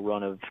had a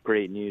run of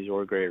great news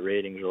or great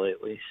ratings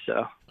lately.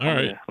 So, all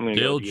right, I'm gonna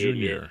Dale go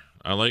Jr.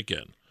 I like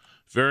it.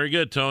 Very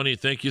good, Tony.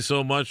 Thank you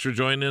so much for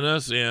joining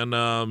us, and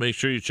make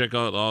sure you check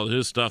out all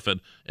his stuff at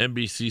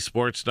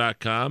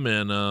NBCSports.com,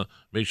 and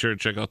make sure to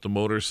check out the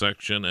motor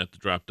section at the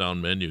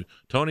drop-down menu.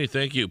 Tony,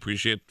 thank you.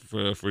 Appreciate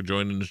for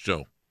joining the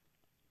show.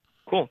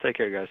 Cool. Take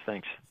care, guys.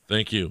 Thanks.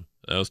 Thank you.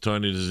 That was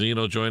Tony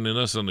DeZino joining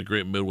us on the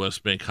Great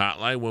Midwest Bank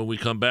Hotline. When we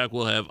come back,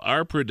 we'll have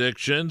our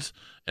predictions,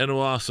 and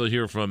we'll also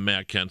hear from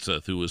Matt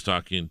Kenseth, who was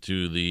talking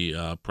to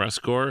the press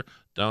corps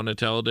down at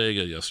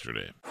Talladega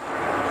yesterday.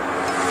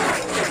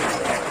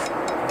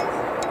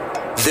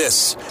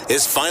 This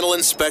is Final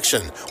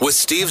Inspection with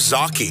Steve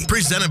Zocchi,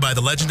 presented by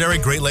the legendary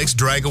Great Lakes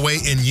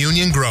Dragaway in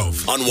Union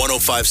Grove on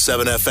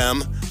 105.7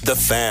 FM, The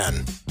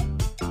Fan.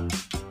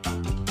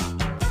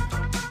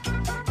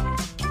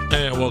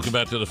 And welcome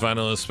back to the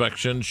Final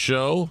Inspection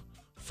Show.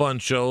 Fun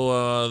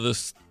show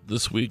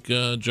this week,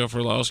 Jeff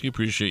Orlowski.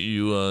 Appreciate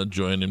you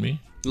joining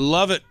me.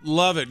 Love it.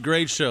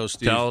 Great show,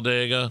 Steve.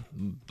 Talladega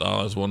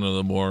is one of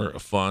the more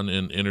fun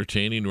and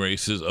entertaining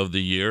races of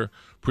the year.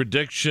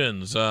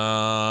 Predictions,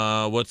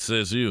 what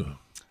says you?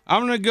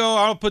 I'm going to go,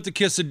 I'll put the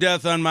kiss of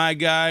death on my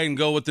guy and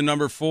go with the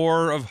number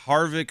 4 of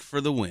Harvick for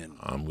the win.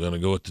 I'm going to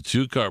go with the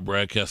 2-car,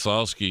 Brad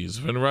Keselowski. He's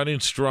been running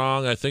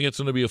strong. I think it's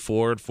going to be a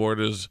Ford. Ford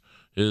is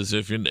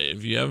if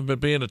you haven't been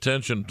paying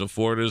attention to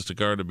Ford is the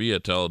car to be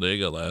at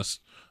Talladega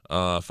last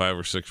 5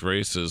 or 6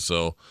 races.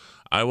 So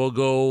I will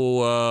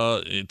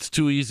go. It's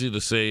too easy to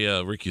say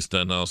Ricky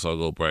Stenhouse. I'll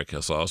go Brad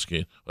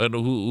Keselowski. And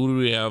who do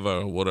we have?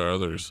 What are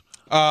others?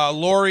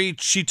 Lori,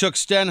 she took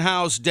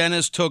Stenhouse.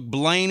 Dennis took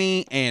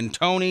Blaney, and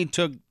Tony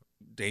took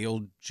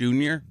Dale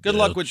Jr. Good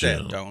luck with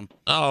that, Tone.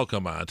 Oh,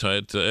 come on,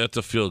 it's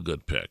a feel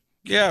good pick.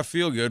 Yeah,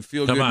 feel good.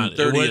 Come good. On, in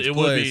 30th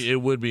place.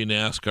 It would be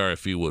NASCAR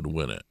if he would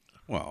win it.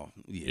 Well,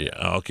 yeah.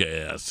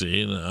 Okay. Yeah.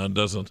 See, it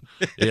doesn't.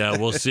 Yeah,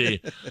 we'll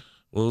see.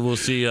 We'll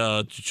see.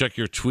 Check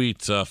your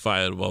tweets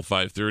about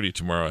 5:30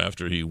 tomorrow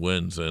after he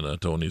wins, and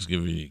Tony's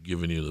giving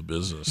you the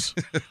business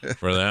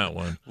for that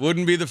one.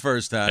 Wouldn't be the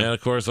first time. And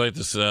of course, I'd like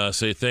to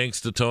say thanks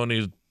to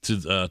Tony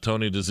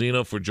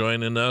DeZino for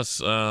joining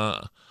us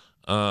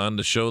on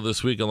the show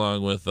this week,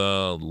 along with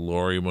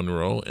Lori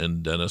Monroe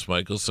and Dennis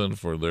Michelson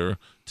for their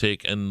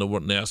take in the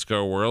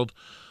NASCAR world.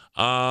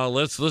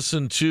 Let's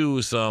listen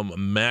to some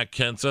Matt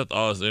Kenseth.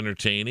 Always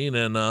entertaining,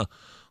 and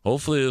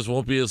hopefully this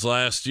won't be his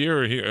last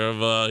year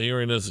of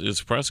hearing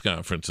his press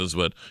conferences.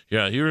 But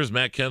yeah, here is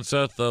Matt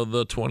Kenseth of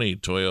the 20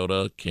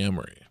 Toyota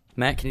Camry.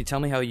 Matt, can you tell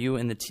me how you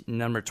and the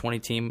number 20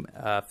 team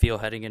feel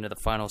heading into the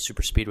final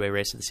super speedway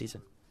race of the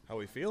season? How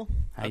we feel?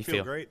 How you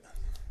feel? Great.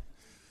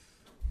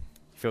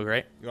 You feel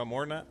great? You want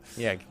more than that?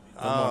 Yeah.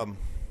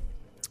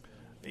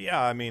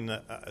 Yeah, I mean,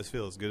 I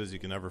feel as good as you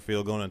can ever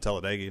feel going to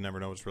Talladega. You never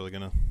know what's really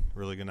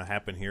gonna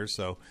happen here.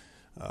 So,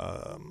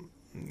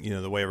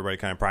 the way everybody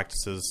kind of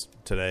practices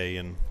today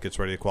and gets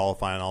ready to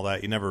qualify and all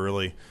that, you never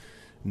really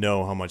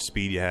know how much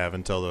speed you have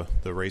until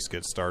the race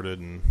gets started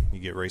and you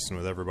get racing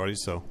with everybody.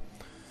 So,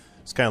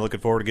 just kind of looking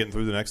forward to getting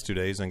through the next 2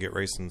 days and get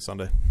racing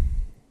Sunday.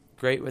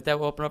 Great. With that,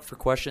 we'll open up for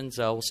questions.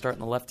 We'll start on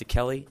the left to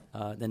Kelly,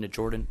 then to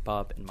Jordan,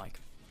 Bob, and Mike.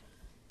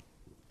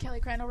 Kelly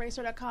Crandall,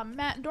 Racer.com.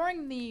 Matt,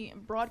 during the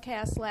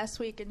broadcast last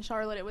week in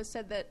Charlotte, it was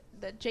said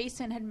that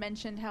Jason had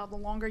mentioned how the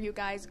longer you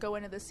guys go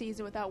into the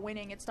season without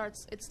winning, it's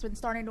been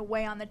starting to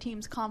weigh on the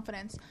team's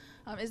confidence.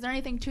 Is there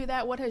anything to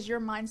that? What has your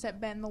mindset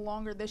been the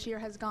longer this year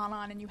has gone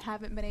on and you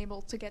haven't been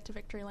able to get to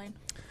victory lane?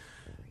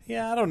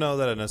 Yeah, I don't know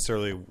that it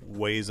necessarily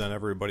weighs on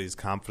everybody's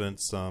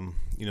confidence,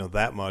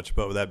 that much.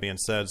 But with that being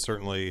said,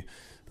 certainly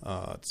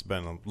it's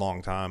been a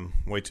long time,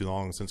 way too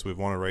long since we've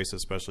won a race,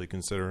 especially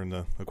considering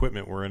the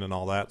equipment we're in and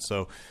all that.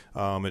 So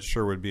it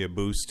sure would be a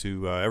boost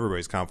to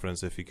everybody's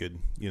confidence if you could,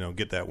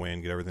 get that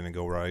win, get everything to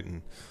go right,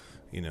 and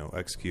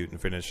execute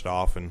and finish it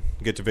off and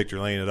get to victory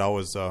lane. It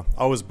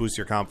always boosts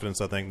your confidence,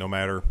 I think, no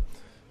matter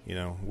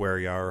where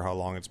you are or how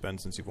long it's been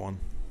since you've won.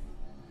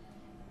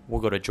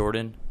 We'll go to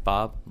Jordan,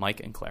 Bob,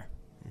 Mike, and Claire.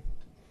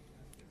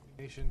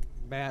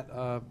 Matt,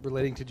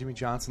 relating to Jimmy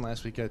Johnson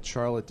last week at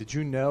Charlotte, did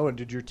you know and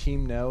did your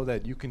team know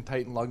that you can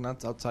tighten lug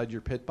nuts outside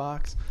your pit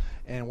box?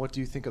 And what do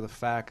you think of the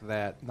fact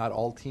that not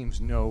all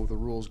teams know the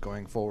rules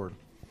going forward?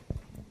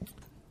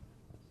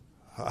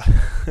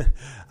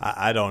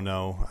 I don't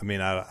know. I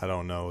mean, I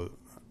don't know.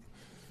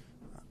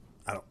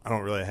 I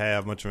don't really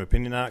have much of an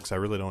opinion on it because I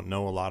really don't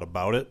know a lot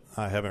about it.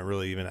 I haven't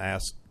really even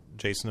asked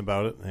Jason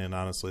about it, and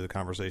honestly, the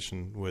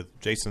conversation with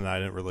Jason and I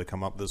didn't really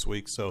come up this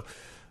week. So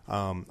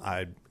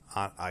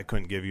I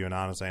couldn't give you an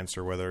honest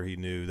answer whether he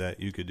knew that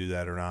you could do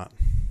that or not.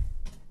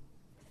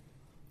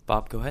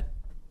 Bob, go ahead.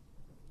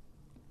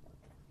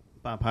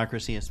 Bob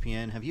Parkhurst,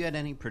 ESPN. Have you had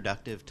any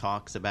productive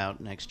talks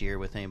about next year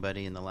with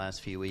anybody in the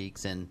last few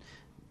weeks? And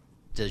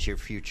does your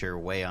future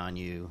weigh on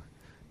you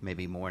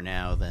maybe more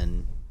now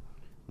than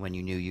when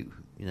you knew you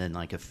than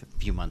like a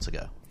few months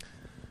ago?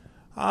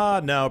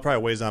 No, it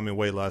probably weighs on me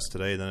way less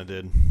today than it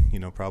did,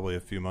 probably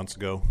a few months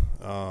ago.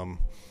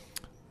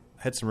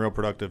 Had some real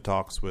productive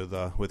talks with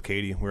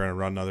Katie. We were on a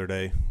run the other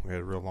day. We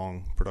had a real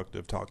long,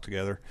 productive talk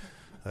together.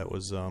 That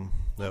was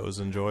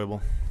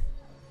enjoyable.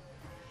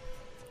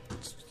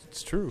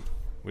 It's true.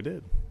 We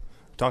did.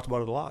 We talked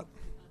about it a lot.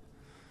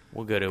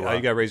 We'll go to. You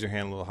got to raise your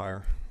hand a little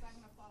higher.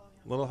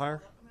 A little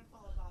higher.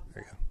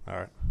 There you go. All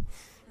right.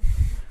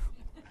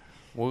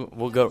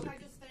 We'll go. You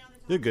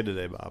look good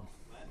today, Bob.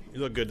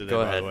 You look good today,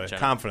 go by ahead, the way. Jenna.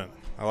 Confident.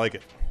 I like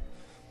it.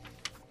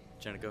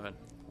 Jenna, go ahead.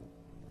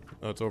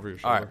 Oh, it's over your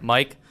shoulder. All right,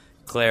 Mike,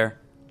 Claire,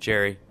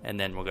 Jerry, and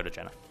then we'll go to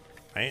Jenna.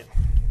 Man,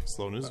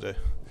 slow news day.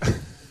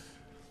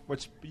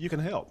 Which you can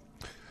help.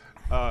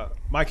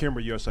 Mike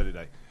Hember, USA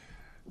Today.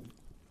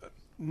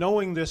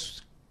 Knowing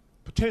this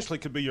potentially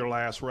could be your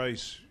last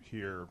race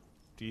here,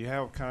 do you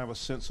have kind of a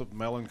sense of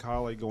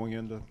melancholy going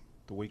into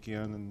the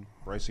weekend and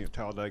racing at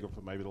Talladega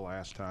for maybe the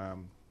last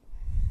time,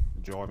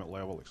 enjoyment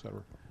level, et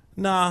cetera?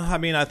 Nah, I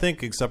mean, I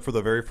think except for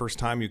the very first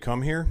time you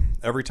come here,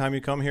 every time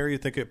you come here, you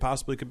think it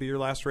possibly could be your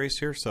last race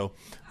here. So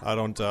I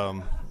don't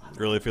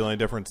really feel any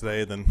different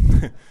today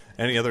than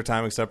any other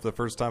time except for the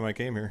first time I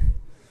came here.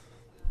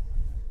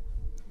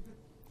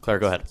 Claire,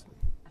 go ahead.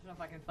 I don't know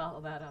if I can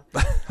follow that up.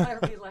 Claire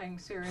B. Lang,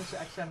 Sirius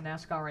XM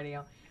NASCAR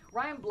Radio.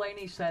 Ryan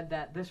Blaney said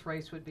that this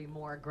race would be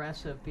more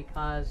aggressive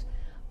because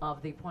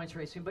of the points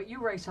racing, but you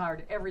race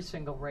hard every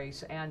single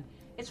race, and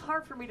it's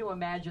hard for me to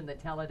imagine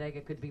that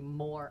Talladega could be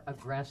more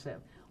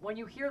aggressive. When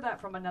you hear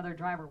that from another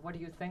driver, what do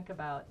you think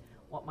about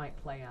what might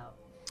play out?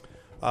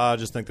 I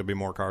just think there'll be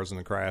more cars in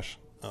the crash.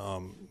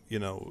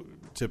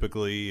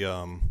 Typically,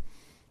 I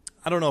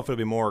don't know if it'll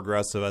be more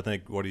aggressive. I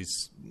think what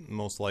he's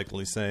most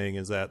likely saying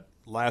is that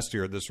last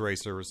year at this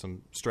race there was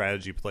some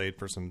strategy played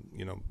for some,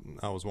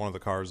 I was one of the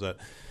cars that,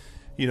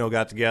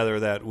 got together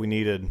that we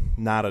needed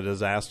not a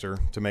disaster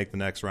to make the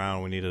next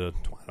round. We needed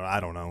I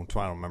don't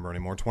remember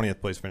anymore,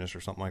 20th place finish or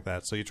something like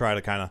that. So you try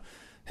to kind of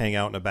hang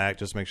out in the back,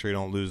 just make sure you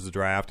don't lose the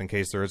draft in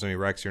case there is any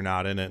wrecks, you're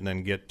not in it, and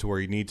then get to where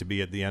you need to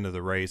be at the end of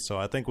the race. So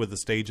I think with the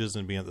stages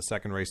and being at the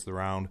second race of the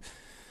round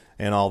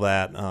and all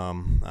that,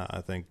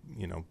 I think,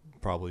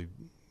 probably,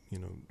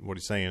 what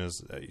he's saying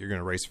is you're going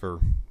to race for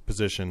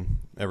position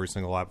every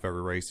single lap of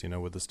every race,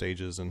 with the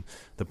stages and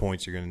the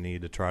points you're going to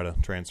need to try to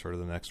transfer to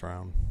the next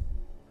round.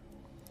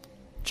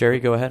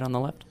 Jerry, go ahead on the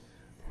left.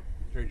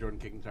 Jerry Jordan,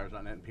 Kicking Tires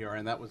on NPR,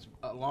 and that was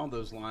along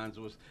those lines.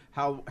 Was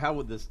how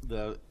would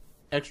the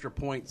extra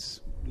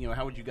points,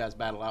 how would you guys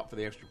battle out for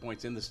the extra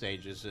points in the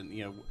stages,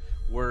 and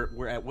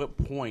we're at what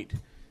point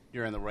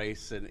during the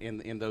race and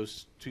in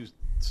those two?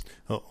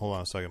 Oh, hold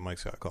on a second,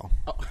 Mike's got a call.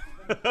 Oh.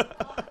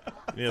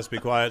 You just be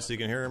quiet so you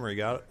can hear him, or you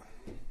got it?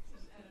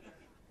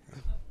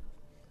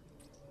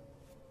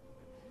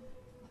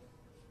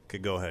 Okay,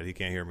 go ahead. He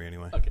can't hear me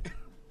anyway. Okay.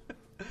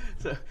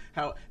 So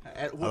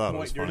at what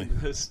point during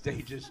those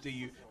stages do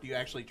you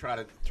actually try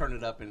to turn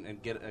it up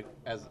and get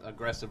as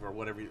aggressive or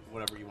whatever you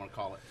want to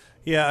call it?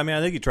 Yeah, I mean,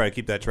 I think you try to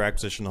keep that track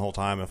position the whole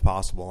time if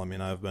possible. I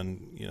mean, I've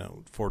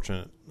been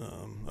fortunate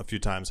a few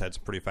times, had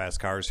some pretty fast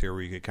cars here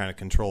where you could kind of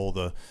control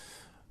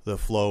the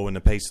flow and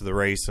the pace of the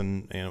race,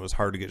 and it was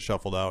hard to get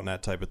shuffled out and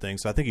that type of thing.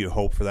 So I think you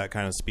hope for that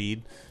kind of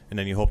speed, and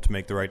then you hope to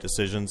make the right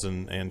decisions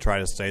and try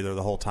to stay there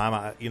the whole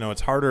time.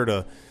 It's harder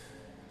to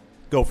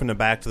go from the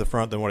back to the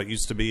front than what it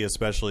used to be,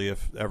 especially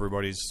if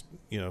everybody's,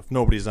 if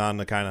nobody's on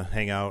to kind of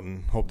hang out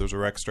and hope there's a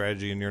wreck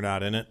strategy and you're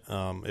not in it.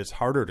 It's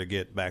harder to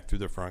get back through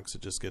the front because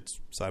it just gets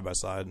side by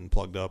side and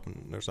plugged up,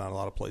 and there's not a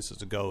lot of places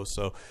to go.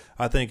 So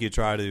I think you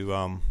try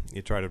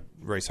to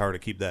race hard to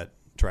keep that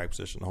track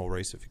position the whole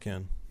race if you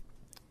can.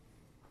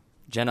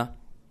 Jenna,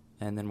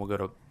 and then we'll go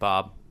to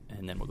Bob,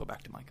 and then we'll go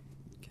back to Mike.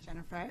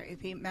 Jennifer,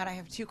 AP. Matt, I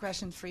have 2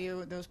 questions for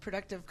you. Those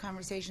productive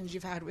conversations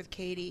you've had with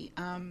Katie,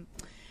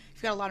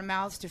 you've got a lot of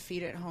mouths to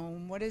feed at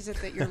home. What is it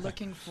that you're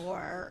looking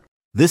for?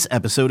 This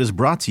episode is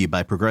brought to you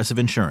by Progressive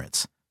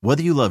Insurance.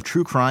 Whether you love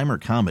true crime or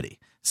comedy,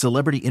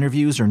 celebrity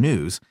interviews or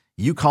news,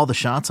 you call the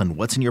shots on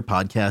what's in your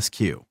podcast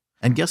queue.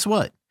 And guess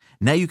what?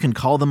 Now you can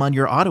call them on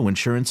your auto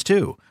insurance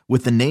too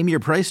with the Name Your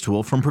Price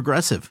tool from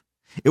Progressive.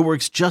 It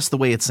works just the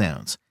way it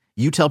sounds.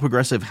 You tell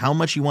Progressive how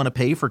much you want to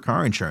pay for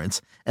car insurance,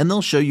 and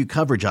they'll show you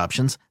coverage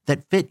options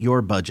that fit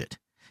your budget.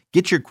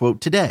 Get your quote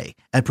today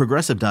at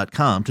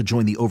Progressive.com to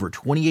join the over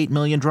 28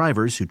 million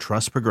drivers who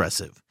trust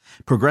Progressive.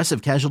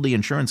 Progressive Casualty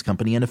Insurance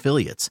Company and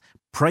Affiliates.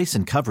 Price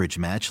and coverage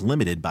match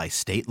limited by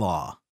state law.